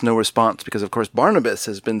 but she gets no response because, of course, Barnabas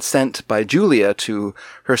has been sent by Julia to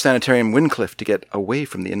her sanitarium Wyncliffe to get away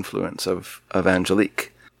from the influence of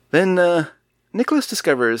Angelique. Then Nicholas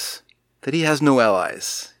discovers that he has no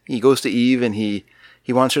allies. He goes to Eve and he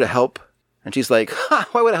wants her to help. And she's like,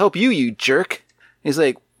 why would I help you, you jerk? And he's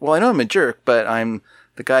like, well, I know I'm a jerk, but I'm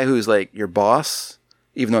the guy who's like your boss,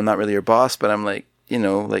 even though I'm not really your boss, but I'm like,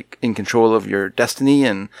 like in control of your destiny.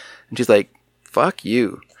 And she's like, fuck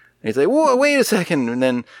you. And he's like, whoa, wait a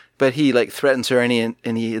second. But he like threatens her and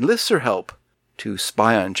he enlists her help to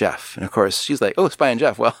spy on Jeff. And of course she's like, oh, spy on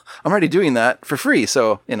Jeff. Well, I'm already doing that for free.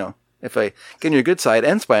 So, if I get on your good side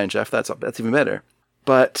and spy on Jeff, that's even better.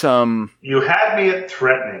 But, you had me at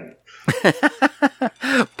threatening.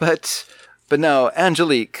 but now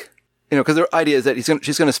Angelique, because their idea is that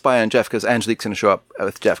she's going to spy on Jeff because Angelique's going to show up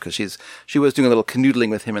with Jeff because she was doing a little canoodling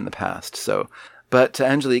with him in the past. So, but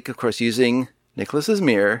Angelique, of course, using Nicholas's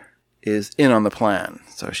mirror, is in on the plan,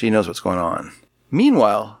 so she knows what's going on.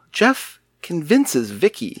 Meanwhile, Jeff convinces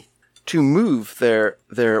Vicky to move their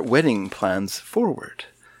wedding plans forward.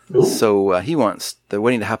 Ooh. So he wants the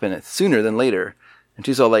wedding to happen sooner than later. And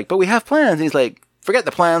she's all like, but we have plans. And he's like, forget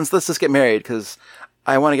the plans, let's just get married, because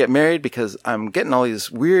I want to get married because I'm getting all these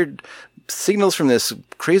weird signals from this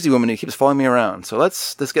crazy woman who keeps following me around. So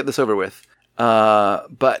let's get this over with.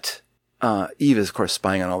 But Eve is, of course,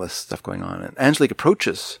 spying on all this stuff going on. And Angelique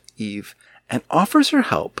approaches Eve and offers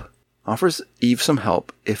Eve some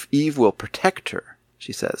help if Eve will protect her,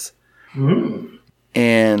 she says. Mm.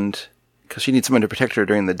 And because she needs someone to protect her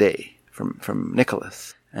during the day from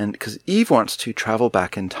Nicholas. And because Eve wants to travel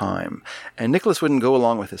back in time. And Nicholas wouldn't go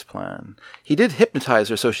along with his plan. He did hypnotize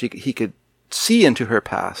her so he could see into her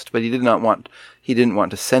past, but he didn't want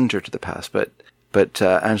to send her to the past. But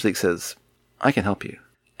Angelique says, I can help you.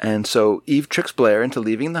 And so Eve tricks Blair into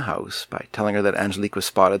leaving the house by telling her that Angelique was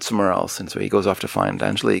spotted somewhere else. And so he goes off to find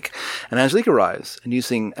Angelique. And Angelique arrives, and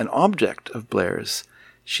using an object of Blair's,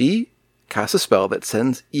 she casts a spell that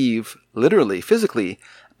sends Eve literally, physically,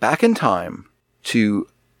 back in time to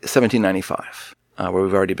 1795, where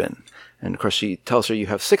we've already been. And of course she tells her you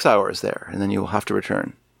have 6 hours there, and then you will have to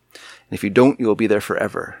return. And if you don't, you will be there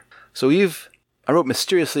forever. So Eve, I wrote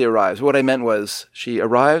mysteriously arrives. What I meant was she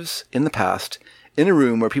arrives in the past, in a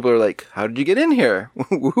room where people are like, how did you get in here?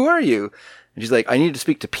 Who are you? And she's like, I need to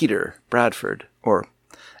speak to Peter Bradford, or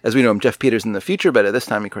as we know him, Jeff Peters in the future, but at this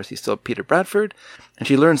time, of course, he's still Peter Bradford. And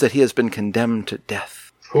she learns that he has been condemned to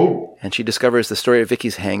death. Oh. And she discovers the story of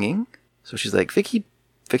Vicky's hanging. So she's like, Vicky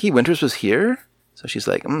Winters was here? So she's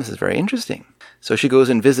like, this is very interesting. So she goes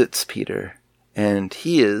and visits Peter, and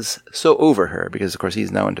he is so over her, because of course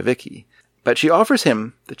he's now into Vicky. But she offers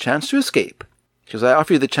him the chance to escape. She goes, I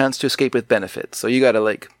offer you the chance to escape with benefits. So you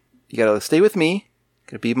gotta stay with me,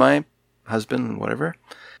 gotta be my husband, whatever,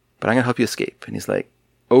 but I'm gonna help you escape. And he's like,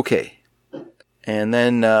 okay. And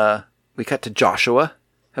then we cut to Joshua.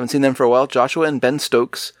 Haven't seen them for a while. Joshua and Ben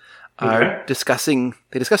Stokes are discussing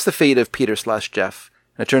the fate of Peter/Jeff.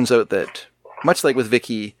 And it turns out that, much like with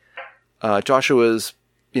Vicky, Joshua's,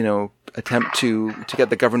 attempt to get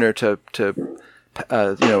the governor to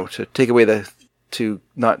take away to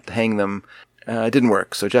not hang them, didn't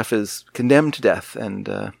work. So Jeff is condemned to death. And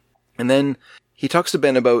then he talks to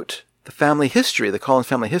Ben about the family history, the Collins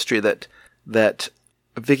family history that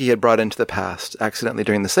Vicky had brought into the past accidentally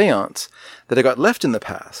during the seance, that it got left in the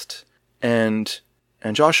past. And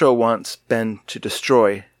Joshua wants Ben to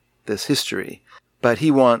destroy this history. But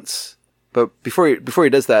before he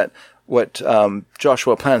does that, what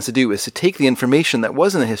Joshua plans to do is to take the information that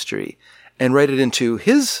was in the history and write it into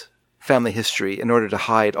his family history in order to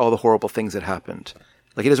hide all the horrible things that happened.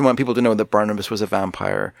 Like, he doesn't want people to know that Barnabas was a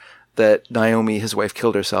vampire, that Naomi, his wife,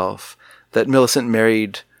 killed herself, that Millicent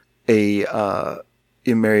married was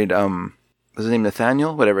his name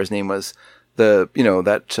Nathaniel? Whatever his name was. What do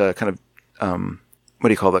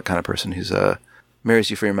you call that kind of person who's marries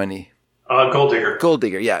you for your money? Gold digger. Gold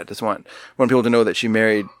digger, yeah. Just want people to know that she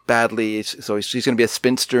married badly, so she's going to be a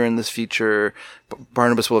spinster in this future.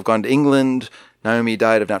 Barnabas will have gone to England. Naomi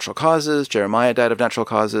died of natural causes. Jeremiah died of natural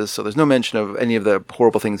causes. So there's no mention of any of the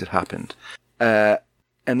horrible things that happened. And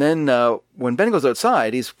then when Ben goes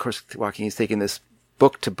outside, he's, of course, walking. He's taking this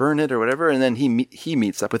book to burn it or whatever, and then he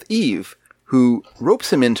meets up with Eve, who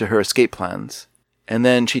ropes him into her escape plans. And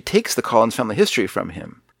then she takes the Collins family history from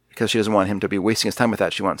him because she doesn't want him to be wasting his time with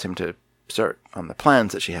that. She wants him to start on the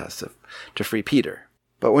plans that she has to free Peter.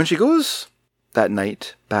 But when she goes that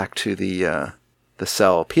night back to the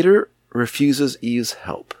cell, Peter refuses Eve's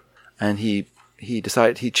help, and he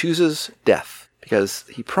chooses death because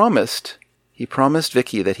he promised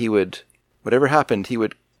Vicky that he would, whatever happened, he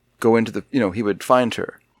would go into he would find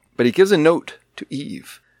her. But he gives a note to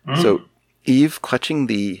Eve. So Eve, clutching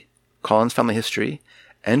the Collins family history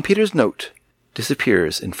and Peter's note,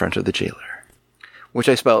 disappears in front of the jailer, which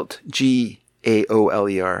I spelled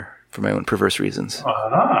Gaoler for my own perverse reasons.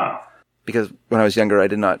 Because when I was younger, I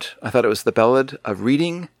thought it was The Ballad of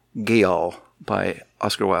Reading Gaol by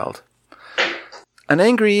Oscar Wilde. An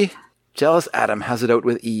angry, jealous Adam has it out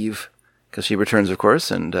with Eve, because she returns, of course,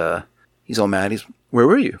 and he's all mad. Where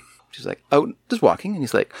were you? She's like, out, just walking. And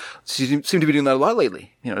he's like, so you seem to be doing that a lot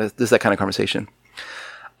lately. This is that kind of conversation.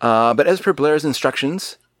 But as per Blair's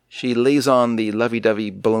instructions, she lays on the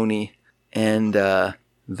lovey-dovey baloney, and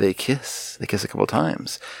they kiss. They kiss a couple of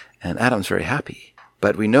times, and Adam's very happy.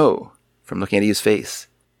 But we know from looking at Eve's face,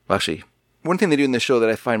 well, actually, one thing they do in this show that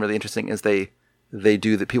I find really interesting is they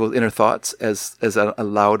do the people's inner thoughts as a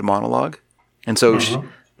loud monologue. And so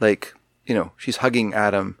she's hugging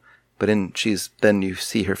Adam, but then you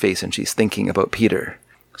see her face and she's thinking about Peter.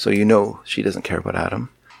 So she doesn't care about Adam.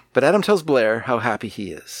 But Adam tells Blair how happy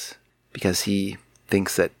he is because he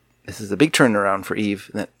thinks that this is a big turnaround for Eve,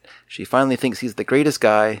 and that she finally thinks he's the greatest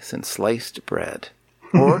guy since sliced bread.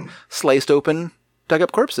 Or sliced open, dug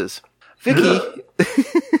up corpses. Vicky,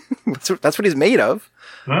 that's what he's made of.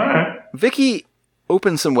 All right. Vicky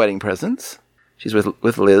opens some wedding presents. She's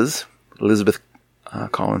with Liz, Elizabeth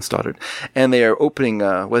Collins' daughter, and they are opening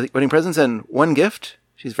wedding presents. And one gift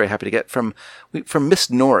she's very happy to get from Miss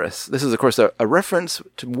Norris. This is, of course, a reference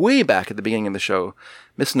to way back at the beginning of the show.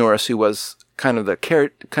 Miss Norris, who was kind of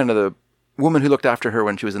the woman who looked after her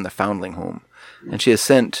when she was in the foundling home, and she has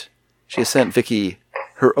sent Vicky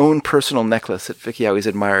her own personal necklace that Vicky always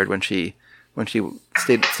admired when she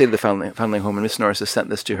stayed at the foundling home, and Miss Norris has sent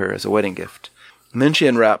this to her as a wedding gift. And then she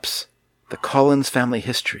unwraps the Collins family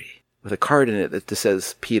history with a card in it that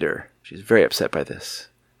says Peter. She's very upset by this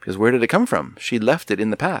because where did it come from? She left it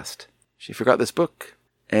in the past. She forgot this book,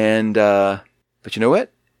 and but you know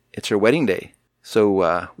what? It's her wedding day,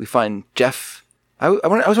 so we find Jeff. I was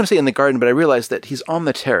going to say in the garden, but I realized that he's on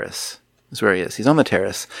the terrace. That's where he is. He's on the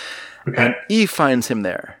terrace. Okay. And Eve finds him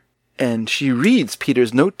there, and she reads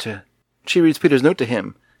Peter's note to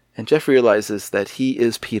him, and Jeff realizes that he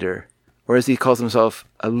is Peter, or as he calls himself,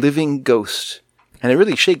 a living ghost, and it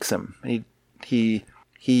really shakes him. He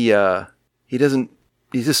doesn't.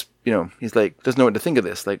 He's just he's like doesn't know what to think of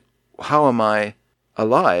this. Like, how am I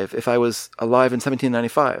alive if I was alive in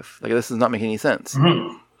 1795? Like, this does not make any sense.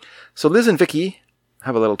 Mm-hmm. So Liz and Vicky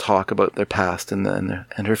have a little talk about their past and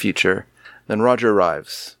her future. Then Roger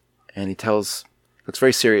arrives. And looks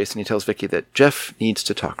very serious, and he tells Vicky that Jeff needs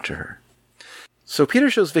to talk to her. So Peter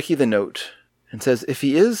shows Vicky the note and says if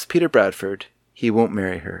he is Peter Bradford, he won't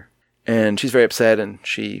marry her. And she's very upset, and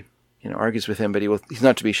she, argues with him, but he's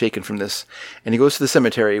not to be shaken from this. And he goes to the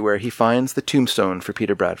cemetery where he finds the tombstone for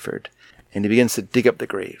Peter Bradford, and he begins to dig up the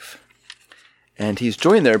grave. And he's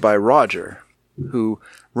joined there by Roger, who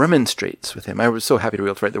remonstrates with him. I was so happy to be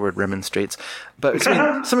able to write the word remonstrates. But it's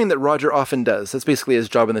something that Roger often does. That's basically his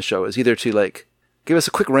job in the show, is either to give us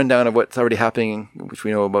a quick rundown of what's already happening, which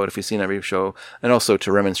we know about if we've seen every show, and also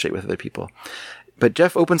to remonstrate with other people. But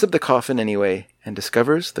Jeff opens up the coffin anyway and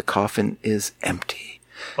discovers the coffin is empty.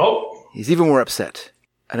 Oh. He's even more upset.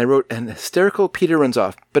 And I wrote, an hysterical Peter runs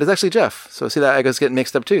off. But it's actually Jeff. So see that I was getting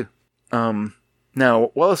mixed up too.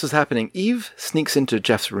 Now, while this is happening, Eve sneaks into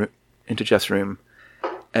Jeff's room.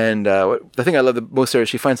 And the thing I love the most there is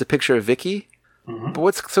she finds a picture of Vicky. Mm-hmm. But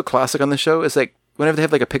what's so classic on the show is whenever they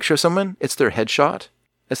have like a picture of someone, it's their headshot.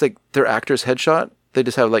 It's like their actor's headshot. They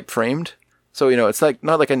just have like framed. So, it's like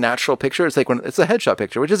not like a natural picture. It's like it's a headshot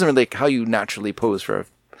picture, which isn't really like how you naturally pose for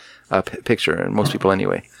a picture, and most people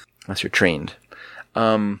anyway, unless you're trained.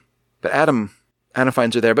 But Adam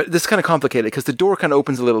finds her there, but this is kind of complicated because the door kind of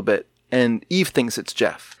opens a little bit and Eve thinks it's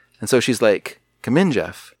Jeff. And so she's like, come in,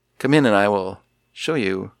 Jeff. Come in and I will show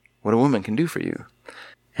you what a woman can do for you.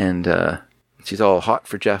 And she's all hot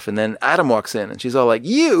for Jeff. And then Adam walks in and she's all like,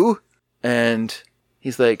 you? And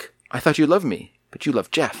he's like, I thought you loved me, but you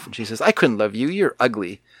love Jeff. And she says, I couldn't love you. You're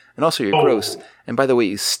ugly. And also you're gross. And by the way,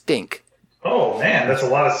 you stink. Oh, man, that's a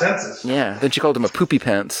lot of senses. Yeah. Then she called him a poopy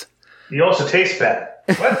pants. You also taste bad.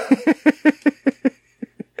 What?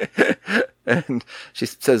 And she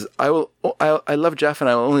says, I love Jeff and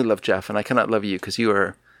I will only love Jeff and I cannot love you because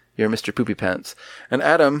you're Mr. Poopy Pants. And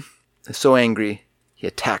Adam is so angry, he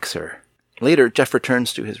attacks her. Later, Jeff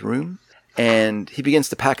returns to his room and he begins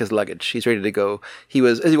to pack his luggage. He's ready to go.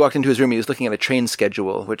 As he walked into his room, he was looking at a train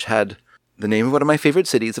schedule, which had the name of one of my favorite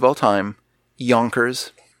cities of all time,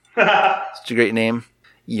 Yonkers. Such a great name,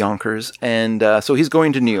 Yonkers. And so he's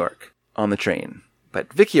going to New York on the train.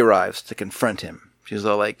 But Vicky arrives to confront him. She's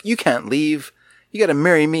all like, you can't leave. You got to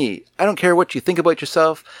marry me. I don't care what you think about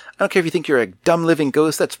yourself. I don't care if you think you're a dumb living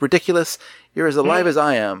ghost. That's ridiculous. You're as alive as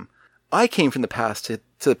I am. I came from the past to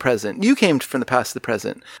the present. You came from the past to the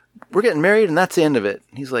present. We're getting married and that's the end of it.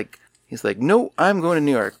 He's like, no, I'm going to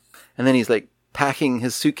New York. And then he's like packing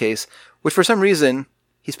his suitcase, which for some reason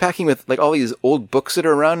he's packing with like all these old books that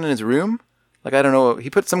are around in his room. Like, I don't know. He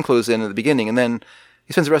put some clothes in at the beginning and then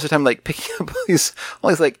he spends the rest of the time like picking up all these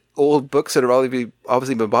like old books that are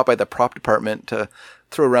obviously been bought by the prop department to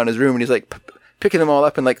throw around his room, and he's like picking them all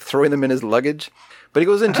up and like throwing them in his luggage. But he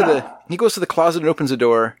goes to the closet and opens the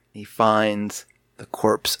door. He finds the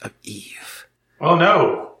corpse of Eve. Oh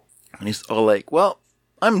no! And he's all like, "Well,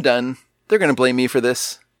 I'm done. They're gonna blame me for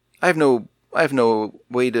this. I have no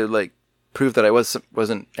way to like prove that I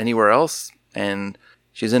wasn't anywhere else. And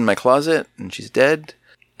she's in my closet and she's dead."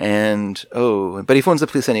 But he phones the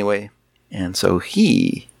police anyway. And so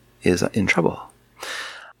he is in trouble.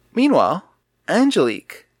 Meanwhile,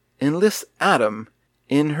 Angelique enlists Adam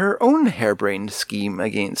in her own harebrained scheme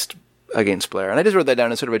against Blair. And I just wrote that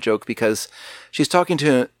down as sort of a joke because she's talking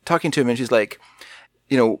to him and she's like,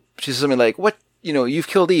 she says something like, what, you've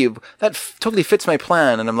killed Eve. That totally fits my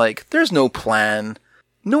plan. And I'm like, there's no plan.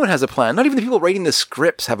 No one has a plan. Not even the people writing the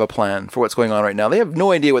scripts have a plan for what's going on right now. They have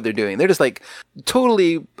no idea what they're doing. They're just like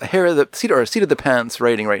totally seat of the pants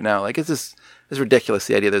writing right now. Like it's ridiculous,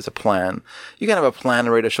 the idea there's a plan. You can't have a plan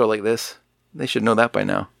to write a show like this. They should know that by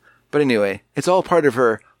now. But anyway, it's all part of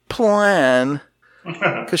her plan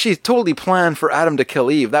because she totally planned for Adam to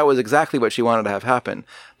kill Eve. That was exactly what she wanted to have happen.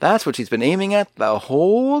 That's what she's been aiming at the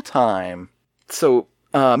whole time. So,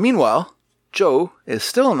 meanwhile, Joe is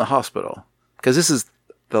still in the hospital because this is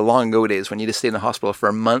the long ago days when you just stayed in the hospital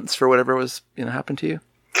for months for whatever was, happened to you.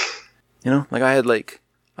 Like I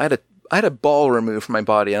had a ball removed from my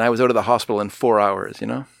body and I was out of the hospital in 4 hours,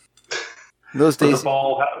 Those days.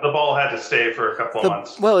 So the ball had to stay for a couple of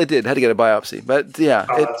months. Well, it did. Had to get a biopsy, but yeah.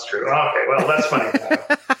 Oh, that's true. Okay, well, that's funny.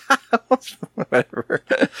 Whatever.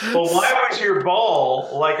 Well, why was your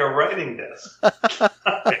ball like a writing desk?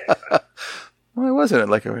 Why wasn't it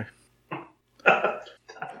like a...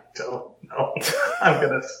 Don't know. I'm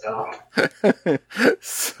gonna stop.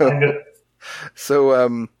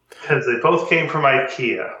 Because they both came from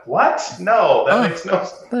IKEA. What? No, that makes no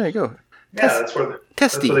sense. There you go. Yeah, that's where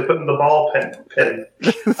they put in the ball pin.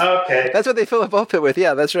 Okay. That's what they fill a ball pit with.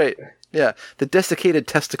 Yeah, that's right. Yeah, the desiccated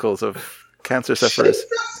testicles of cancer sufferers.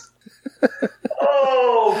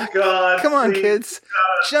 Oh, God. Come on, kids.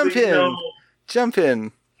 Jump in. No. Jump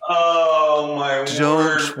in. Oh, my word.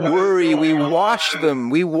 Don't worry. We wash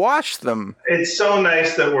them. It's so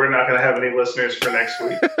nice that we're not going to have any listeners for next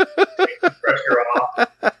week. Take the pressure off.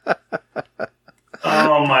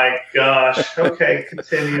 Oh, my gosh. Okay,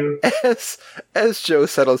 continue. As Joe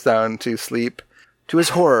settles down to sleep, to his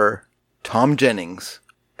horror, Tom Jennings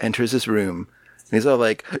enters his room. And he's all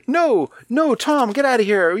like, no, Tom, get out of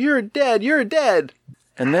here. You're dead.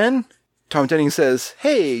 And then Tom Jennings says,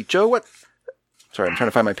 hey, Joe, what? Sorry, I'm trying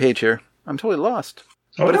to find my page here. I'm totally lost.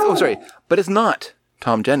 But it's not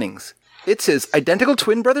Tom Jennings. It's his identical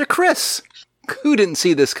twin brother, Chris. Who didn't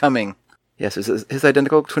see this coming? Yes, it's his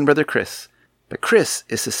identical twin brother, Chris. But Chris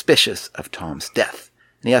is suspicious of Tom's death.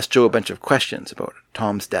 And he asks Joe a bunch of questions about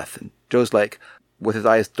Tom's death. And Joe's like, with his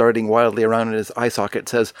eyes darting wildly around in his eye socket,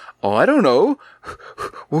 says, oh, I don't know.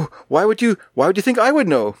 Why would you think I would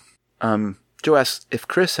know? Joe asks if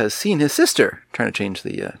Chris has seen his sister, trying to change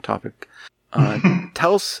the topic.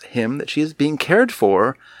 tells him that she is being cared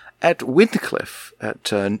for at Windcliffe, at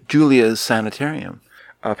Julia's sanitarium.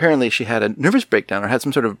 Apparently she had a nervous breakdown or had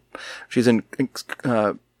some sort of... She's in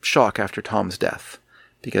shock after Tom's death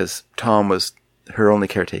because Tom was her only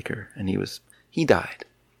caretaker and he died.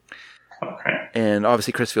 Okay. And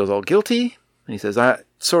obviously Chris feels all guilty and he says,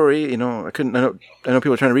 sorry, I couldn't... I know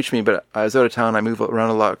people are trying to reach me, but I was out of town. I move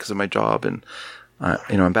around a lot because of my job and,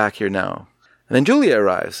 I'm back here now. And then Julia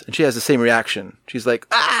arrives and she has the same reaction. She's like,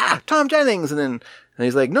 Tom Jennings! And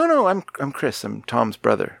he's like, no, I'm Chris. I'm Tom's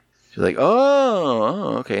brother. She's like,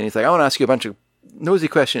 oh, okay. And he's like, I want to ask you a bunch of nosy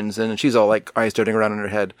questions. And she's all like eyes darting around in her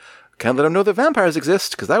head. Can't let him know that vampires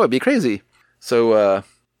exist because that would be crazy. So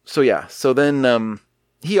then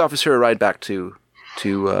he offers her a ride back to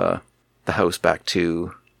the house, back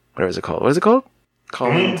to, whatever is it called? What is it called?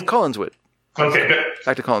 Collinswood. Okay, good.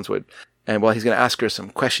 Back to Collinswood. And he's going to ask her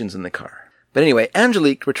some questions in the car. But anyway,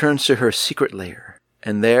 Angelique returns to her secret lair.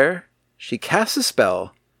 And there she casts a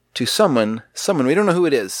spell to someone, we don't know who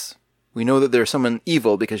it is. We know that there's someone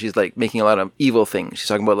evil because she's like making a lot of evil things. She's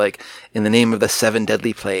talking about like, in the name of the 7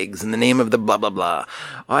 deadly plagues, in the name of the blah, blah, blah.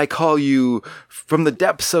 I call you from the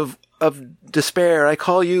depths of despair. I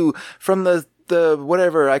call you from the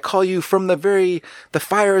whatever. I call you from the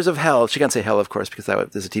fires of hell. She can't say hell, of course, because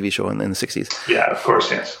there's a TV show in the 60s. Yeah, of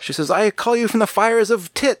course, yes. She says, I call you from the fires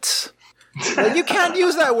of tits. Like, you can't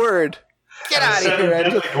use that word. Get out of here,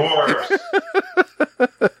 Angela.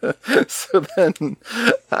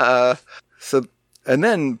 And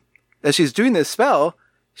then, as she's doing this spell,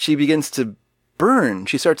 she begins to burn.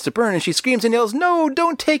 She starts to burn, and she screams and yells, "No,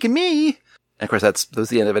 don't take me!" And of course, that was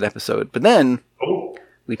the end of an episode. But then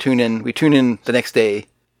we tune in the next day,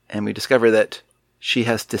 and we discover that she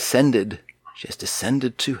has descended. She has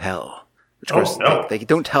descended to hell. Which, of course, they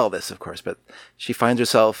don't tell this, of course, but she finds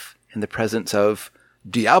herself in the presence of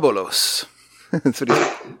Diabolos. That's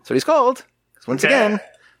what he's called. Once again,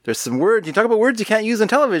 there's some words. You talk about words you can't use on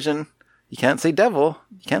television. You can't say devil.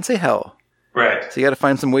 You can't say hell. Right. So you got to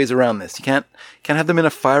find some ways around this. You can't have them in a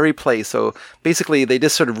fiery place. So basically, they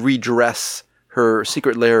just sort of redress her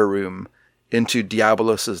secret lair room into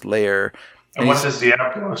Diabolos's lair. And what does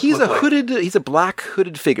Diabolos look like? He's a black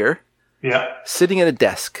hooded figure. Yeah. Sitting at a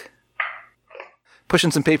desk.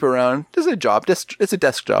 Pushing some paper around. It's a job. It's a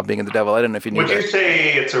desk job being the devil. I don't know if you knew that. Would you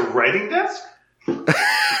say it's a writing desk?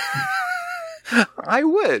 I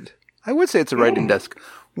would say it's a writing desk.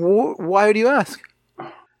 Why do you ask?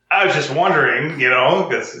 I was just wondering,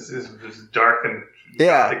 because this dark and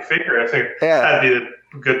gothic figure. I think that'd be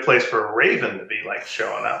a good place for a raven to be like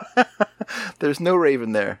showing up. There's no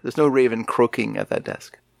raven there. There's no raven croaking at that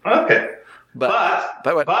desk. Okay. But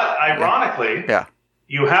ironically,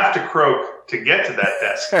 you have to croak to get to that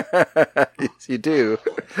desk. Yes, you do.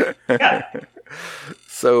 Yeah.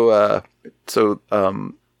 So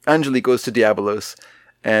Angelique goes to Diabolos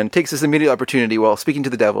and takes this immediate opportunity while speaking to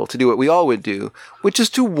the devil to do what we all would do, which is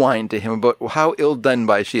to whine to him about how ill done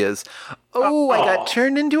by she is. I got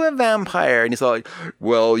turned into a vampire. And he's all like,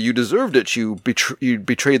 well, you deserved it. You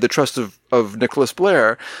betrayed the trust of Nicholas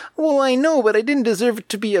Blair. Well, I know, but I didn't deserve it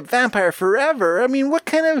to be a vampire forever. I mean, what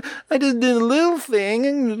kind of... I just did a little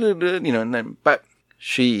thing. But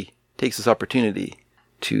she takes this opportunity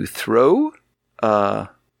to throw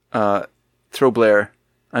Blair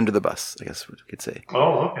under the bus, I guess we could say.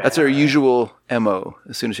 Oh, okay. That's her usual MO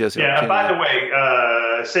as soon as she has the opportunity. By the way,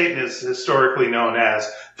 Satan is historically known as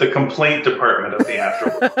the complaint department of the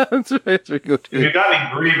afterworld. That's right. That's right. If you've got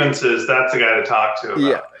any grievances, that's the guy to talk to about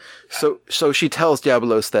it. So she tells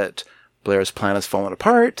Diabolos that Blair's plan has fallen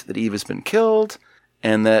apart, that Eve has been killed,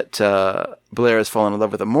 and that Blair has fallen in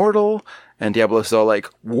love with a mortal, and Diabolos is all like,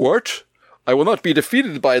 what? I will not be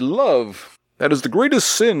defeated by love. That is the greatest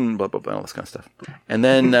sin, blah, blah, blah, all this kind of stuff. And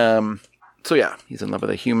then, he's in love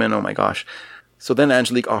with a human, oh my gosh. So then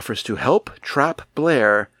Angelique offers to help trap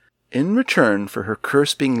Blair in return for her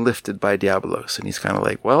curse being lifted by Diabolos. And he's kind of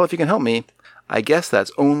like, well, if you can help me, I guess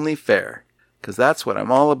that's only fair. Because that's what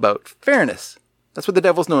I'm all about. Fairness. That's what the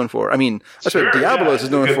devil's known for. I mean, that's what Diabolos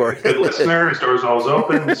is known for. Good listener. His door's always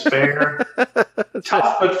open. It's fair.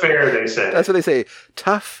 Tough but fair, they say. That's what they say.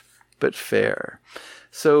 Tough but fair.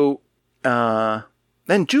 So...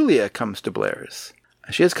 then Julia comes to Blair's.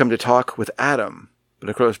 She has come to talk with Adam. But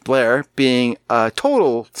of course, Blair, being a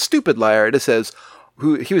total stupid liar, just says,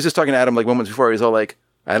 he was just talking to Adam like moments before. He's all like,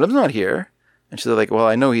 Adam's not here. And she's like, well,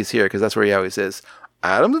 I know he's here because that's where he always is.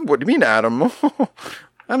 Adam? What do you mean, Adam?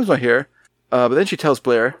 Adam's not here. But then she tells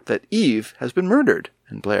Blair that Eve has been murdered.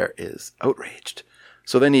 And Blair is outraged.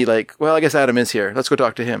 So then he I guess Adam is here. Let's go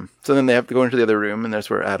talk to him. So then they have to go into the other room, and that's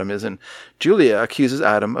where Adam is. And Julia accuses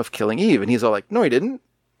Adam of killing Eve. And he's all like, no, he didn't.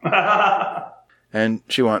 And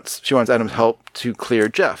she wants Adam's help to clear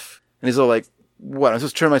Jeff. And he's all like, what, I'm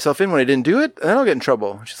supposed to turn myself in when I didn't do it? And then I'll get in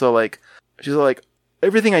trouble. She's all like,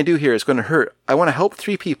 everything I do here is going to hurt. I want to help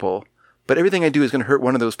 3 people, but everything I do is going to hurt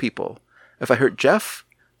one of those people. If I hurt Jeff,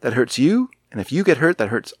 that hurts you. And if you get hurt, that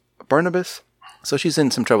hurts Barnabas. So she's in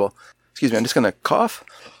some trouble. Excuse me, I'm just going to cough.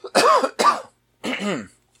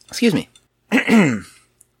 Excuse me. It's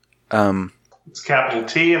capital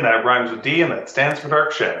T, and that rhymes with D, and that stands for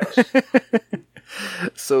Dark Shadows.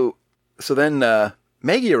 So then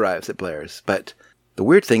Maggie arrives at Blair's, but the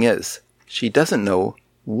weird thing is, she doesn't know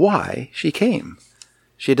why she came.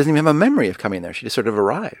 She doesn't even have a memory of coming there. She just sort of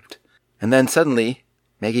arrived. And then suddenly,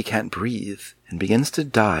 Maggie can't breathe and begins to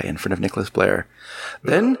die in front of Nicholas Blair.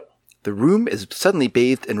 Then the room is suddenly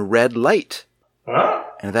bathed in red light. Huh?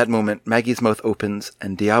 And at that moment, Maggie's mouth opens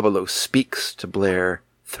and Diablo speaks to Blair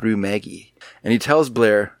through Maggie. And he tells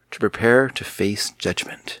Blair to prepare to face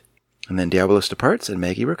judgment. And then Diabolos departs and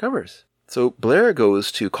Maggie recovers. So Blair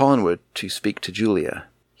goes to Collinwood to speak to Julia.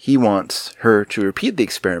 He wants her to repeat the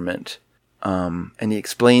experiment. And he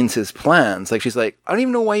explains his plans. Like, she's like, I don't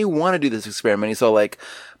even know why you want to do this experiment. He's all like,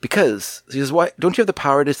 because. She says, why? Don't you have the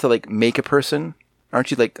power just to, like, make a person? Aren't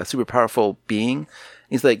you, like, a super powerful being?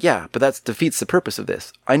 He's like, yeah, but that defeats the purpose of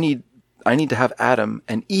this. I need to have Adam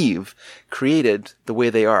and Eve created the way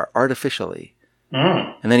they are, artificially.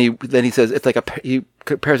 Mm. And then he says, it's like he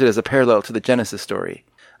compares it as a parallel to the Genesis story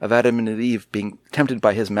of Adam and Eve being tempted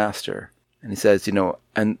by his master. And he says,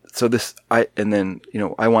 and so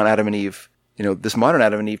I want Adam and Eve, this modern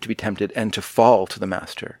Adam and Eve to be tempted and to fall to the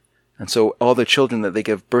master. And so all the children that they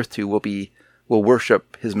give birth to will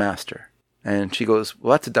worship his master. And she goes,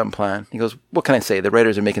 well, that's a dumb plan. He goes, what can I say? The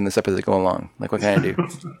writers are making this up as they go along. Like, what can I do?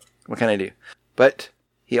 What can I do? But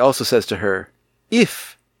he also says to her,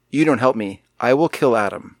 if you don't help me, I will kill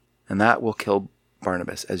Adam, and that will kill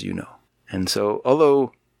Barnabas, as you know. And so,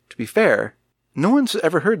 although, to be fair, no one's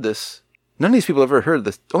ever heard this. None of these people ever heard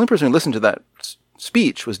this. The only person who listened to that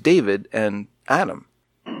speech was David and Adam.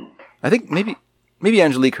 I think maybe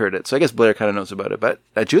Angelique heard it, so I guess Blair kind of knows about it, but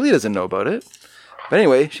Julia doesn't know about it. But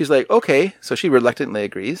anyway, she's like, okay, so she reluctantly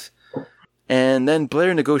agrees. And then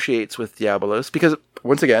Blair negotiates with Diabolos, because,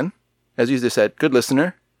 once again, as you just said, good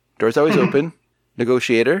listener, door's always open,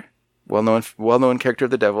 negotiator, well-known character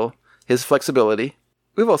of the devil, his flexibility.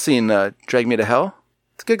 We've all seen Drag Me to Hell.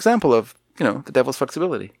 It's a good example of, the devil's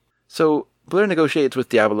flexibility. So Blair negotiates with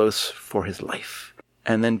Diabolos for his life.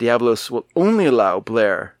 And then Diabolos will only allow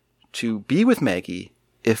Blair to be with Maggie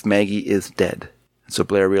if Maggie is dead. And so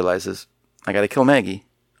Blair realizes, I gotta kill Maggie.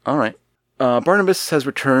 All right. Barnabas has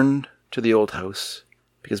returned to the old house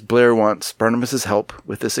because Blair wants Barnabas's help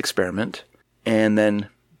with this experiment. And then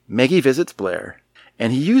Maggie visits Blair,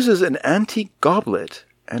 and he uses an antique goblet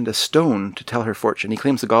and a stone to tell her fortune. He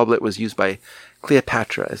claims the goblet was used by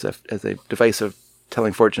Cleopatra as a device of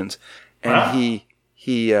telling fortunes. And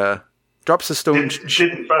he drops the stone. By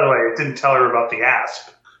the way, it didn't tell her about the asp,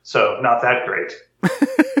 so not that great.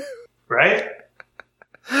 Right?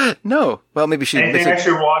 No. Well, maybe she... Anything I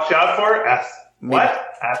should watch out for? Asp.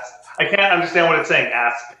 What? Asp. I can't understand what it's saying.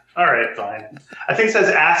 Asp. All right, fine. I think it says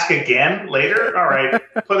ask again later. All right,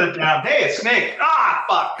 put it down. Hey, a snake. Ah,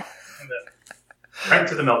 fuck. Right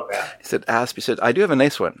into the milk bath. He said asp. He said, I do have a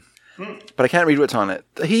nice one, but I can't read what's on it.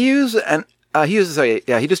 He has her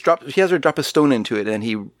drop a stone into it, and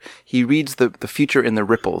he reads the future in the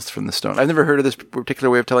ripples from the stone. I've never heard of this particular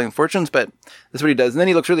way of telling fortunes, but that's what he does. And then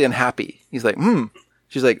he looks really unhappy. He's like,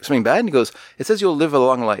 She's like, something bad? And he goes, it says you'll live a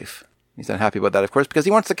long life. He's not happy about that, of course, because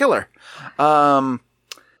he wants to kill her.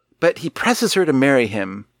 But he presses her to marry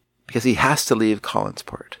him because he has to leave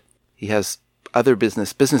Collinsport. He has other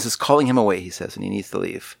business. Business is calling him away, he says, and he needs to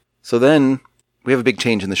leave. So then we have a big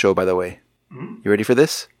change in the show, by the way. You ready for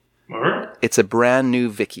this? It's a brand new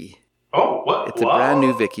Vicky. Oh, what? It's a brand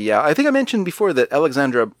new Vicky. Yeah, I think I mentioned before that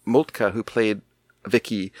Alexandra Moltka, who played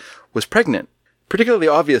Vicky, was pregnant. Particularly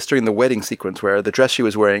obvious during the wedding sequence where the dress she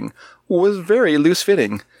was wearing was very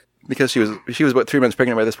loose-fitting because she was about 3 months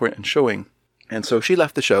pregnant by this point and showing. And so she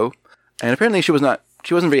left the show, and apparently she wasn't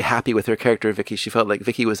very happy with her character of Vicky. She felt like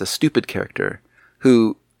Vicky was a stupid character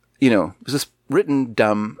who, was just written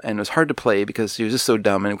dumb and was hard to play because she was just so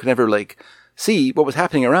dumb and could never, see what was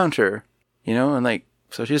happening around her, and,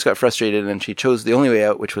 so she just got frustrated and she chose the only way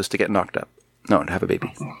out, which was to get knocked up. No, to have a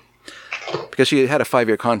baby. Because she had a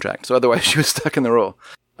 5-year contract, so otherwise she was stuck in the role.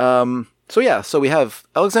 So we have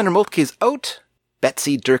Alexander Moltke's out,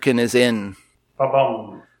 Betsy Durkin is in.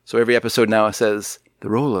 Ba-bum. So every episode now says, the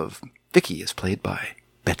role of Vicky is played by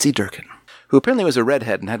Betsy Durkin, who apparently was a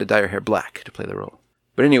redhead and had to dye her hair black to play the role.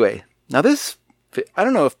 But anyway, now this, I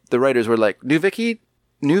don't know if the writers were like, new Vicky,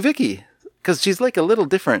 new Vicky, because she's like a little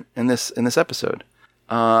different in this episode.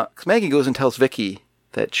 'Cause Maggie goes and tells Vicky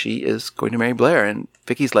that she is going to marry Blair, and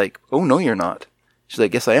Vicky's like, "Oh no, you're not." She's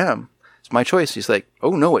like, "Yes, I am. It's my choice." She's like,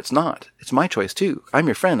 "Oh no, it's not. It's my choice too. I'm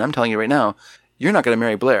your friend. I'm telling you right now, you're not going to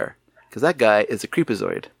marry Blair because that guy is a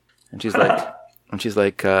creepazoid." And she's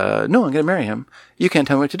like, "No, I'm going to marry him. You can't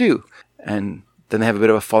tell me what to do." And then they have a bit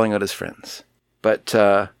of a falling out as friends. But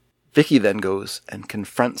Vicky then goes and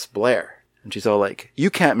confronts Blair, and she's all like, "You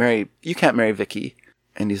can't marry Vicky."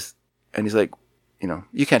 And he's like,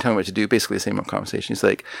 "You can't tell me what to do." Basically the same conversation. He's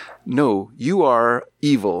like, "No, you are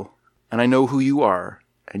evil, and I know who you are,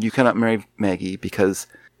 and you cannot marry Maggie because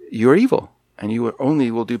you are evil, and you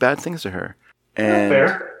only will do bad things to her." And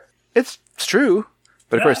fair. It's true.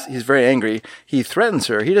 But of course, he's very angry. He threatens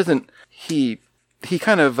her. He doesn't. He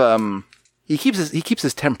kind of he keeps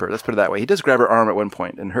his temper. Let's put it that way. He does grab her arm at one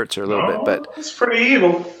point and hurts her a little bit, but it's pretty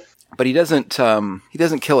evil. But he doesn't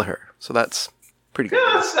kill her. So that's pretty good.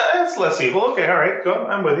 Yeah, that's less evil. Okay, all right, go.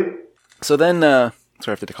 I'm with you. So then, sorry, I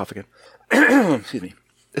have to cough again. Excuse me.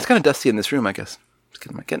 It's kind of dusty in this room, I guess. It's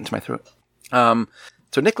getting to my throat.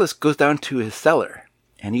 So Nicholas goes down to his cellar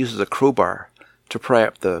and uses a crowbar to pry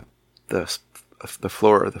up the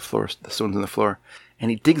stones in the floor,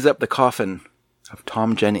 and he digs up the coffin of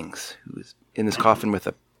Tom Jennings, who is in this coffin with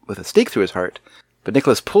a stake through his heart. But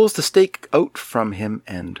Nicholas pulls the stake out from him,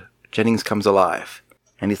 and Jennings comes alive.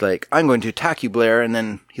 And he's like, "I'm going to attack you, Blair." And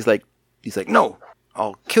then he's like, "No,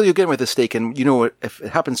 I'll kill you again with a stake. And you know what? If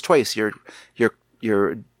it happens twice, you're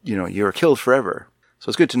killed forever." So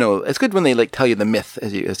it's good to know. It's good when they tell you the myth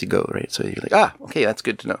as you go, right? So you're like, okay, that's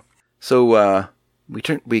good to know. So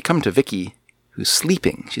we come to Vicky, who's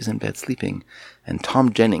sleeping. She's in bed sleeping, and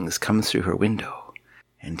Tom Jennings comes through her window,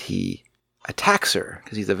 and he attacks her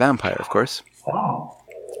because he's a vampire, of course. Wow.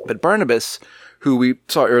 But Barnabas, who we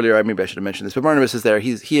saw earlier, maybe I should have mentioned this, but Barnabas is there.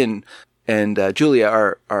 He and Julia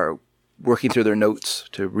are working through their notes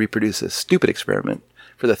to reproduce this stupid experiment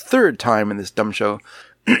for the third time in this dumb show.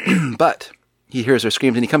 But he hears her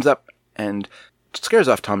screams, and he comes up and scares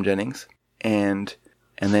off Tom Jennings, and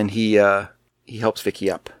then he helps Vicky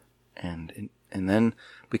up, and then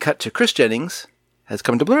we cut to Chris Jennings has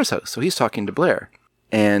come to Blair's house, so he's talking to Blair,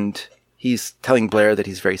 and he's telling Blair that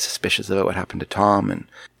he's very suspicious about what happened to Tom,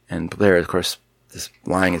 and Blair, of course, is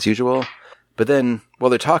lying as usual. But then, while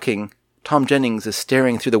they're talking, Tom Jennings is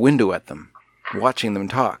staring through the window at them, watching them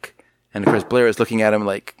talk, and of course Blair is looking at him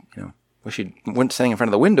like, wish you weren't standing in front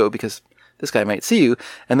of the window because this guy might see you.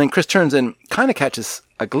 And then Chris turns and kind of catches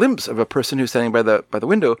a glimpse of a person who's standing by the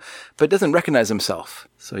window, but doesn't recognize himself.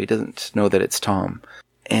 So he doesn't know that it's Tom.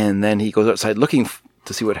 And then he goes outside looking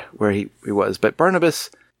to see where he was. But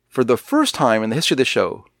Barnabas, for the first time in the history of the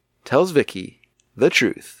show, tells Vicky the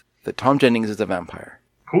truth, that Tom Jennings is a vampire.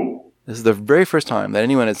 Cool. This is the very first time that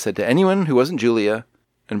anyone had said to anyone who wasn't Julia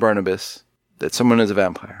and Barnabas that someone is a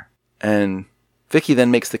vampire. And Vicky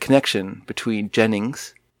then makes the connection between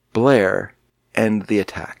Jennings, Blair, and the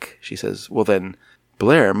attack. She says, well then,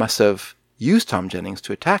 Blair must have used Tom Jennings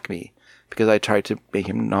to attack me because I tried to make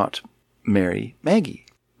him not marry Maggie,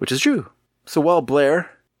 which is true. So while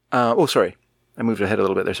Blair, I moved ahead a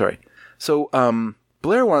little bit there, sorry. So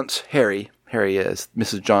Blair wants Harry is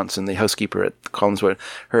Mrs. Johnson, the housekeeper at Collinswood,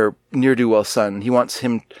 her ne'er-do-well son. He wants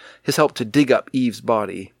his help to dig up Eve's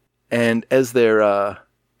body. And as they're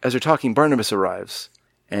talking, Barnabas arrives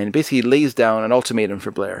and basically lays down an ultimatum for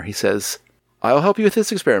Blair. He says, I'll help you with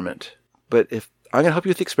this experiment, but if I'm going to help you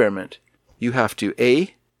with the experiment, you have to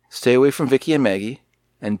A, stay away from Vicky and Maggie,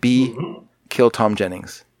 and B, kill Tom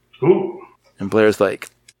Jennings. Ooh. And Blair's like,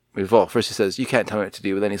 well, first he says, you can't tell me what to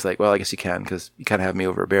do, but then he's like, well, I guess you can, because you kind of have me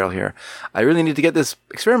over a barrel here. I really need to get this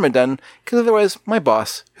experiment done, because otherwise my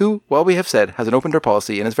boss, who, well, we have said, has an open door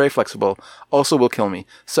policy and is very flexible, also will kill me.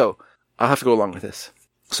 So, I'll have to go along with this.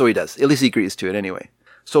 So he does. At least he agrees to it anyway.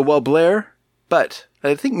 So while Blair, but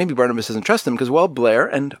I think maybe Barnabas doesn't trust him, because while Blair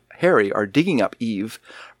and Harry are digging up Eve,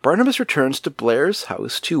 Barnabas returns to Blair's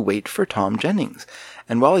house to wait for Tom Jennings.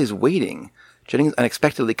 And while he's waiting, Jennings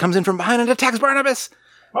unexpectedly comes in from behind and attacks Barnabas,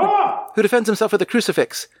 who defends himself with a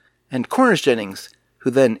crucifix, and corners Jennings,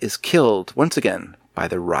 who then is killed once again by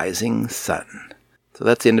the rising sun. So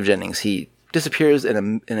that's the end of Jennings. He disappears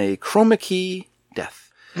in a chroma key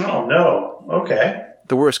death. Oh, no. Okay.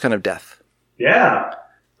 The worst kind of death. Yeah.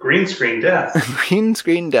 Green screen death. Green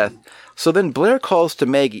screen death. So then Blair calls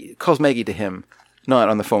Maggie to him. Not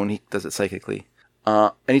on the phone, he does it psychically.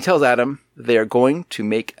 And he tells Adam they are going to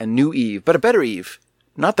make a new Eve, but a better Eve.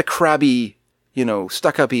 Not the crabby,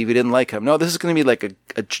 stuck-up Eve who didn't like him. No, this is going to be like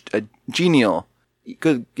a genial,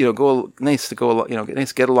 good, nice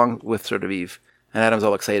to get along with sort of Eve. And Adam's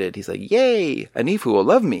all excited. He's like, yay, Anifu will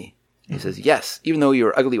love me. He says, yes, even though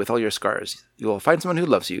you're ugly with all your scars, you will find someone who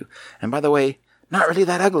loves you. And by the way, not really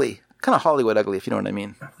that ugly. Kind of Hollywood ugly, if you know what I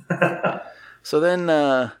mean. So then...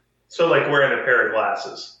 so like wearing a pair of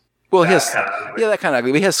glasses. Well, he has... that kind of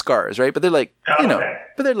ugly. But he has scars, right? But they're like,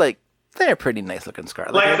 but they're pretty nice looking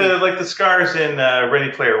scars. Like the scars in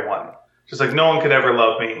Ready Player One. Just like no one could ever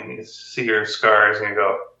love me. And you see your scars and you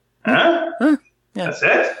go, huh? Yeah. That's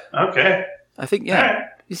it? Okay. I think, Right.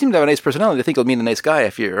 You seem to have a nice personality. I think you'll meet a nice guy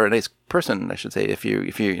or a nice person, I should say, if you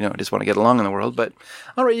just want to get along in the world. But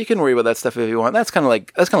all right, you can worry about that stuff if you want. That's kind of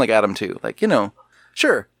like Adam too. Like,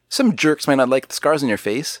 sure, some jerks might not like the scars on your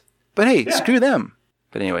face, but hey, screw them.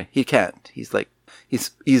 But anyway, he can't. He's like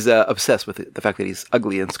he's obsessed with the fact that he's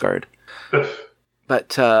ugly and scarred.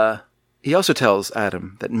 But he also tells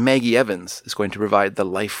Adam that Maggie Evans is going to provide the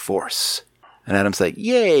life force, and Adam's like,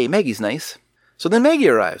 "Yay, Maggie's nice." So then Maggie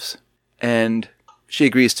arrives, and she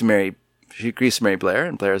agrees to marry Blair,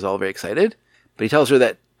 and Blair is all very excited. But he tells her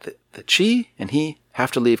that she and he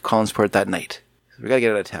have to leave Collinsport that night. So we got to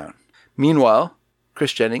get out of town. Meanwhile,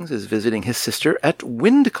 Chris Jennings is visiting his sister at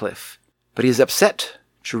Windcliff, but he's upset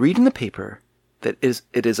to read in the paper that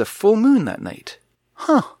it is a full moon that night.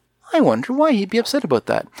 Huh. I wonder why he'd be upset about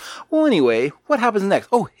that. Well, anyway, what happens next?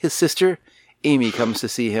 Oh, his sister, Amy, comes to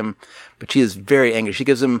see him, but she is very angry. She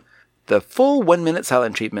gives him the full 1-minute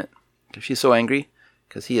silent treatment. She's so angry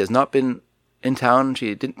because he has not been in town.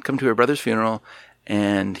 She didn't come to her brother's funeral,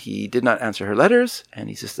 and he did not answer her letters, and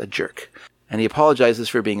he's just a jerk. And he apologizes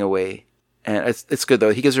for being away. And it's good,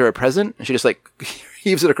 though. He gives her a present, and she just,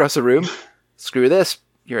 heaves it across the room. Screw this.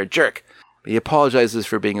 You're a jerk. But he apologizes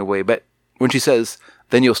for being away. But when she says,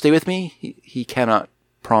 then you'll stay with me, he cannot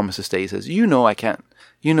promise to stay. He says, I can't.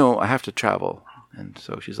 I have to travel. And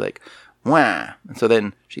so she's like, wah. And so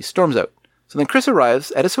then she storms out. So then Chris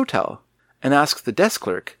arrives at his hotel and asks the desk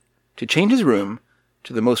clerk to change his room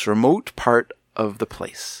to the most remote part of the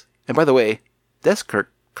place. And by the way, desk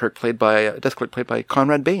clerk played by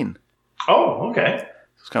Conrad Bain. Oh, okay.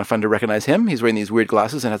 It's kind of fun to recognize him. He's wearing these weird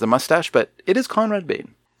glasses and has a mustache, but it is Conrad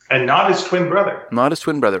Bain. And not his twin brother. Not his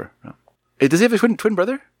twin brother. No. Does he have a twin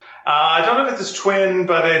brother? I don't know if it's his twin,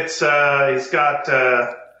 but it's he's got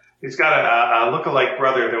a lookalike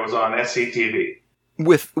brother that was on SCTV.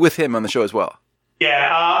 With him on the show as well. Yeah,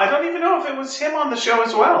 I don't even know if it was him on the show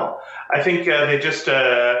as well. I think they just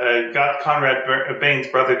got Conrad Bain's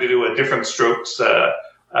brother to do a Different Strokes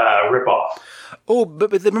ripoff. Oh,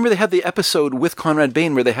 but remember they had the episode with Conrad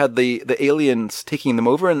Bain where they had the aliens taking them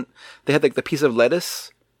over, and they had the piece of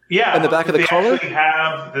lettuce. Yeah, in the back of the collar.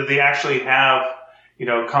 They actually have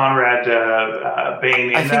Conrad Bain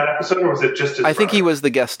in that episode, or was it just his brother? I think he was the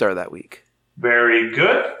guest star that week. Very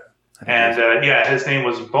good. And his name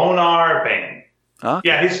was Bonar Bain. Okay.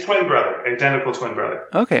 Yeah, he's twin brother, identical twin brother.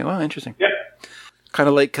 Okay, well, interesting. Yep. Kind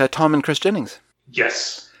of like Tom and Chris Jennings.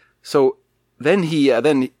 Yes. So then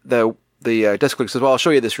the desk clerk says, well, I'll show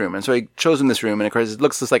you this room. And so he shows him this room, and of course it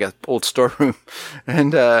looks just like an old storeroom.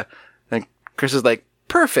 And Chris is like,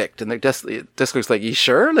 perfect. And the desk clerk's like, you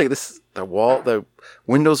sure? Like the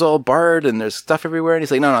window's all barred, and there's stuff everywhere. And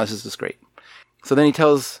he's like, no, this is just great. So then he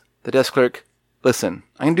tells the desk clerk, listen,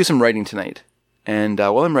 I'm going to do some writing tonight. And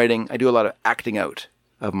while I'm writing, I do a lot of acting out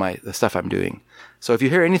of the stuff I'm doing. So if you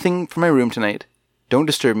hear anything from my room tonight, don't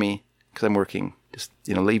disturb me because I'm working. Just,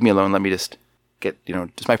 leave me alone. Let me just get,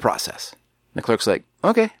 just my process. And the clerk's like,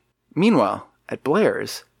 okay. Meanwhile, at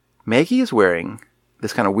Blair's, Maggie is wearing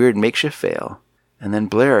this kind of weird makeshift veil. And then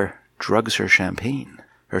Blair drugs her champagne.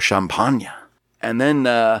 And then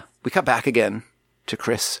we cut back again to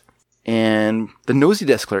Chris. And the nosy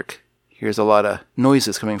desk clerk hears a lot of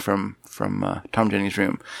noises coming from Tom Jennings'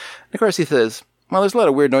 room. And of course he says, well, there's a lot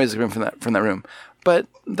of weird noises coming from that room. But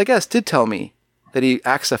the guest did tell me that he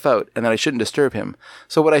acts stuff out and that I shouldn't disturb him.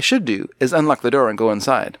 So what I should do is unlock the door and go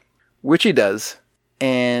inside. Which he does.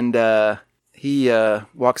 And he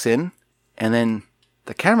walks in. And then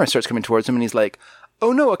the camera starts coming towards him. And he's like,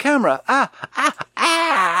 oh no, a camera.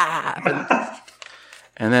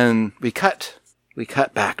 And then we cut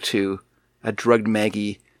back to a drugged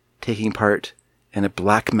Maggie taking part in a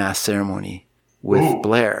black mass ceremony with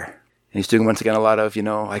Blair. And he's doing once again a lot of,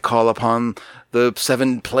 I call upon the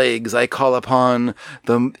 7 plagues. I call upon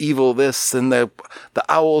the evil this and the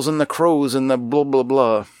owls and the crows and the blah, blah,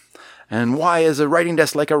 blah. And why is a writing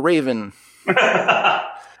desk like a raven?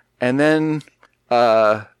 And then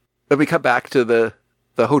we cut back to the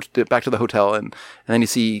hotel, and then you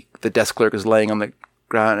see the desk clerk is laying on the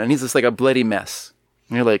ground, and he's just like a bloody mess.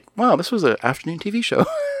 And you're like, wow, this was an afternoon TV show.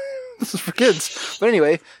 This is for kids. But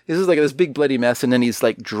anyway, this is like this big bloody mess, and then he's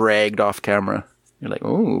like dragged off camera. You're like,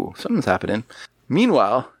 oh, something's happening.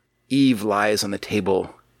 Meanwhile, Eve lies on the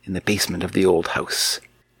table in the basement of the old house.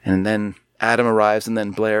 And then Adam arrives, and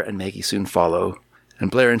then Blair and Maggie soon follow.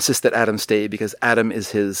 And Blair insists that Adam stay because Adam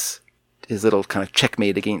is his little kind of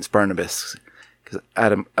checkmate against Barnabas. Because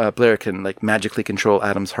Blair can like magically control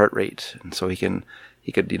Adam's heart rate, and so he could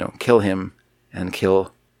kill him and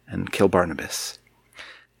kill Barnabas.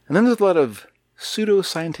 And then there's a lot of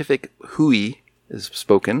pseudo-scientific hooey is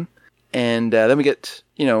spoken, and then we get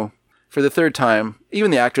for the third time,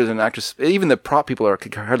 even the actors and actresses, even the prop people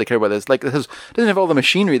hardly care about this. Like, this doesn't have all the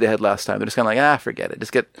machinery they had last time. They're just kind of like, forget it.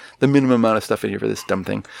 Just get the minimum amount of stuff in here for this dumb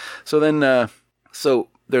thing. So then, so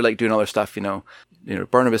they're like doing all their stuff,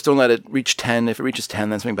 Barnabas, don't let it reach 10. If it reaches 10,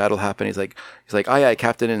 then something bad will happen. He's like, aye, aye,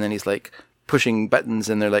 Captain. And then he's like pushing buttons,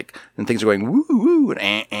 and they're like, and things are going woo, woo,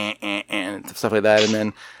 and stuff like that.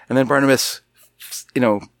 And then Barnabas,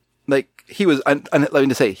 like, he was, let me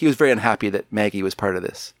just say, he was very unhappy that Maggie was part of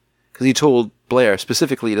this. Because he told Blair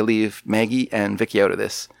specifically to leave Maggie and Vicky out of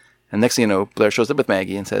this. And next thing you know, Blair shows up with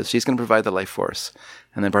Maggie and says she's going to provide the life force.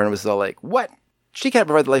 And then Barnabas is all like, what? She can't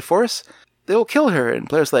provide the life force? They'll kill her. And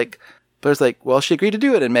Blair's like, well, she agreed to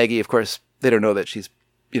do it. And Maggie, of course, they don't know that she's,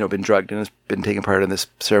 been drugged and has been taking part in this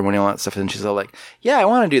ceremony and all that stuff. And she's all like, yeah, I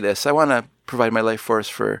want to do this. I want to provide my life force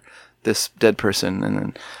for this dead person. And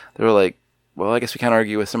then they were like, well, I guess we can't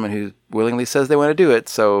argue with someone who willingly says they want to do it.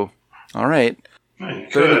 So, all right. You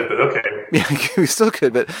could, but okay. Yeah, we still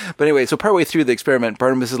could, but anyway, so partway through the experiment,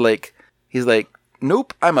 Barnabas is like, he's like,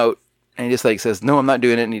 nope, I'm out. And he just like says, no, I'm not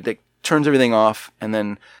doing it. And he like turns everything off. And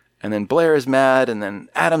then Blair is mad, and then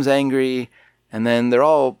Adam's angry, and then they're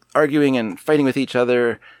all arguing and fighting with each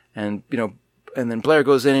other. And, and then Blair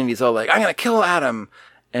goes in and he's all like, I'm going to kill Adam.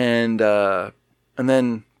 And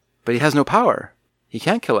then, but he has no power. He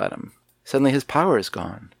can't kill Adam. Suddenly his power is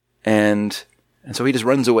gone. And so he just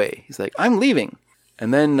runs away. He's like, I'm leaving.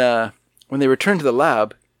 And then when they return to the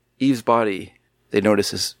lab, Eve's body, they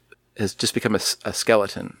notice, has just become a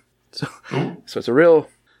skeleton. So it's a real,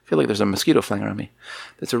 I feel like there's a mosquito flying around me.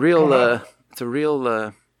 It's a real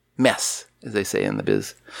mess, as they say in the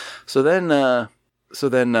biz. So Blair, so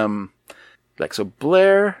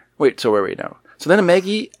where are we now? So then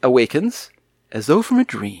Maggie awakens as though from a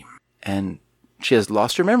dream, and she has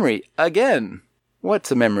lost her memory again.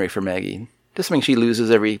 What's a memory for Maggie? Just something she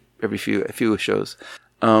loses every few shows.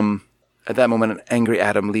 At that moment, an angry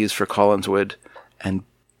Adam leaves for Collinswood, and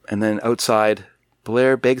then outside,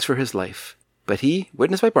 Blair begs for his life, but he,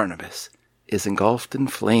 witnessed by Barnabas, is engulfed in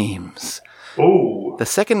flames. Oh! The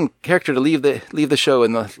second character to leave the show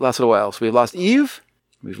in the last little while. So we've lost Eve,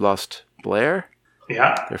 we've lost Blair.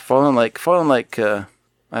 Yeah. They're falling like I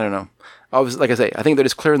don't know. Like I say, I think they're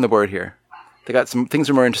just clearing the board here. They got some things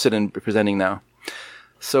they're more interested in presenting now.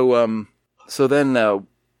 So then,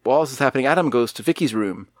 while all this is happening, Adam goes to Vicky's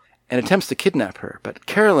room and attempts to kidnap her, but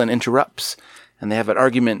Carolyn interrupts, and they have an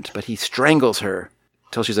argument, but he strangles her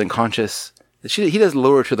till she's unconscious. He does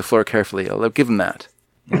lower her to the floor carefully. I'll give him that.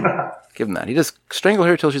 Give him that. He does strangle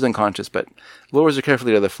her till she's unconscious, but lowers her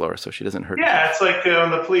carefully to the floor so she doesn't hurt herself. Yeah, it's like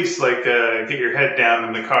when the police get your head down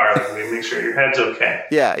in the car. Like, they make sure your head's okay.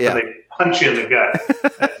 Yeah. So they punch you in the gut.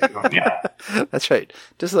 Yeah. That's right.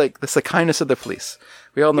 Just like, that's the kindness of the police.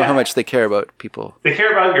 We all know how much they care about people. They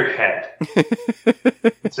care about your head.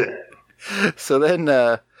 That's it. So then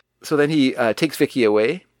he takes Vicky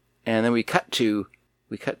away, and then we cut to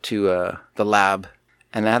the lab,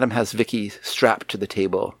 and Adam has Vicky strapped to the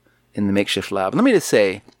table in the makeshift lab. And let me just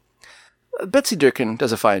say, Betsy Durkin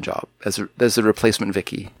does a fine job as a replacement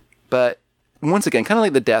Vicky. But once again, kind of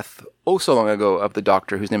like the death, so long ago, of the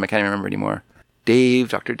doctor, whose name I can't even remember anymore.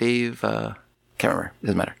 Dr. Dave, can't remember, it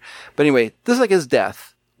doesn't matter. But anyway, this is like his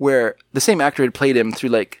death, where the same actor had played him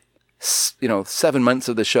through 7 months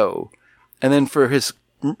of the show. And then for his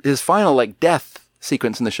final death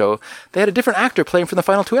sequence in the show, they had a different actor playing for the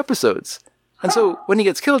final 2 episodes. And so when he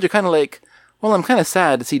gets killed, you're kind of like, well, I'm kind of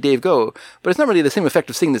sad to see Dave go, but it's not really the same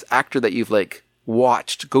effect of seeing this actor that you've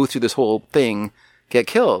watched go through this whole thing get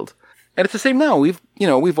killed. And it's the same now. We've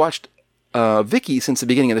watched Vicky since the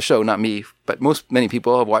beginning of the show. Not me, but many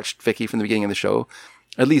people have watched Vicky from the beginning of the show.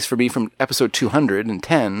 At least for me, from episode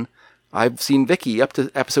 210, I've seen Vicky up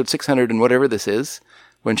to episode 600 and whatever this is,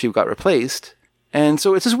 when she got replaced. And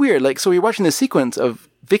so it's just weird. So you're watching this sequence of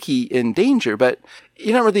Vicky in danger, but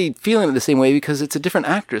you're not really feeling it the same way because it's a different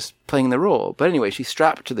actress playing the role. But anyway, she's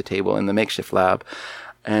strapped to the table in the makeshift lab,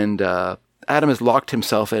 and Adam has locked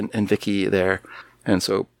himself and Vicky there. And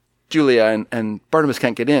so Julia and Barnabas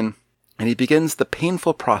can't get in, and he begins the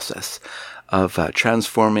painful process of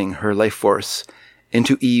transforming her life force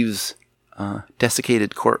into Eve's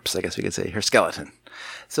desiccated corpse, I guess we could say, her skeleton.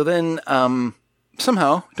 So then,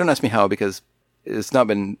 somehow, don't ask me how, because it's not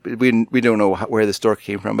been, we don't know where this door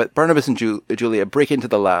came from, but Barnabas and Julia break into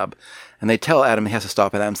the lab and they tell Adam he has to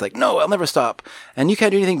stop, and Adam's like, no, I'll never stop. And you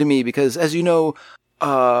can't do anything to me because, as you know,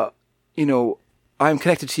 I'm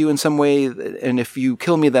connected to you in some way, and if you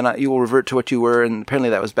kill me, then you will revert to what you were, and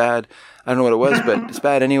apparently that was bad. I don't know what it was, but it's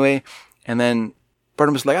bad anyway. And then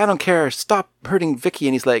Barnabas is like, I don't care, stop hurting Vicky.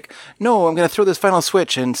 And he's like, no, I'm going to throw this final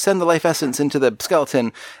switch and send the life essence into the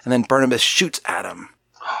skeleton. And then Barnabas shoots Adam,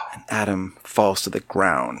 and Adam falls to the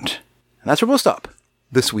ground. And that's where we'll stop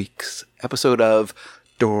this week's episode of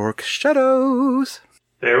Dork Shadows.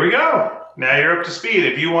 There we go. Now you're up to speed.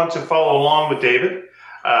 If you want to follow along with David,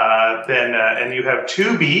 then and you have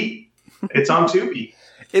Tubi, it's on Tubi.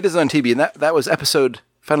 It is on Tubi, and that was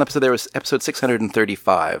final episode there was episode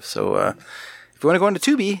 635. So if you want to go into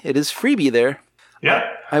Tubi, it is freebie there. Yeah.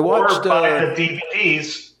 I watched. Or buy the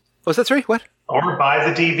DVDs. Oh, that's right. What? Or buy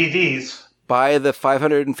the DVDs. Buy the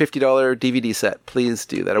 $550 DVD set. Please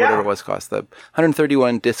do that, or whatever it was cost. The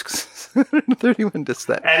 131 discs, 131 disc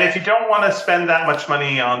set. And if you don't want to spend that much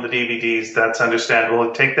money on the DVDs, that's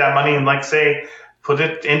understandable. Take that money and, like, say, put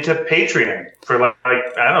it into Patreon for like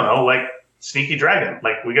I don't know, like Sneaky Dragon.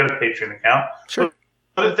 Like, we got a Patreon account. Sure.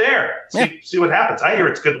 Put it there. See what happens. I hear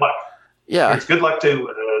it's good luck. Yeah. It's good luck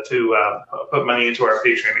to put money into our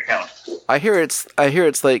Patreon account. I hear it's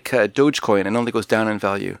like Dogecoin and only goes down in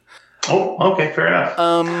value. Oh, okay, fair enough.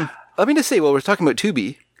 Let me just say, while we're talking about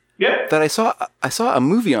Tubi, that I saw a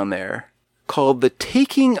movie on there called The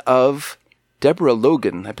Taking of Deborah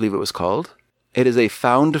Logan, I believe it was called. It is a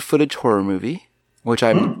found footage horror movie, which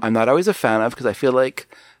I'm not always a fan of because I feel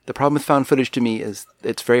like the problem with found footage to me is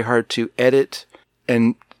it's very hard to edit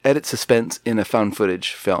suspense in a found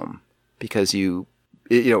footage film because you're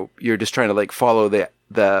just trying to like follow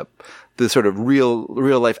the sort of real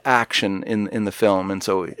life action in the film, and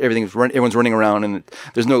so everyone's running around and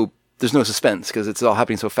there's no suspense because it's all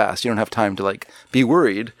happening so fast. You don't have time to like be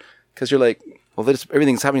worried because you're like, well,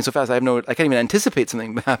 everything's happening so fast. I can't even anticipate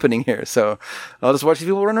something happening here. So I'll just watch these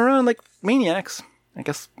people run around like maniacs. I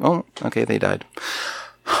guess. Oh, okay, they died.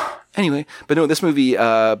 Anyway, but no, this movie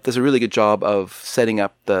does a really good job of setting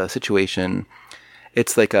up the situation.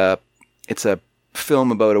 It's a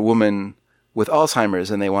film about a woman with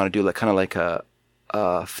Alzheimer's, and they want to do like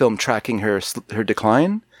a film tracking her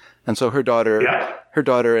decline. And so her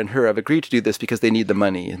daughter and her have agreed to do this because they need the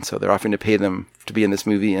money, and so they're offering to pay them to be in this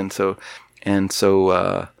movie. And so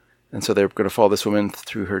they're going to follow this woman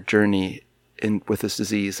through her journey with this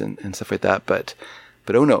disease and stuff like that. But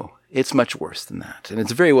oh no, it's much worse than that, and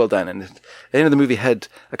it's very well done. And the end of the movie had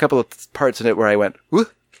a couple of parts in it where I went, "Woo!"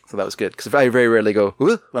 So that was good because I very rarely go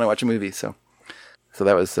 "Woo" when I watch a movie. So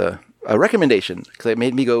that was a recommendation because it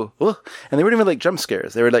made me go "Woo!" And they weren't even like jump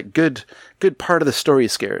scares; they were like good part of the story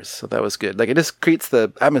scares. So that was good. Like it just creates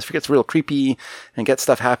the atmosphere, gets real creepy, and gets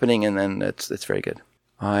stuff happening, and then it's very good.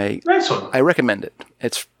 Nice one. I recommend it.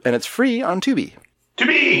 It's free on Tubi.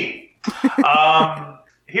 Tubi.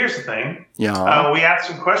 Here's the thing. Yeah. We asked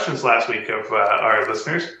some questions last week of our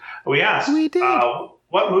listeners. We asked,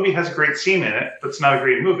 what movie has a great scene in it, but it's not a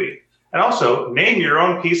great movie? And also, name your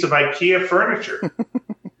own piece of IKEA furniture.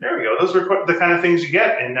 There we go. Those are the kind of things you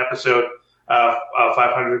get in episode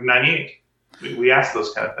 598. We asked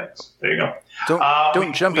those kind of things. There you go.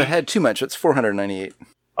 Don't jump ahead too much. It's 498.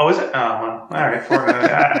 Oh, is it? Oh, well, all right.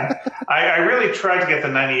 498. I really tried to get the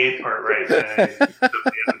 98 part right.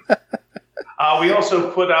 We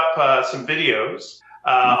also put up some videos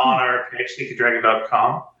on our page,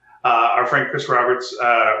 sneakydragon.com. Our friend Chris Roberts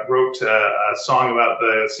wrote a song about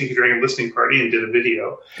the Sneaky Dragon listening party and did a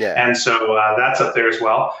video. Yeah. And so that's up there as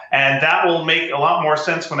well. And that will make a lot more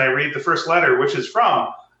sense when I read the first letter, which is from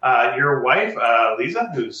your wife, Lisa,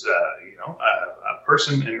 who's a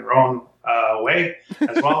person in her own way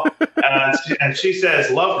as well. And she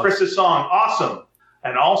says, love Chris's song, awesome.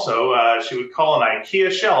 And also, she would call an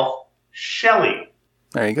IKEA shelf Shelly.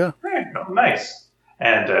 There you go. Nice.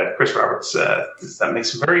 And Chris Roberts, that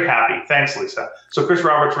makes him very happy. Thanks, Lisa. So Chris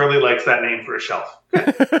Roberts really likes that name for a shelf.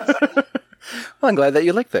 Well, I'm glad that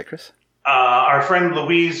you like that, Chris. Our friend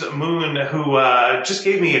Louise Moon, who just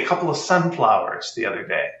gave me a couple of sunflowers the other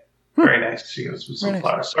day. Very nice. She gave us some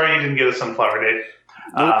sunflowers. Nice. Sorry you didn't get a sunflower date.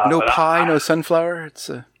 No pie, no sunflower. It's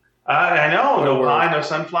I know, no pie, no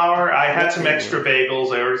sunflower. I had some extra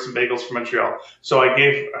bagels. I ordered some bagels from Montreal. So I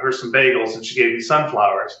gave her some bagels, and she gave me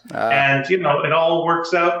sunflowers. And, it all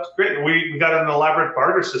works out great. We got an elaborate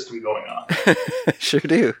barter system going on. Sure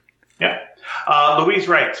do. Yeah. Louise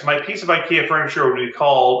writes, my piece of IKEA furniture would be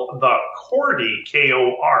called the Kordi,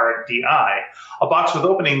 Kordi, a box with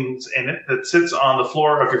openings in it that sits on the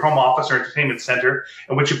floor of your home office or entertainment center,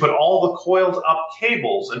 in which you put all the coiled up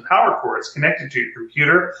cables and power cords connected to your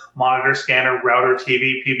computer, monitor, scanner, router,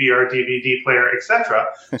 TV, PVR, DVD player, etc.,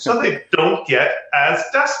 so they don't get as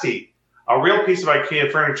dusty. A real piece of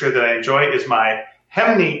IKEA furniture that I enjoy is my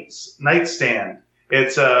Hemnes nightstand.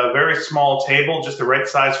 It's a very small table, just the right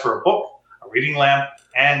size for a book, a reading lamp,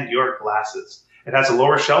 and your glasses. It has a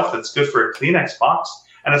lower shelf that's good for a Kleenex box,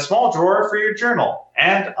 and a small drawer for your journal,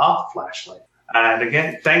 and a flashlight. And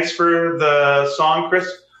again, thanks for the song, Chris.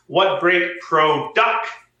 What great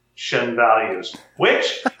production values.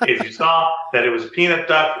 Which, if you saw that it was a peanut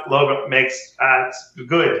duck logo, makes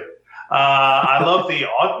good. I love the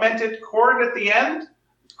augmented cord at the end.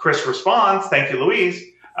 Chris responds, thank you, Louise.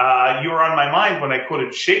 You were on my mind when I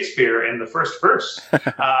quoted Shakespeare in the first verse.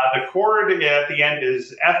 The chord at the end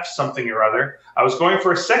is F something or other. I was going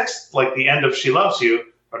for a sixth, like the end of She Loves You,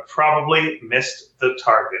 but probably missed the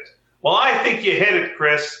target. Well, I think you hit it,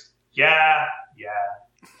 Chris. Yeah.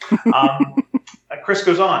 Chris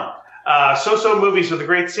goes on. So movies with a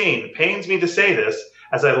great scene. Pains me to say this,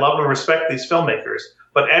 as I love and respect these filmmakers,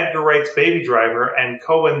 but Edgar Wright's Baby Driver and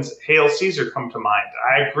Cohen's Hail Caesar come to mind.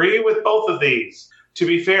 I agree with both of these. To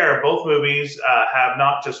be fair, both movies have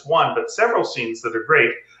not just one, but several scenes that are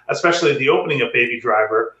great, especially the opening of Baby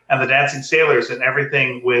Driver and the dancing sailors and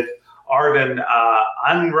everything with Arden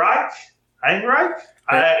Ehrenreich? Ehrenreich,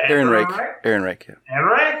 yeah. Ehrenreich?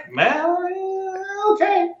 Well,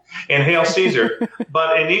 okay. In Hail Caesar.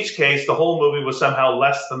 But in each case, the whole movie was somehow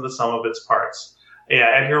less than the sum of its parts. Yeah,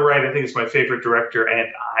 Edgar Wright, I think, is my favorite director, and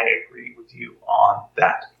I agree with you on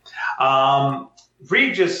that.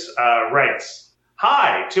 Regis writes,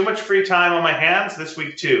 hi, too much free time on my hands this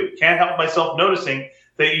week, too. Can't help myself noticing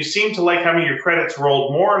that you seem to like having your credits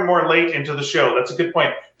rolled more and more late into the show. That's a good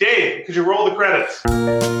point. Dave, could you roll the credits?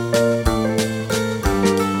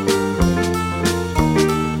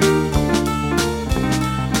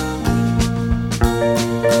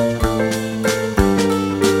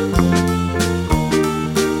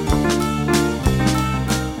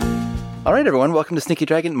 All right, everyone. Welcome to Sneaky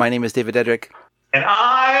Dragon. My name is David Dedrick. And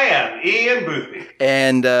I am Ian Boothby.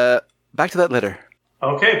 And back to that letter.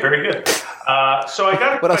 Okay, very good. So I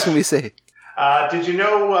got a What else can we say? Did you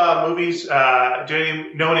know movies? Do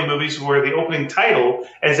you know any movies where the opening title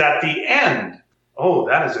is at the end? Oh,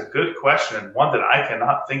 that is a good question. One that I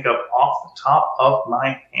cannot think of off the top of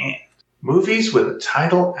my hand. Movies with a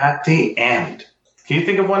title at the end. Can you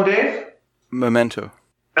think of one, Dave? Memento.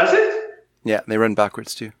 Does it? Yeah, they run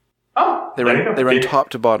backwards too. Oh, they run top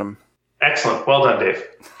to bottom. Excellent. Well done, Dave.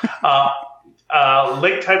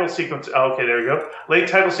 Late title sequence. Okay, there we go. Late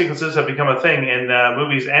title sequences have become a thing in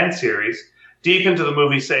movies and series. Deep into the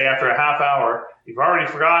movie, say after a half hour, you've already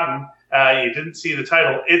forgotten, you didn't see the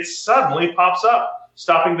title. It suddenly pops up,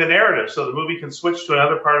 stopping the narrative so the movie can switch to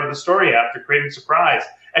another part of the story after creating surprise,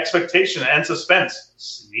 expectation, and suspense.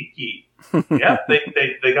 Sneaky. Yeah,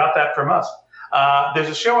 they got that from us. There's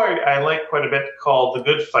a show I like quite a bit called The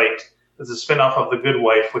Good Fight. It's a spin-off of The Good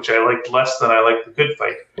Wife, which I liked less than I liked The Good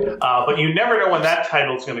Fight. But you never know when that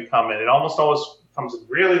title is going to come in. It almost always comes in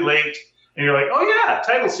really late, and you're like, oh yeah,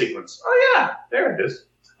 title sequence. Oh yeah, there it is.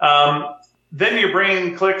 Then your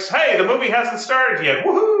brain clicks, hey, the movie hasn't started yet.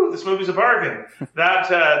 Woohoo, this movie's a bargain.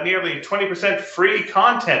 That nearly 20% free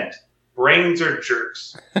content. Brains are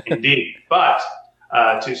jerks, indeed. But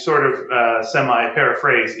to sort of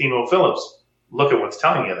semi-paraphrase Emo Phillips, look at what's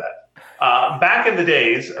telling you that. Back in the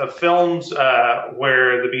days of films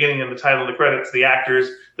where the beginning and the title, the credits, the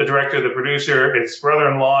actors, the director, the producer, his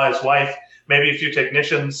brother-in-law, his wife, maybe a few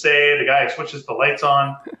technicians say, the guy who switches the lights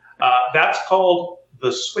on, that's called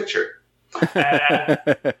the switcher. And,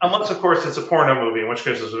 unless, of course, it's a porno movie, in which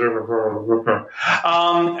case it's... and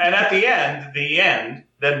at the end,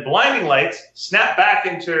 then blinding lights snap back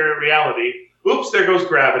into reality. Oops, there goes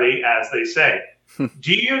gravity, as they say.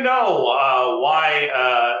 Do you know why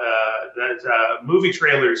that movie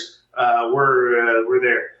trailers were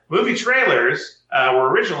there? Movie trailers were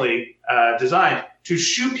originally designed to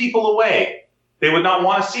shoo people away. They would not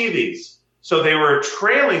want to see these. So they were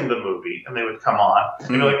trailing the movie, and they would come on. And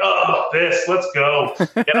they'd be like, oh, this, let's go.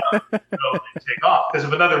 Get up, go, and take off. Because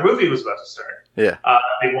if another movie was about to start, they'd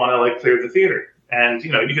want to clear the theater. And,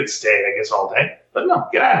 you could stay, I guess, all day. But no,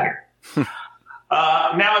 get out of here.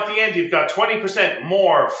 Now at the end, you've got 20%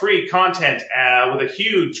 more free content with a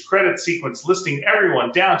huge credit sequence listing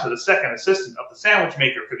everyone down to the second assistant of the sandwich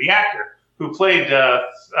maker for the actor who played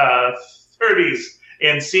 30s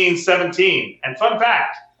in scene 17. And fun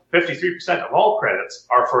fact, 53% of all credits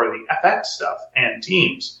are for the FX stuff and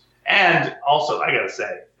teams. And also, I got to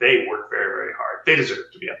say, they work very, very hard. They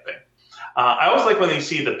deserve to be up there. I always like when they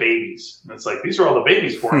see the babies. And it's like, these are all the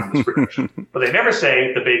babies born in this production. But they never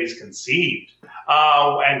say the babies conceived.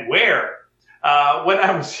 And where. When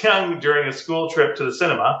I was young, during a school trip to the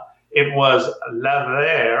cinema, it was La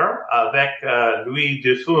Verre avec Louis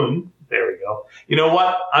Dufour. There we go. You know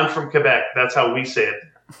what? I'm from Quebec. That's how we say it.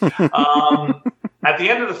 At the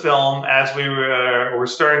end of the film, as we were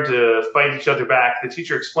starting to fight each other back, the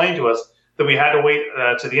teacher explained to us that we had to wait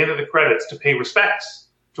to the end of the credits to pay respects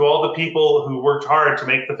to all the people who worked hard to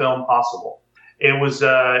make the film possible. It was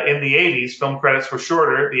in the 80s, film credits were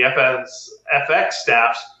shorter. The FX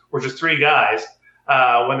staffs were just 3 guys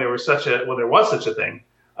when there was such a thing.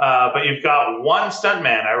 But you've got one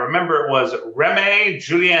stuntman. I remember it was Remy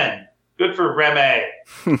Julien. Good for Remy.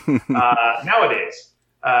 Nowadays,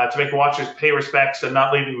 to make watchers pay respects and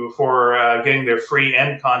not leaving before getting their free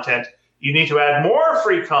end content, you need to add more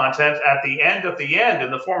free content at the end of the end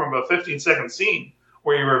in the form of a 15-second scene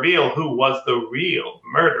where you reveal who was the real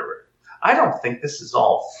murderer. I don't think this is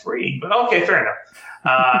all free, but okay, fair enough.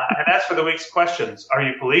 And as for the week's questions, are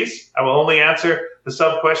you police? I will only answer the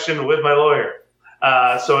sub-question with my lawyer.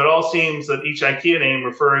 So it all seems that each IKEA name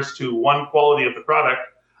refers to one quality of the product.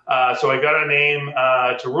 So I got a name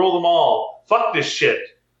to rule them all. Fuck this shit.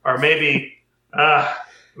 Or maybe, where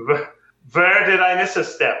did I miss a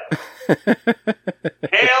step?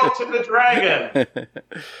 Hail to the dragon.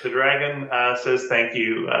 The dragon says thank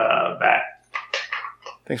you back.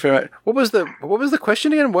 Thanks very much. What was the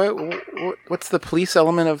question again? What's the police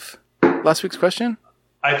element of last week's question?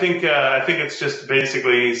 I think it's just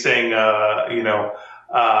basically saying,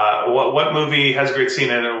 what movie has a great scene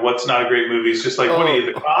in it and what's not a great movie. It's just like, what are you,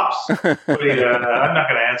 the cops? I'm not going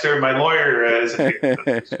to answer. My lawyer is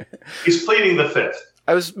he's pleading the fifth.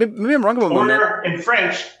 Maybe I'm wrong about Memento. Or in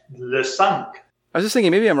French, le cinq. I was just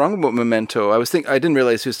thinking maybe I'm wrong about Memento. I didn't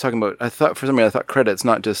realize he was talking about. I thought for some reason I thought credits,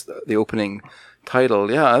 not just the opening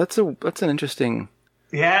title. Yeah, that's an interesting.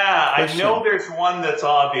 Yeah, question. I know there's one that's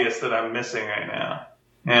obvious that I'm missing right now.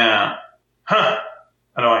 Yeah,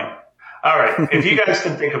 annoying. All right, if you guys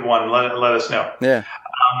can think of one, let us know. Yeah.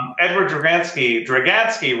 Edward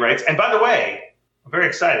Dragansky writes, and by the way, I'm very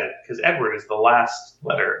excited because Edward is the last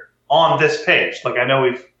letter on this page. Like, I know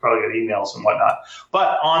we've probably got emails and whatnot,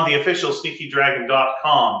 but on the official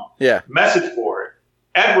sneakydragon.com message board,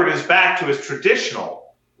 Edward is back to his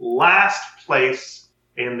traditional last place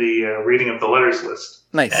in the reading of the letters list.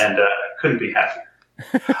 Nice. And couldn't be happier.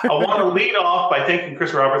 I want to lead off by thanking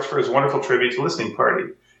Chris Roberts for his wonderful tribute to Listening Party.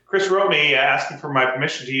 Chris wrote me asking for my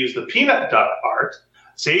permission to use the peanut duck art.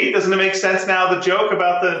 See, doesn't it make sense now, the joke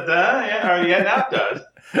about now it does.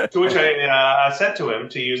 To which I sent to him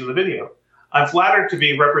to use in the video. I'm flattered to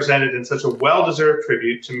be represented in such a well-deserved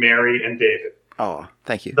tribute to Mary and David. Oh,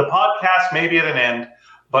 thank you. The podcast may be at an end,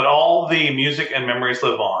 but all the music and memories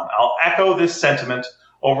live on. I'll echo this sentiment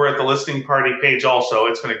over at the Listening Party page also.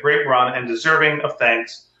 It's been a great run and deserving of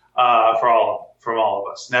thanks from all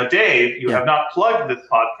of us. Now, Dave, you have not plugged this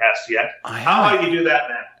podcast yet. How about you do that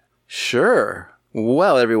now? Sure.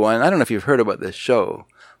 Well, everyone, I don't know if you've heard about this show,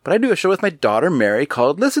 but I do a show with my daughter, Mary,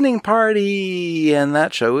 called Listening Party, and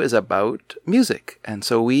that show is about music. And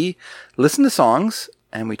so we listen to songs,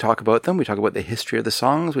 and we talk about them. We talk about the history of the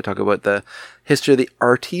songs. We talk about the history of the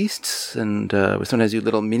artists, and we sometimes do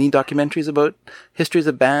little mini documentaries about histories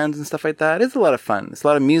of bands and stuff like that. It's a lot of fun. It's a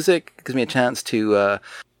lot of music. It gives me a chance to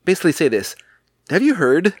basically say this. Have you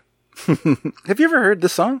heard? Have you ever heard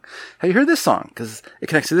this song? Have you heard this song? Because it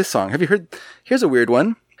connects to this song. Have you heard? Here's a weird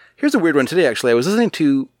one. Here's a weird one today, actually. I was listening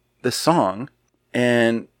to this song,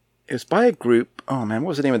 and it was by a group. Oh, man, what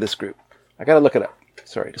was the name of this group? I got to look it up.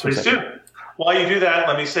 Sorry. Please do. While you do that,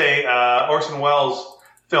 let me say Orson Welles'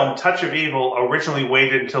 film Touch of Evil originally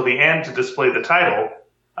waited until the end to display the title,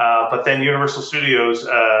 but then Universal Studios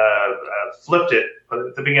flipped it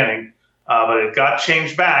at the beginning. But it got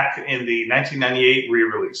changed back in the 1998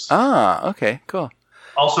 re-release. Ah, okay, cool.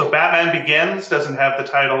 Also, Batman Begins doesn't have the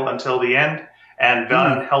title until the end, and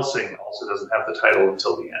Van Helsing also doesn't have the title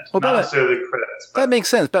until the end. Well, not necessarily the credits. That makes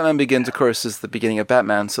sense. Batman Begins, of course, is the beginning of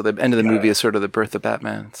Batman, so the end of the movie is sort of the birth of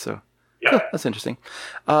Batman. So, cool, that's interesting.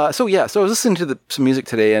 So I was listening to some music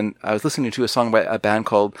today, and I was listening to a song by a band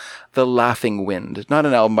called The Laughing Wind. Not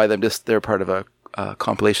an album by them, just they're part of a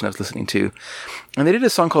compilation I was listening to, and they did a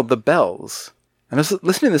song called The Bells, and I was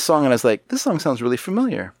listening to this song and I was like, this song sounds really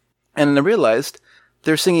familiar, and then I realized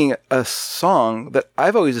they're singing a song that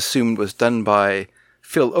I've always assumed was done by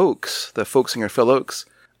Phil Oakes, the folk singer Phil Oakes,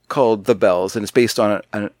 called The Bells, and it's based on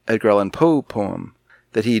an Edgar Allan Poe poem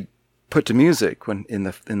that he put to music when in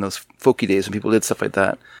those folky days when people did stuff like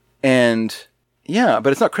that. And Yeah,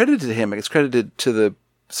 but it's not credited to him. It's credited to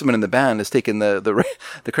someone in the band has taken the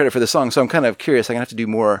credit for the song. So I'm kind of curious. I'm gonna have to do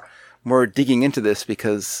more digging into this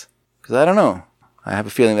because I don't know. I have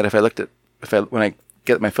a feeling that when I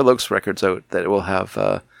get my Phil Ochs records out, that it will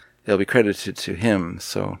have it'll be credited to him.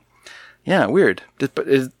 So yeah, weird. But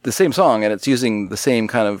it's the same song and it's using the same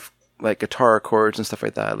kind of like guitar chords and stuff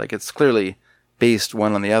like that. Like it's clearly based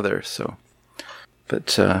one on the other. So,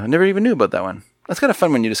 but I never even knew about that one. That's kind of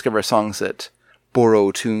fun when you discover songs that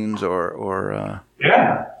borrow tunes or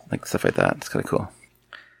like stuff like that. It's kind of cool.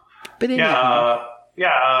 But anyway.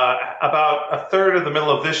 About a third of the middle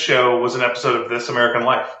of this show was an episode of This American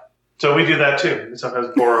Life. So we do that too. We sometimes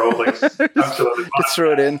borrow like just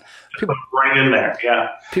throw it in. People right in there, yeah.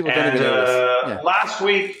 People don't even notice. Yeah. Last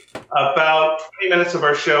week, about 20 minutes of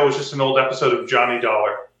our show was just an old episode of Johnny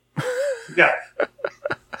Dollar. Yeah.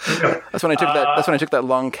 That's when I took that. That's when I took that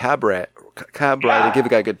long cab ride to give a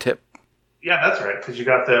guy a good tip. Yeah, that's right. Because you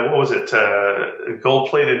got the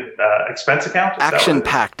gold-plated expense account.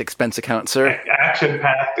 Action-packed expense account, sir.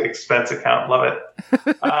 Action-packed expense account. Love it.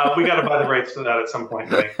 We got to buy the rights to that at some point.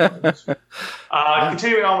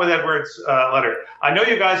 Continuing on with Edward's letter. I know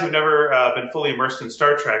you guys have never been fully immersed in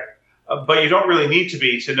Star Trek, but you don't really need to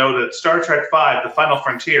be to know that Star Trek V: The Final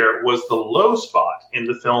Frontier was the low spot in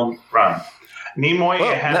the film run. Nimoy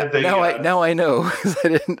had now I know because I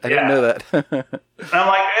didn't know that. And I'm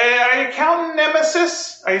like, are you counting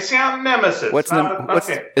Nemesis? Are you counting Nemesis?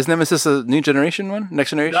 Is Nemesis a new generation one?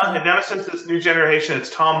 Next generation? No, Nemesis is new generation. It's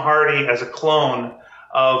Tom Hardy as a clone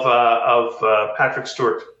of Patrick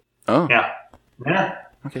Stewart. Oh, yeah.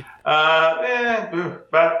 Okay.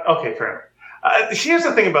 But okay, fair enough. Here's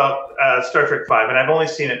the thing about Star Trek V, and I've only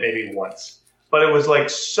seen it maybe once, but it was like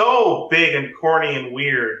so big and corny and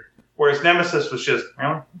weird. Whereas Nemesis was just,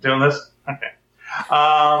 doing this? Okay.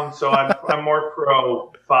 So I'm more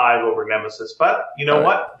pro 5 over Nemesis. But you know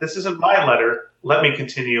what? This isn't my letter. Let me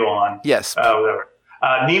continue on. Yes. Whatever.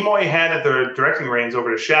 Nimoy handed the directing reins over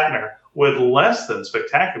to Shatner with less than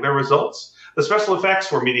spectacular results. The special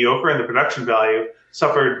effects were mediocre and the production value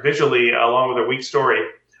suffered visually along with a weak story.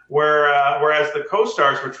 Whereas the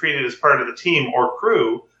co-stars were treated as part of the team or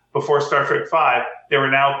crew before Star Trek V, they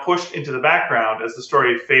were now pushed into the background as the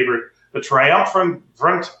story favored the triumphant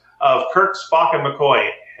of Kirk, Spock, and McCoy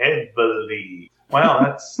heavily.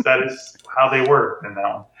 Well, that is how they were in that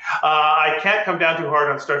one. I can't come down too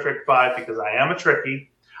hard on Star Trek V because I am a Trekkie.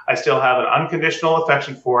 I still have an unconditional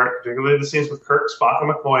affection for it, particularly the scenes with Kirk, Spock,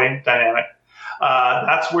 and McCoy dynamic.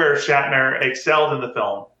 That's where Shatner excelled in the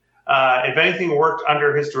film. If anything worked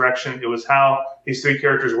under his direction, it was how these three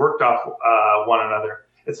characters worked off one another.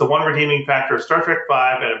 It's the one redeeming factor of Star Trek V,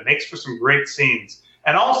 and it makes for some great scenes.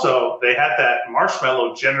 And also, they had that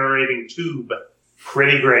marshmallow generating tube.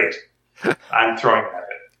 Pretty great. I'm throwing that at it.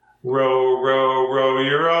 Row, row, row,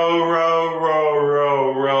 you row, row, row,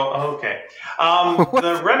 row, row. Okay.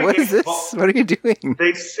 The Renegade. What is this? What are you doing?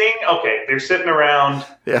 They sing. Okay, they're sitting around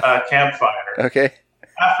a campfire. Okay.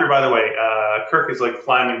 After, by the way, Kirk is like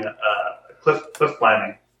climbing cliff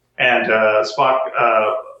climbing, and Spock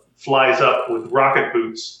flies up with rocket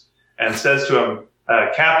boots and says to him,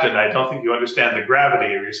 Captain, I don't think you understand the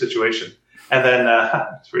gravity of your situation. And then,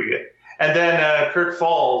 it's pretty good. And then Kirk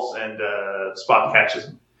falls and Spock catches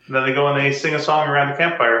him. And then they go and they sing a song around the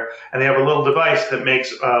campfire, and they have a little device that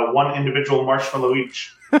makes one individual marshmallow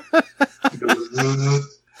each. It goes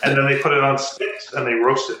zzz, and then they put it on sticks and they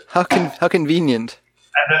roast it. How convenient.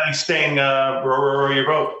 And then they sing row, row, row your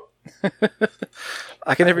boat.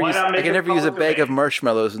 I can never use a bag of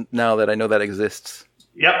marshmallows now that I know that exists.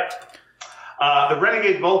 Yep. The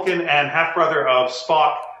renegade Vulcan and half-brother of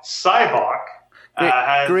Spock, Sybok,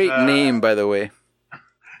 great name, by the way.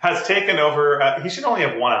 Has taken over. He should only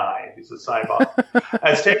have one eye. He's a Sybok.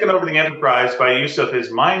 Has taken over the Enterprise by use of his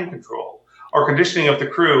mind control or conditioning of the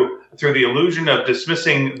crew through the illusion of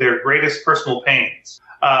dismissing their greatest personal pains.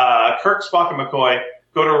 Kirk, Spock, and McCoy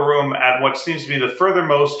go to a room at what seems to be the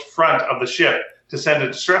furthermost front of the ship to send a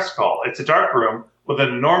distress call. It's a dark room with an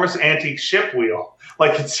enormous antique ship wheel,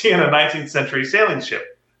 like you'd see in a 19th century sailing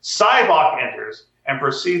ship. Sybok enters and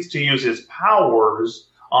proceeds to use his powers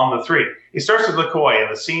on the three. He starts with McCoy,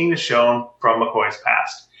 and the scene is shown from McCoy's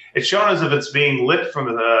past. It's shown as if it's being lit from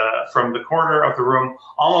the corner of the room,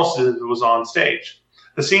 almost as if it was on stage.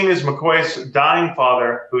 The scene is McCoy's dying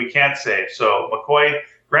father, who he can't save. So McCoy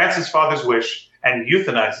grants his father's wish and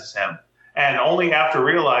euthanizes him. And only after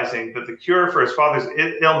realizing that the cure for his father's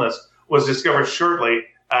illness was discovered shortly,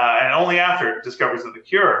 and only after it discovers that the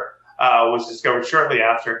cure was discovered shortly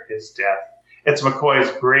after his death. It's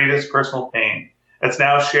McCoy's greatest personal pain. It's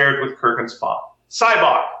now shared with Kirk and Spock.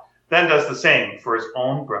 Sybok then does the same for his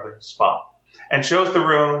own brother Spock. and shows the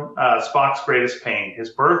room Spock's greatest pain, his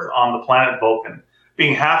birth on the planet Vulcan.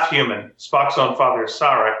 Being half human, Spock's own father,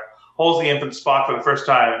 Sarek, holds the infant Spock for the first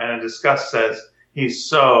time and in disgust says, he's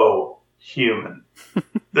so human.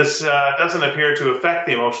 This doesn't appear to affect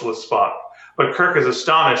the emotionless Spock, but Kirk is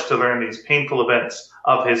astonished to learn these painful events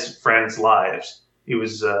of his friends' lives. He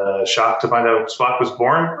was shocked to find out Spock was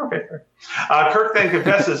born. Okay. Kirk then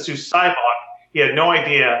confesses to Sybok he had no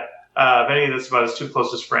idea of any of this about his two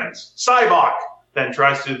closest friends. Sybok then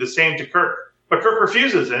tries to do the same to Kirk, but Kirk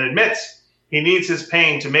refuses and admits he needs his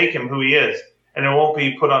pain to make him who he is, and it won't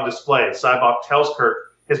be put on display. Sybok tells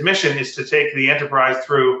Kirk his mission is to take the Enterprise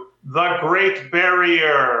through the Great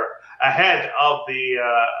Barrier ahead of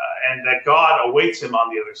and that God awaits him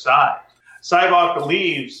on the other side. Sybok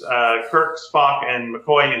leaves Kirk, Spock, and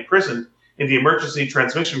McCoy imprisoned in the emergency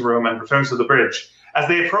transmission room and returns to the bridge. As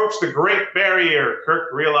they approach the Great Barrier,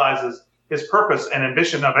 Kirk realizes his purpose and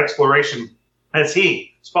ambition of exploration as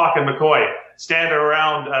he, Spock, and McCoy stand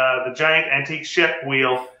around the giant antique ship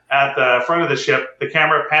wheel at the front of the ship. The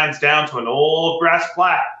camera pans down to an old brass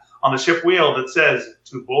plaque on the ship wheel that says,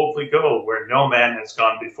 to boldly go where no man has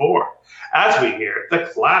gone before. As we hear the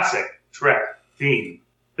classic Trek theme.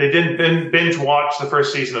 They didn't binge watch the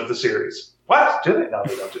first season of the series. What? Do they? No,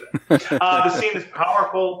 they don't do that. The scene is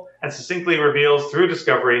powerful and succinctly reveals through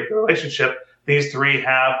Discovery the relationship these three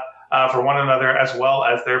have for one another as well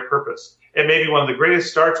as their purpose. It may be one of the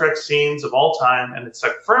greatest Star Trek scenes of all time, and it's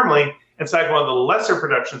stuck firmly inside one of the lesser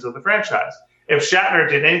productions of the franchise. If Shatner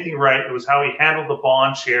did anything right, it was how he handled the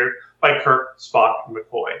bond shared by Kirk, Spock, and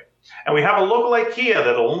McCoy. And we have a local IKEA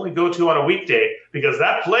that'll only go to on a weekday because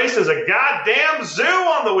that place is a goddamn zoo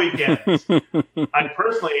on the weekends. I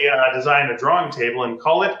personally designed a drawing table and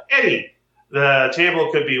call it Eddie. The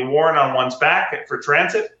table could be worn on one's back for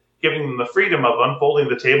transit, giving them the freedom of unfolding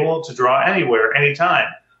the table to draw anywhere, anytime,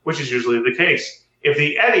 which is usually the case. If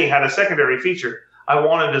the Eddie had a secondary feature, I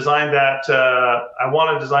want to design that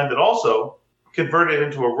also convert it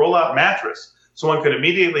into a roll-out mattress so one could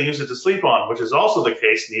immediately use it to sleep on, which is also the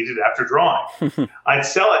case needed after drawing. I'd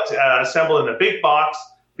sell it assembled in a big box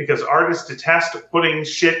because artists detest putting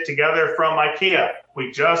shit together from IKEA. We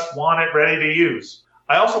just want it ready to use.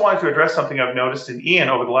 I also wanted to address something I've noticed in Ian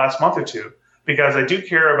over the last month or two, because I do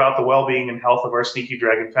care about the well-being and health of our Sneaky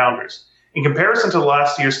Dragon founders. In comparison to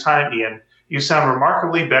last year's time, Ian, you sound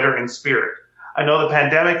remarkably better in spirit. I know the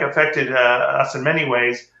pandemic affected us in many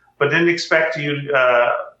ways, but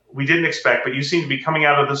we didn't expect, but you seem to be coming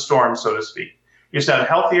out of the storm, so to speak. You sound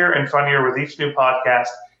healthier and funnier with each new podcast.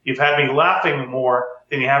 You've had me laughing more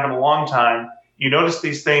than you have in a long time. You notice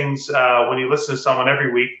these things when you listen to someone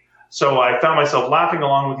every week. So I found myself laughing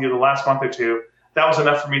along with you the last month or two. That was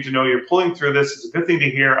enough for me to know you're pulling through this. It's a good thing to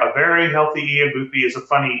hear. A very healthy Ian Boothby is a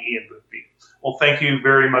funny Ian Boothby. Well, thank you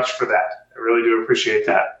very much for that. I really do appreciate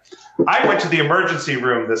that. I went to the emergency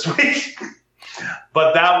room this week,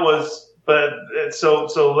 but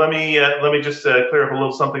so let me just clear up a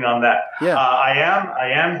little something on that. Yeah. I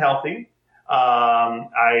am healthy. But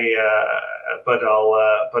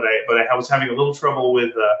I was having a little trouble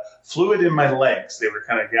with fluid in my legs. They were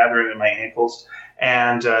kind of gathering in my ankles,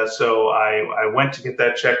 and so I went to get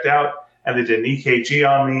that checked out, and they did an EKG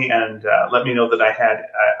on me and let me know that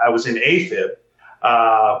I was in AFib,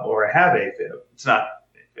 or I have AFib. It's not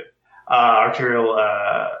AFib, arterial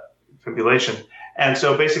fibrillation. And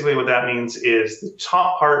so basically what that means is the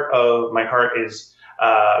top part of my heart is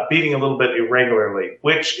beating a little bit irregularly,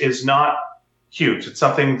 which is not huge. It's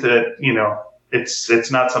something that,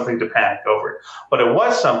 it's not something to panic over. But it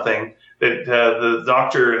was something that the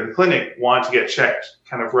doctor in the clinic wanted to get checked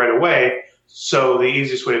kind of right away. So the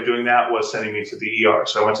easiest way of doing that was sending me to the ER.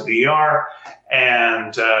 So I went to the ER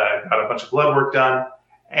and got a bunch of blood work done.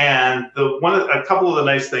 And a couple of the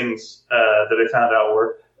nice things that I found out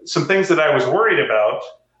were some things that I was worried about,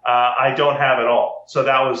 I don't have at all. So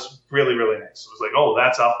that was really, really nice. It was like, oh,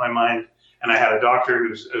 that's off my mind. And I had a doctor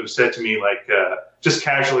who said to me, like, just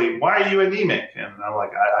casually, why are you anemic? And I'm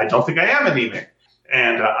like, I don't think I am anemic.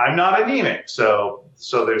 And I'm not anemic. So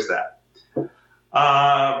there's that.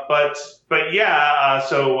 But yeah,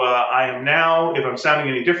 so I am now, if I'm sounding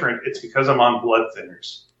any different, it's because I'm on blood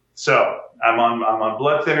thinners. So I'm on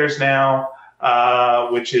blood thinners now,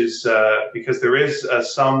 which is because there is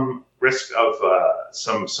some risk of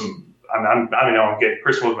I'm getting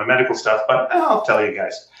personal with my medical stuff, but I'll tell you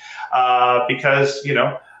guys. Because,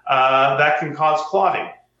 that can cause clotting.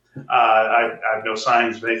 I have no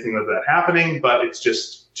signs of anything of that happening, but it's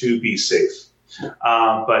just to be safe.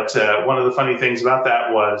 But one of the funny things about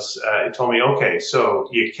that was it told me, okay, so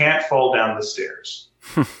you can't fall down the stairs.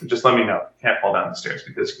 Just let me know. You can't fall down the stairs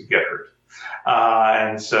because you could get hurt.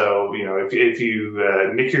 And so, if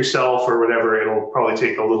you nick yourself or whatever, it'll probably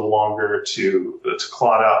take a little longer to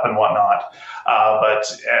clot up and whatnot. But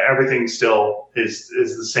everything still is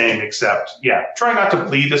the same, except, try not to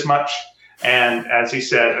bleed as much. And as he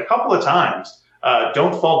said a couple of times,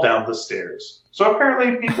 don't fall down the stairs. So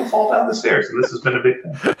apparently people fall down the stairs, and this has been a big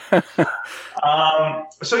thing.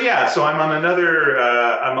 So I'm on another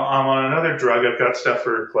I'm on another drug. I've got stuff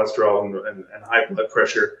for cholesterol and high blood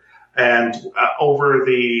pressure. And over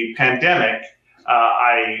the pandemic,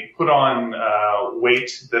 I put on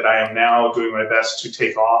weight that I am now doing my best to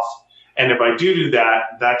take off. And if I do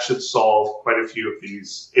that, that should solve quite a few of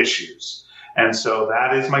these issues. And so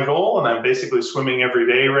that is my goal. And I'm basically swimming every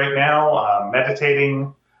day right now,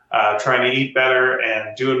 meditating, trying to eat better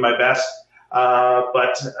and doing my best.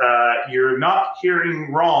 But you're not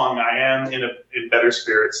hearing wrong. I am in better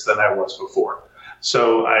spirits than I was before.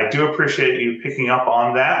 So I do appreciate you picking up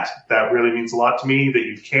on that. That really means a lot to me that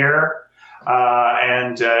you care.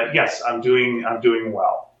 Yes, I'm doing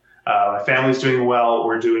well. My family's doing well.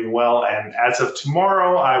 We're doing well. And as of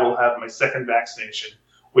tomorrow, I will have my second vaccination,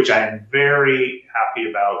 which I am very happy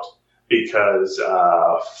about because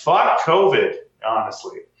fuck COVID,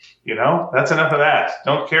 honestly. That's enough of that.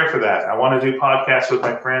 Don't care for that. I want to do podcasts with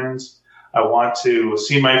my friends. I want to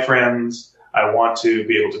see my friends. I want to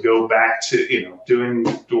be able to go back to,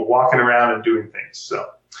 walking around and doing things. So,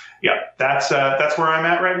 that's where I'm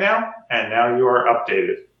at right now. And now you are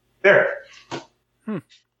updated. There.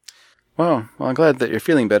 Well, I'm glad that you're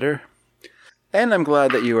feeling better. And I'm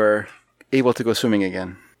glad that you are able to go swimming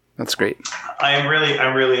again. That's great. I'm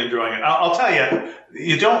really enjoying it. I'll tell you,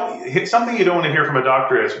 something you don't want to hear from a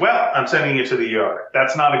doctor is, well, I'm sending you to the ER.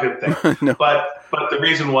 That's not a good thing. No. But the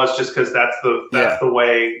reason was just because that's the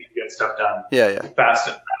way you get stuff done. Fast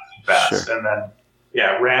and fast. Sure. And then,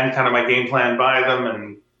 ran kind of my game plan by them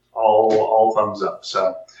and all thumbs up.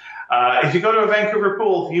 So if you go to a Vancouver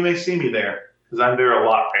pool, you may see me there because I'm there a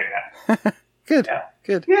lot right now. Good.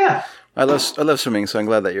 Yeah. I love swimming, so I'm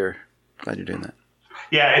glad you're doing that.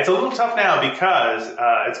 Yeah, it's a little tough now because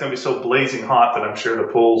it's going to be so blazing hot that I'm sure the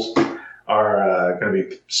pools are going to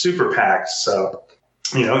be super packed. So,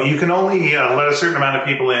 you can only let a certain amount of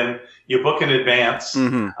people in. You book in advance.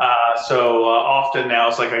 Mm-hmm. So often now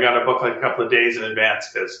it's like I got to book like a couple of days in advance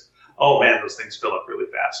because, oh man, those things fill up really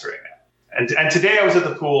fast right now. And today I was at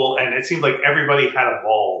the pool and it seemed like everybody had a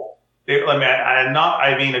ball.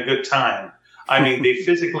 I mean a good time. I mean, they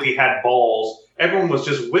physically had balls. Everyone was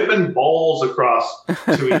just whipping balls across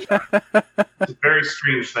to each other. It's a very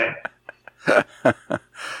strange thing.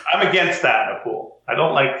 I'm against that in a pool. I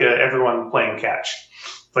don't like everyone playing catch.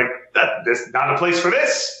 It's like, this not a place for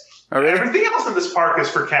this. Oh, really? Everything else in this park is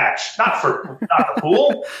for catch, not the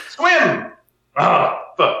pool. Swim!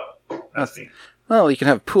 That's me. Well, you can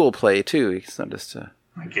have pool play, too. It's not just I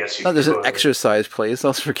guess you not just an exercise play. It's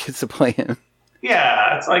also for kids to play in.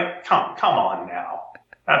 Yeah, it's like, come on now.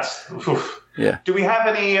 That's... Oof. Yeah. Do we have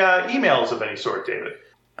any emails of any sort, David?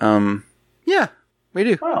 Yeah, we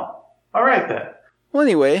do. Well, all right then. Well,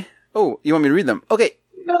 anyway. Oh, you want me to read them? Okay.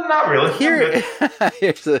 No, not really.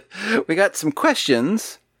 We got some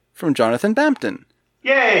questions from Jonathan Bampton.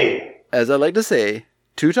 Yay! As I like to say,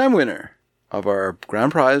 2-time winner of our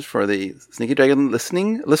grand prize for the Sneaky Dragon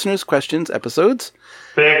listeners' questions episodes.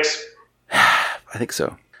 Fix. I think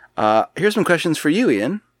so. Here's some questions for you,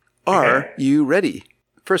 Ian. Are you ready?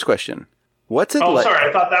 First question. What's it like? Oh, sorry.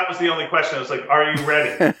 I thought that was the only question. I was like, are you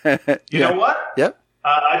ready? You know what? Yep.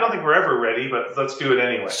 I don't think we're ever ready, but let's do it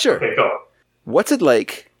anyway. Sure. Okay, go. What's it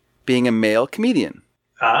like being a male comedian?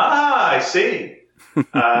 I see.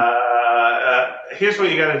 Here's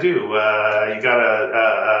what you got to do. You got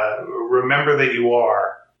to remember that you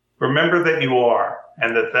are. Remember that you are.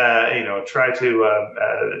 And that, try to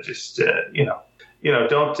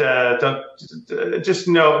don't just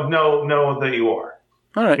know that you are.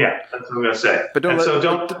 All right. Yeah, that's what I'm going to say. But don't let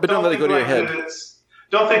it go to your head.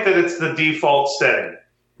 Don't think that it's the default setting.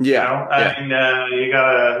 Yeah. I mean, you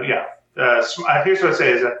gotta. Here's what I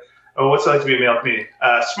say: is what's it like to be a male comedian?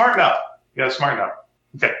 Smarten up. You gotta smarten up.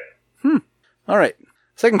 Okay. All right.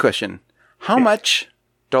 Second question: how much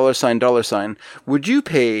 $$ would you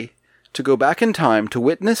pay to go back in time to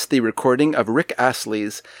witness the recording of Rick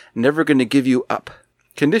Astley's "Never Gonna Give You Up"?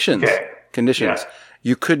 Conditions. Okay. Conditions. Yeah.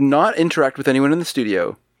 You could not interact with anyone in the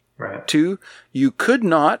studio. Right. 2, you could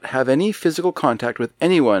not have any physical contact with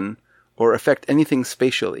anyone or affect anything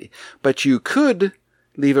spatially, but you could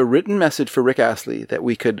leave a written message for Rick Astley that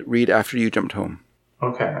we could read after you jumped home.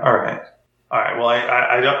 Okay. All right. Well,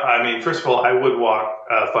 I don't. I mean, first of all, I would walk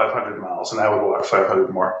 500 miles, and I would walk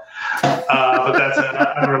 500 more. But that's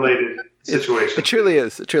unrelated. situation. It truly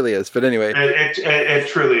is. It truly is. But anyway, it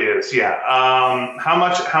truly is. Yeah. How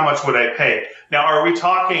much would I pay? Now, are we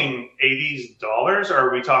talking 80s dollars, or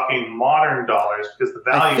are we talking modern dollars? Because the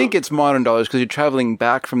value. I think it's modern dollars because you're traveling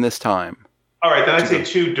back from this time. All right, then I'd say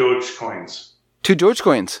 2 Dogecoins. 2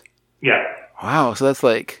 Dogecoins. Yeah. Wow. So that's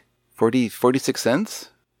like 46 cents.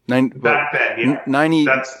 Back then,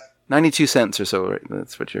 yeah. 92 cents or so. Right?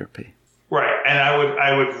 That's what you're paying. Right, and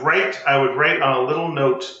I would write on a little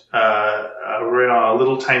note, write on a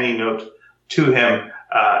little tiny note to him.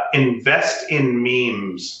 Invest in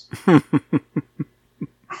memes, and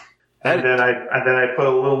then I put a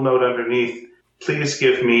little note underneath. Please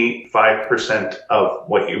give me 5% of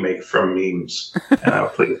what you make from memes, and I'll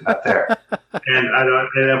please that there. And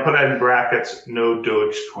I put it in brackets. No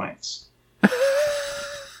Dogecoins.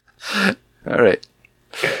 All right.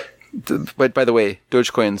 Okay. But by the way,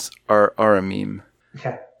 Dogecoins are a meme.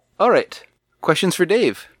 Okay. All right. Questions for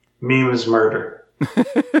Dave. Meme is murder.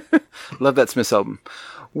 Love that Smiths album.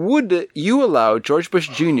 Would you allow George Bush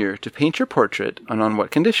Jr. to paint your portrait, and on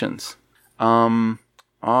what conditions?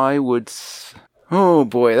 I would. Oh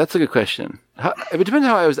boy, that's a good question. It would depend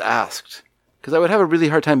how I was asked, because I would have a really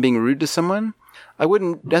hard time being rude to someone. I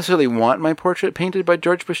wouldn't necessarily want my portrait painted by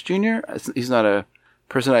George Bush Jr. He's not a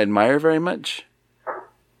person I admire very much.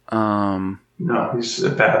 No, he's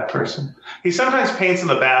a bad person. He sometimes paints in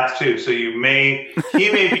the bath too, so he may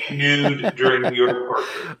be nude during your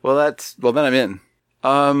portrait. Well, then I'm in.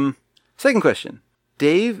 Second question.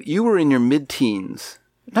 Dave, you were in your mid-teens.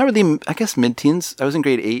 Not really, I guess mid-teens. I was in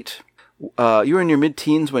grade 8. You were in your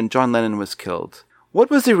mid-teens when John Lennon was killed.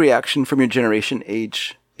 What was the reaction from your generation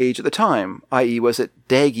age at the time? I.e., was it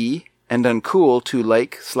daggy and uncool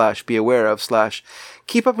to / be aware of /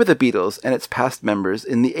 keep up with the Beatles and its past members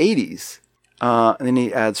in the 80s? And then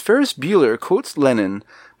he adds, Ferris Bueller quotes Lennon,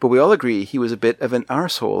 but we all agree he was a bit of an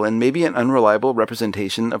arsehole and maybe an unreliable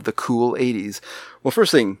representation of the cool 80s. Well,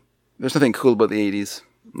 first thing, there's nothing cool about the 80s.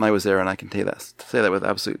 I was there and I can say that with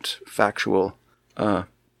absolute factual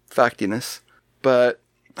factiness. But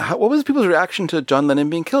what was people's reaction to John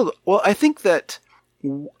Lennon being killed? Well, I think that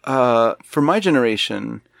for my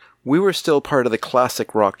generation, we were still part of the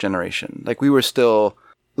classic rock generation. Like, we were still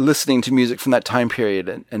listening to music from that time period,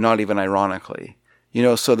 and not even ironically.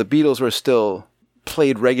 So the Beatles were still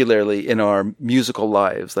played regularly in our musical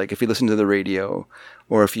lives. Like, if you listened to the radio,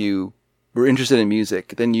 or if you were interested in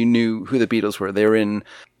music, then you knew who the Beatles were. They were in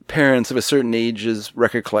parents of a certain age's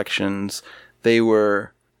record collections. They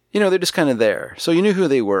were, they're just kind of there. So you knew who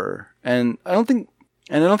they were. And I don't think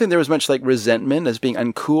there was much like resentment as being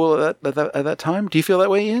uncool at that time. Do you feel that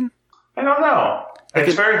way, Ian? I don't know.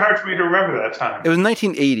 It's very hard for me to remember that time. It was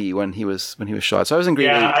 1980 when he was shot. So I was in grade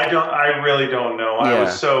 8. I really don't know. Yeah. I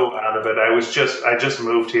was so out of it. I just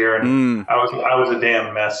moved here, and I was a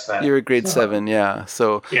damn mess then. You were grade 7, yeah.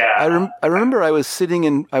 So yeah. I remember I was sitting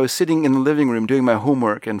in the living room doing my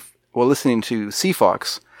homework and listening to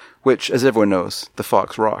Seafox, which, as everyone knows, the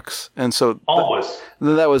Fox rocks. And so always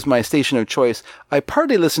that was my station of choice. I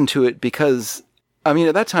partly listened to it because,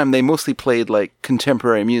 at that time, they mostly played, like,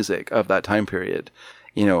 contemporary music of that time period,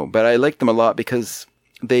 but I liked them a lot because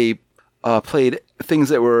they played things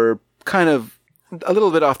that were kind of a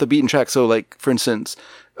little bit off the beaten track. So, like, for instance,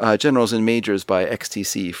 Generals and Majors by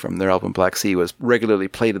XTC from their album Black Sea was regularly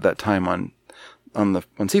played at that time on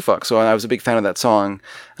Seafox. So I was a big fan of that song.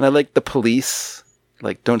 And I liked The Police,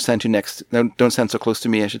 like Don't Stand So Close to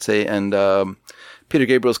Me, I should say, and Peter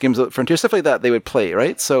Gabriel's Games of the Frontier, stuff like that, they would play,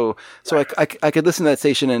 right? So I could listen to that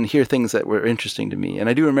station and hear things that were interesting to me. And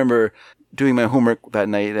I do remember doing my homework that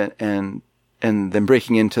night and then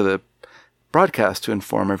breaking into the broadcast to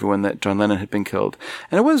inform everyone that John Lennon had been killed.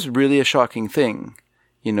 And it was really a shocking thing.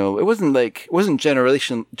 It wasn't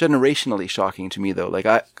generationally shocking to me though.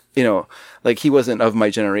 Like he wasn't of my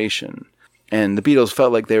generation. And the Beatles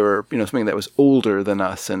felt like they were, something that was older than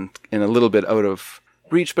us and a little bit out of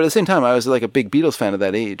reach, but at the same time, I was like a big Beatles fan at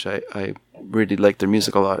that age. I really liked their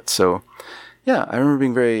music a lot. So, yeah, I remember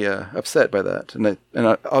being very upset by that, and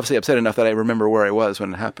obviously upset enough that I remember where I was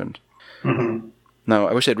when it happened. Mm-hmm. Now,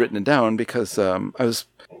 I wish I'd written it down because I was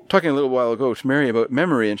talking a little while ago to Mary about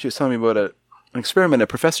memory, and she was telling me about an experiment a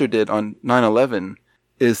professor did on 9/11.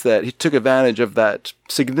 Is that he took advantage of that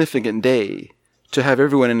significant day to have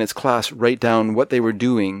everyone in his class write down what they were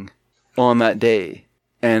doing on that day,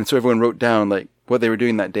 and so everyone wrote down like what they were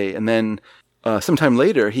doing that day. And then sometime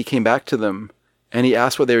later, he came back to them and he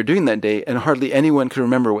asked what they were doing that day, and hardly anyone could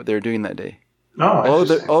remember what they were doing that day. Oh,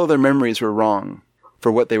 all of their memories were wrong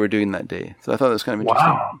for what they were doing that day. So I thought that was kind of interesting.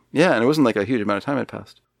 Wow. Yeah, and it wasn't like a huge amount of time had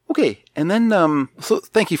passed. Okay, and then, so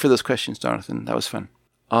thank you for those questions, Jonathan. That was fun.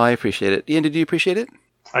 I appreciate it. Ian, did you appreciate it?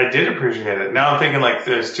 I did appreciate it. Now I'm thinking like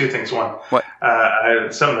there's two things. One, What?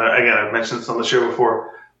 again, I've mentioned this on the show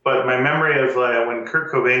before, but my memory of when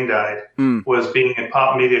Kurt Cobain died was being in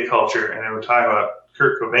pop media culture, and they were talking about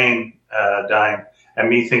Kurt Cobain dying, and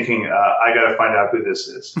me thinking, I got to find out who this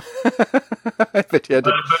is. But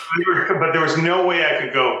there was no way I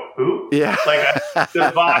could go, who? Yeah. Like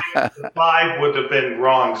the vibe would have been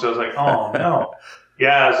wrong. So I was like, oh no.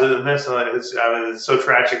 Yeah, so this, it's so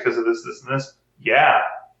tragic because of this, and this. Yeah.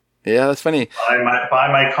 Yeah, that's funny. Buy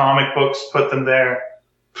my comic books, put them there.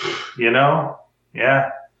 Yeah.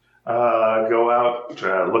 Go out,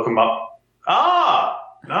 look them up.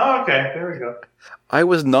 Okay, there we go. I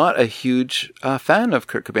was not a huge fan of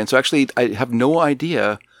Kurt Cobain, so actually I have no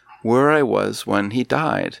idea where I was when he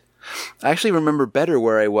died. I actually remember better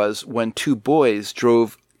where I was when two boys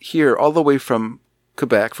drove here all the way from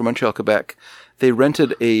Quebec, from Montreal, Quebec. They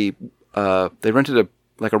rented a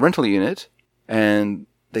rental unit, and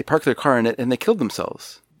they parked their car in it, and they killed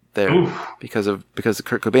themselves there because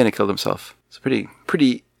Kurt Cobain had killed himself. It's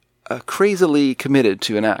pretty crazily committed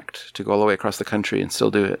to an act to go all the way across the country and still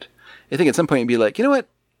do it. I think at some point you'd be like, you know what?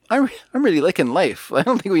 I'm really liking life. I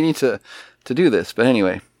don't think we need to do this. But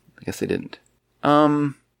anyway, I guess they didn't.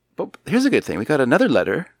 But here's a good thing. We got another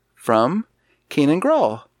letter from Kanan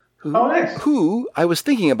Grawl, who I was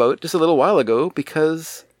thinking about just a little while ago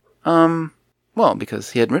because he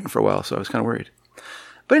hadn't written for a while, so I was kind of worried.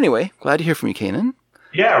 But anyway, glad to hear from you, Kanan.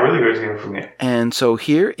 Yeah, really great to hear from you. And so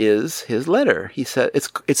here is his letter. He said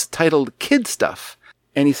it's titled Kid Stuff.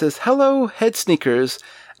 And he says, "Hello, head sneakers,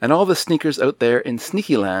 and all the sneakers out there in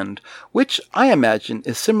Sneakyland, which I imagine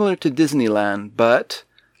is similar to Disneyland, but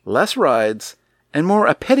less rides and more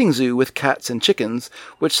a petting zoo with cats and chickens,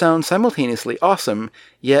 which sounds simultaneously awesome,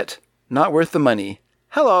 yet not worth the money.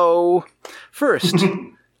 Hello! First,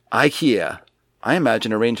 IKEA. I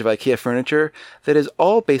imagine a range of IKEA furniture that is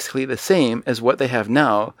all basically the same as what they have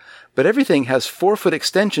now, but everything has 4-foot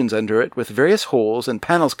extensions under it with various holes and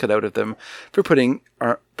panels cut out of them for putting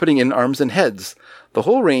in arms and heads. The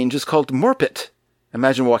whole range is called Morpet.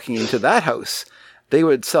 Imagine walking into that house. They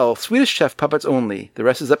would sell Swedish Chef puppets only. The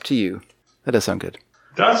rest is up to you." That does sound good.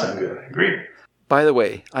 Does sound good. I agree. By the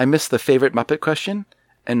way, I missed the favorite Muppet question,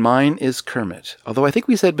 and mine is Kermit. Although I think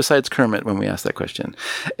we said besides Kermit when we asked that question.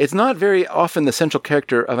 It's not very often the central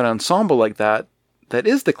character of an ensemble like that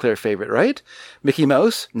is the clear favorite, right? Mickey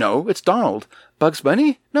Mouse? No, it's Donald. Bugs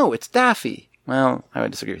Bunny? No, it's Daffy. Well, I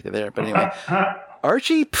would disagree with you there, but anyway.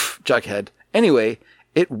 Archie? Pff, Jughead. Anyway,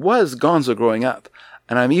 it was Gonzo growing up,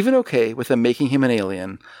 and I'm even okay with them making him an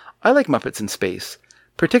alien. I like Muppets in space,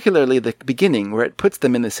 particularly the beginning where it puts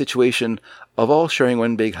them in the situation of all sharing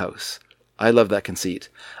one big house. I love that conceit.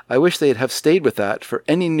 I wish they'd have stayed with that for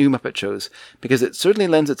any new Muppet shows, because it certainly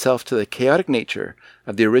lends itself to the chaotic nature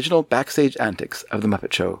of the original backstage antics of the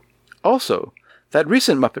Muppet Show. Also, that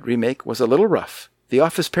recent Muppet remake was a little rough. The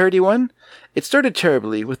Office parody one? It started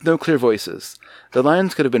terribly, with no clear voices. The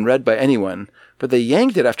lines could have been read by anyone, but they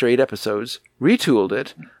yanked it after 8 episodes, retooled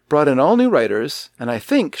it, brought in all new writers, and I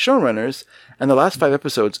think showrunners, and the last 5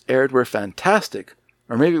 episodes aired were fantastic.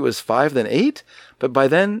 Or maybe it was 5 then 8, but by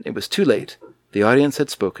then it was too late. The audience had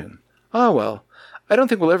spoken. Ah, well, I don't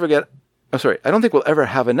think we'll ever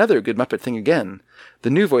have another good Muppet thing again. The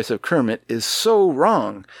new voice of Kermit is so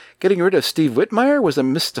wrong. Getting rid of Steve Whitmire was a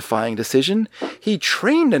mystifying decision. He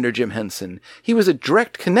trained under Jim Henson. He was a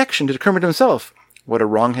direct connection to Kermit himself. What a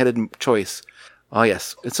wrong-headed choice. Oh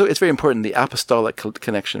yes, it's very important, the apostolic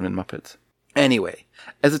connection in Muppets. Anyway,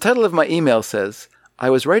 as the title of my email says, I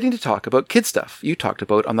was writing to talk about kid stuff you talked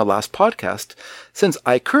about on the last podcast, since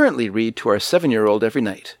I currently read to our 7-year-old every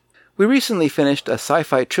night. We recently finished a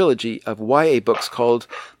sci-fi trilogy of YA books called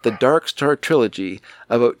The Dark Star Trilogy,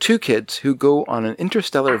 about 2 kids who go on an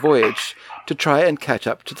interstellar voyage to try and catch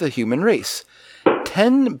up to the human race.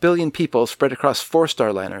 10 billion people spread across 4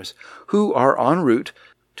 starliners who are en route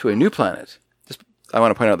to a new planet. I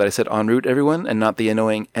want to point out that I said en route, everyone, and not the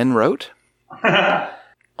annoying en route.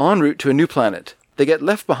 En route to a new planet. They get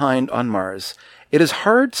left behind on Mars. It is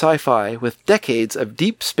hard sci-fi with decades of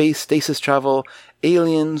deep space stasis travel,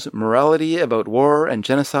 aliens, morality about war and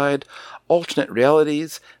genocide, alternate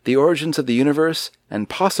realities, the origins of the universe, and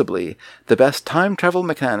possibly the best time travel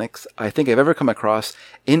mechanics I think I've ever come across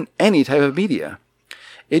in any type of media.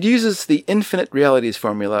 It uses the infinite realities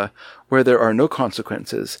formula where there are no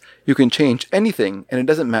consequences. You can change anything and it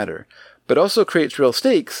doesn't matter, but also creates real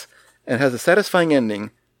stakes and has a satisfying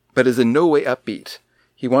ending, but is in no way upbeat.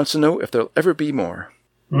 He wants to know if there'll ever be more.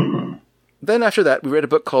 Then after that, we read a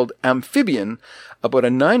book called Amphibian about a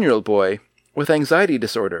 9-year-old boy with anxiety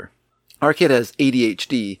disorder. Our kid has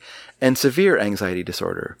ADHD and severe anxiety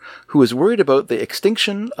disorder, who is worried about the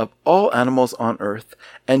extinction of all animals on Earth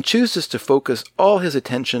and chooses to focus all his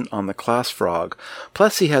attention on the class frog.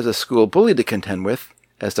 Plus he has a school bully to contend with,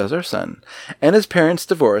 as does our son, and his parents'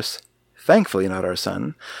 divorce, thankfully not our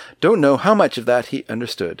son, don't know how much of that he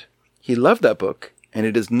understood. He loved that book, and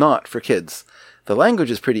it is not for kids. The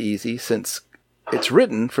language is pretty easy since it's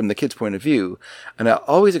written from the kid's point of view, and I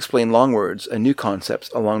always explain long words and new concepts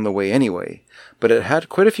along the way anyway, but it had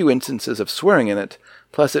quite a few instances of swearing in it,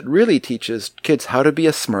 plus it really teaches kids how to be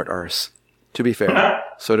a smart arse. To be fair,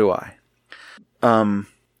 so do I.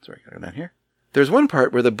 Sorry, gotta go down here. There's one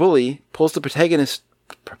part where the bully pulls the protagonist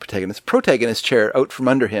chair out from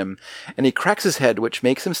under him, and he cracks his head, which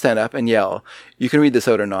makes him stand up and yell, you can read this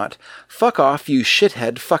out or not, "Fuck off, you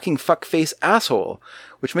shithead fucking fuckface asshole,"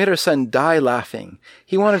 which made our son die laughing.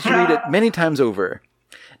 He wanted to read it many times over.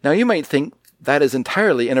 Now you might think that is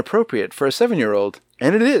entirely inappropriate for a 7-year-old,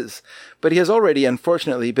 and it is, but he has already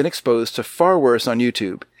unfortunately been exposed to far worse on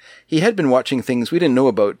YouTube. He had been watching things we didn't know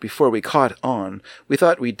about before we caught on. We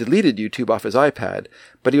thought we deleted YouTube off his iPad,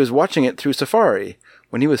 but he was watching it through Safari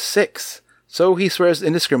when he was 6. So he swears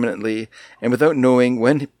indiscriminately and without knowing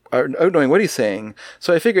what he's saying.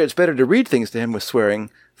 So I figure it's better to read things to him with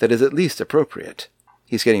swearing that is at least appropriate.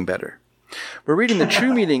 He's getting better. We're reading the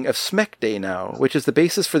true meaning of Smek Day now, which is the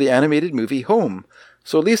basis for the animated movie Home.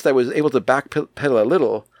 So at least I was able to backpedal a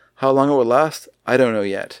little. How long it will last, I don't know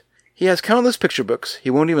yet. He has countless picture books he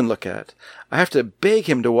won't even look at. I have to beg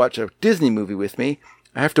him to watch a Disney movie with me.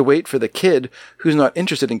 I have to wait for the kid who's not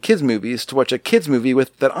interested in kids' movies to watch a kids' movie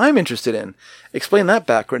that I'm interested in. Explain that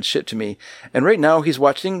background shit to me. And right now he's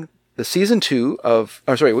watching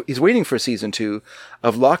he's waiting for season 2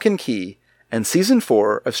 of Lock and Key and season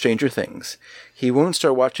 4 of Stranger Things. He won't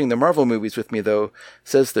start watching the Marvel movies with me though,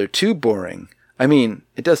 says they're too boring. I mean,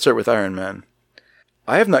 it does start with Iron Man.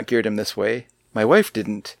 I have not geared him this way. My wife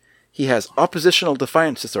didn't. He has oppositional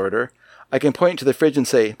defiance disorder. I can point to the fridge and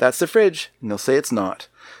say, that's the fridge, and he'll say it's not.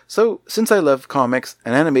 So, since I love comics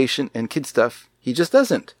and animation and kid stuff, he just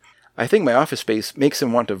doesn't. I think my office space makes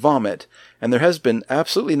him want to vomit, and there has been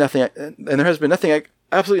absolutely nothing I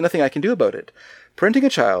can do about it. Parenting a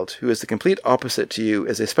child who is the complete opposite to you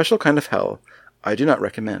is a special kind of hell I do not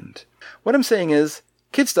recommend. What I'm saying is,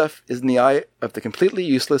 kid stuff is in the eye of the completely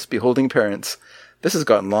useless beholding parents. This has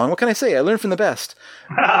gotten long. What can I say? I learned from the best.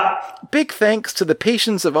 Big thanks to the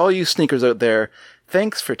patience of all you sneakers out there.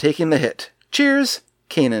 Thanks for taking the hit. Cheers,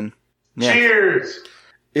 Kanan. Yeah. Cheers.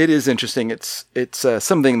 It is interesting. It's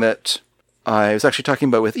something that I was actually talking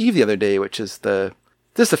about with Eve the other day, which is the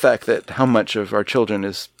fact that how much of our children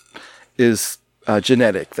is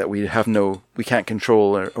genetic that we can't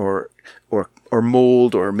control or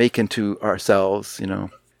mold or make into ourselves, you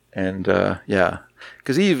know, and yeah.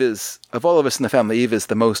 Because Eve is, of all of us in the family, Eve is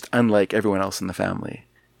the most unlike everyone else in the family.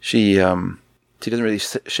 She doesn't really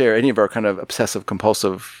share any of our kind of obsessive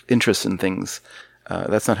compulsive interests in things.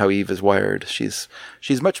 That's not how Eve is wired. She's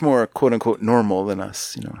much more quote unquote normal than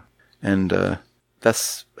us, you know, and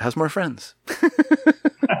has more friends.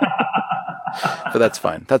 But that's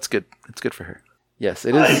fine. That's good. It's good for her. Yes,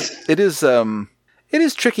 it is. Nice. It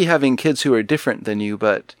is tricky having kids who are different than you,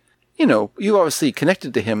 but. You know, you obviously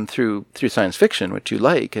connected to him through science fiction, which you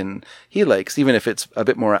like and he likes, even if it's a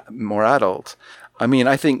bit more adult. I mean,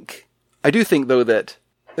 I do think though that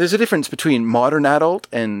there's a difference between modern adult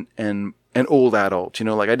and old adult. You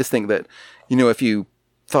know, like I just think that, you know, if you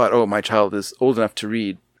thought, oh, my child is old enough to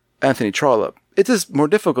read Anthony Trollope, it is more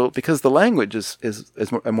difficult because the language is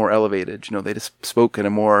more elevated. You know, they just spoke in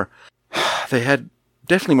they had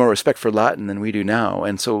definitely more respect for Latin than we do now,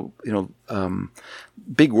 and so you know.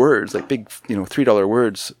 Big words, like big, you know, $3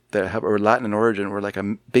 words that are Latin in origin were like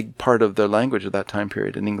a big part of the language of that time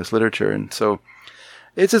period in English literature. And so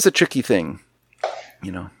it's just a tricky thing,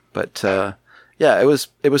 you know, but, yeah, it was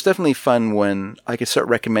definitely fun when I could start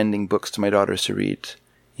recommending books to my daughters to read,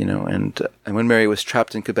 you know, and when Mary was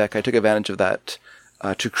trapped in Quebec, I took advantage of that,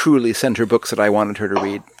 to cruelly send her books that I wanted her to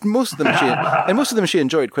read. Most of them she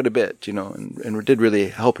enjoyed quite a bit, you know, and did really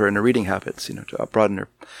help her in her reading habits, you know, to broaden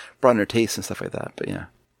her tastes and stuff like that. But yeah.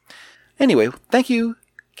 Anyway, thank you,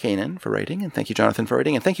 Kanan, for writing, and thank you, Jonathan, for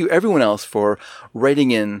writing, and thank you everyone else for writing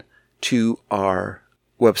in to our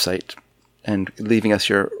website and leaving us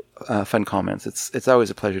your fun comments. It's always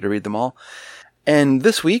a pleasure to read them all. And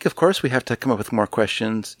this week, of course, we have to come up with more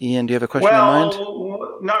questions. Ian, do you have a question in mind?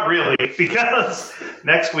 Well, not really, because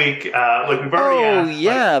next week, we've already asked. Oh,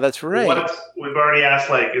 yeah, that's right. We've already asked,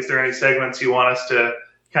 is there any segments you want us to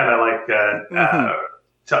kind of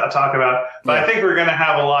talk about? But yeah. I think we're going to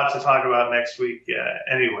have a lot to talk about next week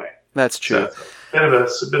anyway. That's true. So,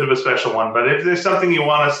 a bit of a special one. But if there's something you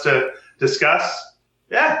want us to discuss,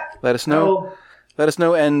 let us know. Let us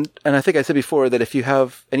know. And I think I said before that if you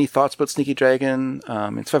have any thoughts about Sneaky Dragon,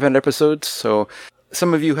 it's 500 episodes. So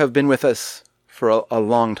some of you have been with us for a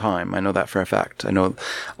long time. I know that for a fact. I know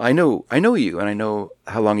you, and I know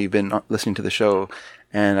how long you've been listening to the show.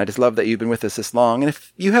 And I just love that you've been with us this long. And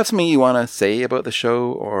if you have something you want to say about the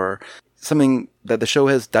show, or something that the show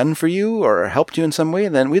has done for you or helped you in some way,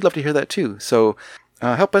 then we'd love to hear that too. So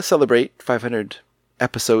help us celebrate 500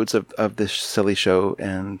 episodes of this silly show,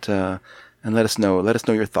 and let us know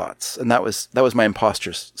your thoughts. And that was my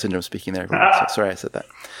imposter syndrome speaking there. So sorry I said that.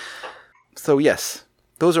 So yes,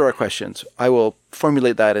 those are our questions. I will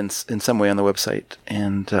formulate that in some way on the website,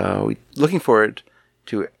 and we're looking forward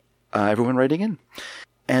to everyone writing in.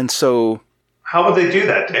 And so, how would they do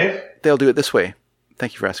that, Dave? They'll do it this way.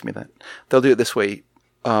 Thank you for asking me that. They'll do it this way.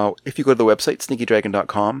 If you go to the website,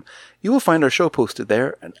 sneakydragon.com, you will find our show posted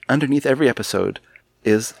there, and underneath every episode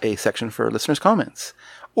is a section for listeners' comments.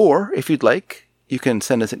 Or, if you'd like, you can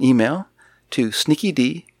send us an email to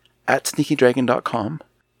sneakyd@sneakydragon.com.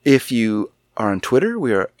 If you are on Twitter,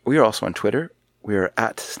 we are also on Twitter. We are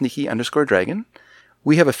 @sneaky_dragon.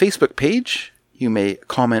 We have a Facebook page. You may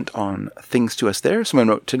comment on things to us there. Someone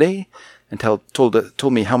wrote today and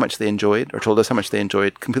told me how much they enjoyed, or told us how much they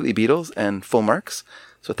enjoyed Completely Beatles and Full Marks.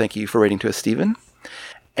 So thank you for writing to us, Stephen.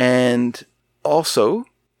 And also,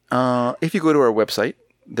 if you go to our website,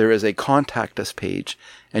 there is a contact us page,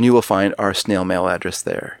 and you will find our snail mail address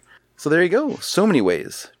there. So there you go. So many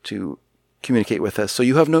ways to communicate with us. So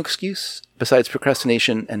you have no excuse besides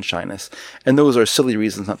procrastination and shyness. And those are silly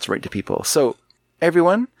reasons not to write to people. So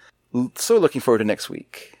everyone, so looking forward to next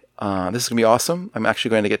week. This is going to be awesome. I'm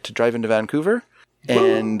actually going to get to drive into Vancouver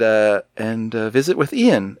and visit with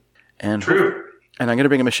Ian. And True. And I'm going to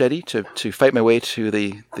bring a machete to fight my way to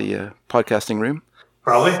the podcasting room.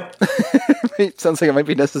 Probably. It sounds like it might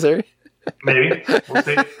be necessary. Maybe. We'll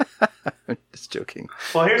see. I'm just joking.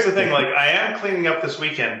 Well, here's the thing. I am cleaning up this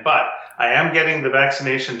weekend, but I am getting the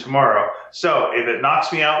vaccination tomorrow. So if it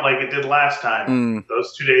knocks me out like it did last time,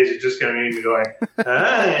 those 2 days are just going to make me going,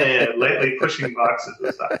 lately pushing boxes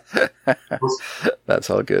aside. That's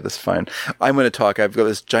all good. That's fine. I'm going to talk. I've got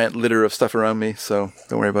this giant litter of stuff around me, so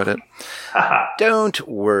don't worry about it. Don't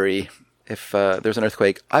worry. If there's an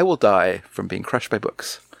earthquake, I will die from being crushed by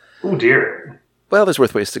books. Oh, dear. Well, there's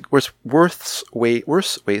worse ways to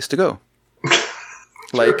go.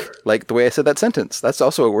 like the way I said that sentence. That's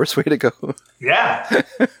also a worse way to go. Yeah.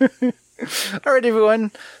 All right,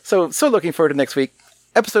 everyone. So looking forward to next week.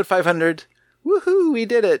 Episode 500. Woohoo! We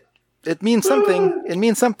did it. It means something. It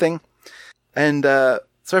means something. And so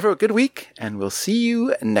everyone, good week, and we'll see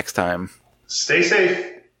you next time. Stay safe.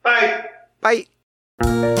 Bye. Bye.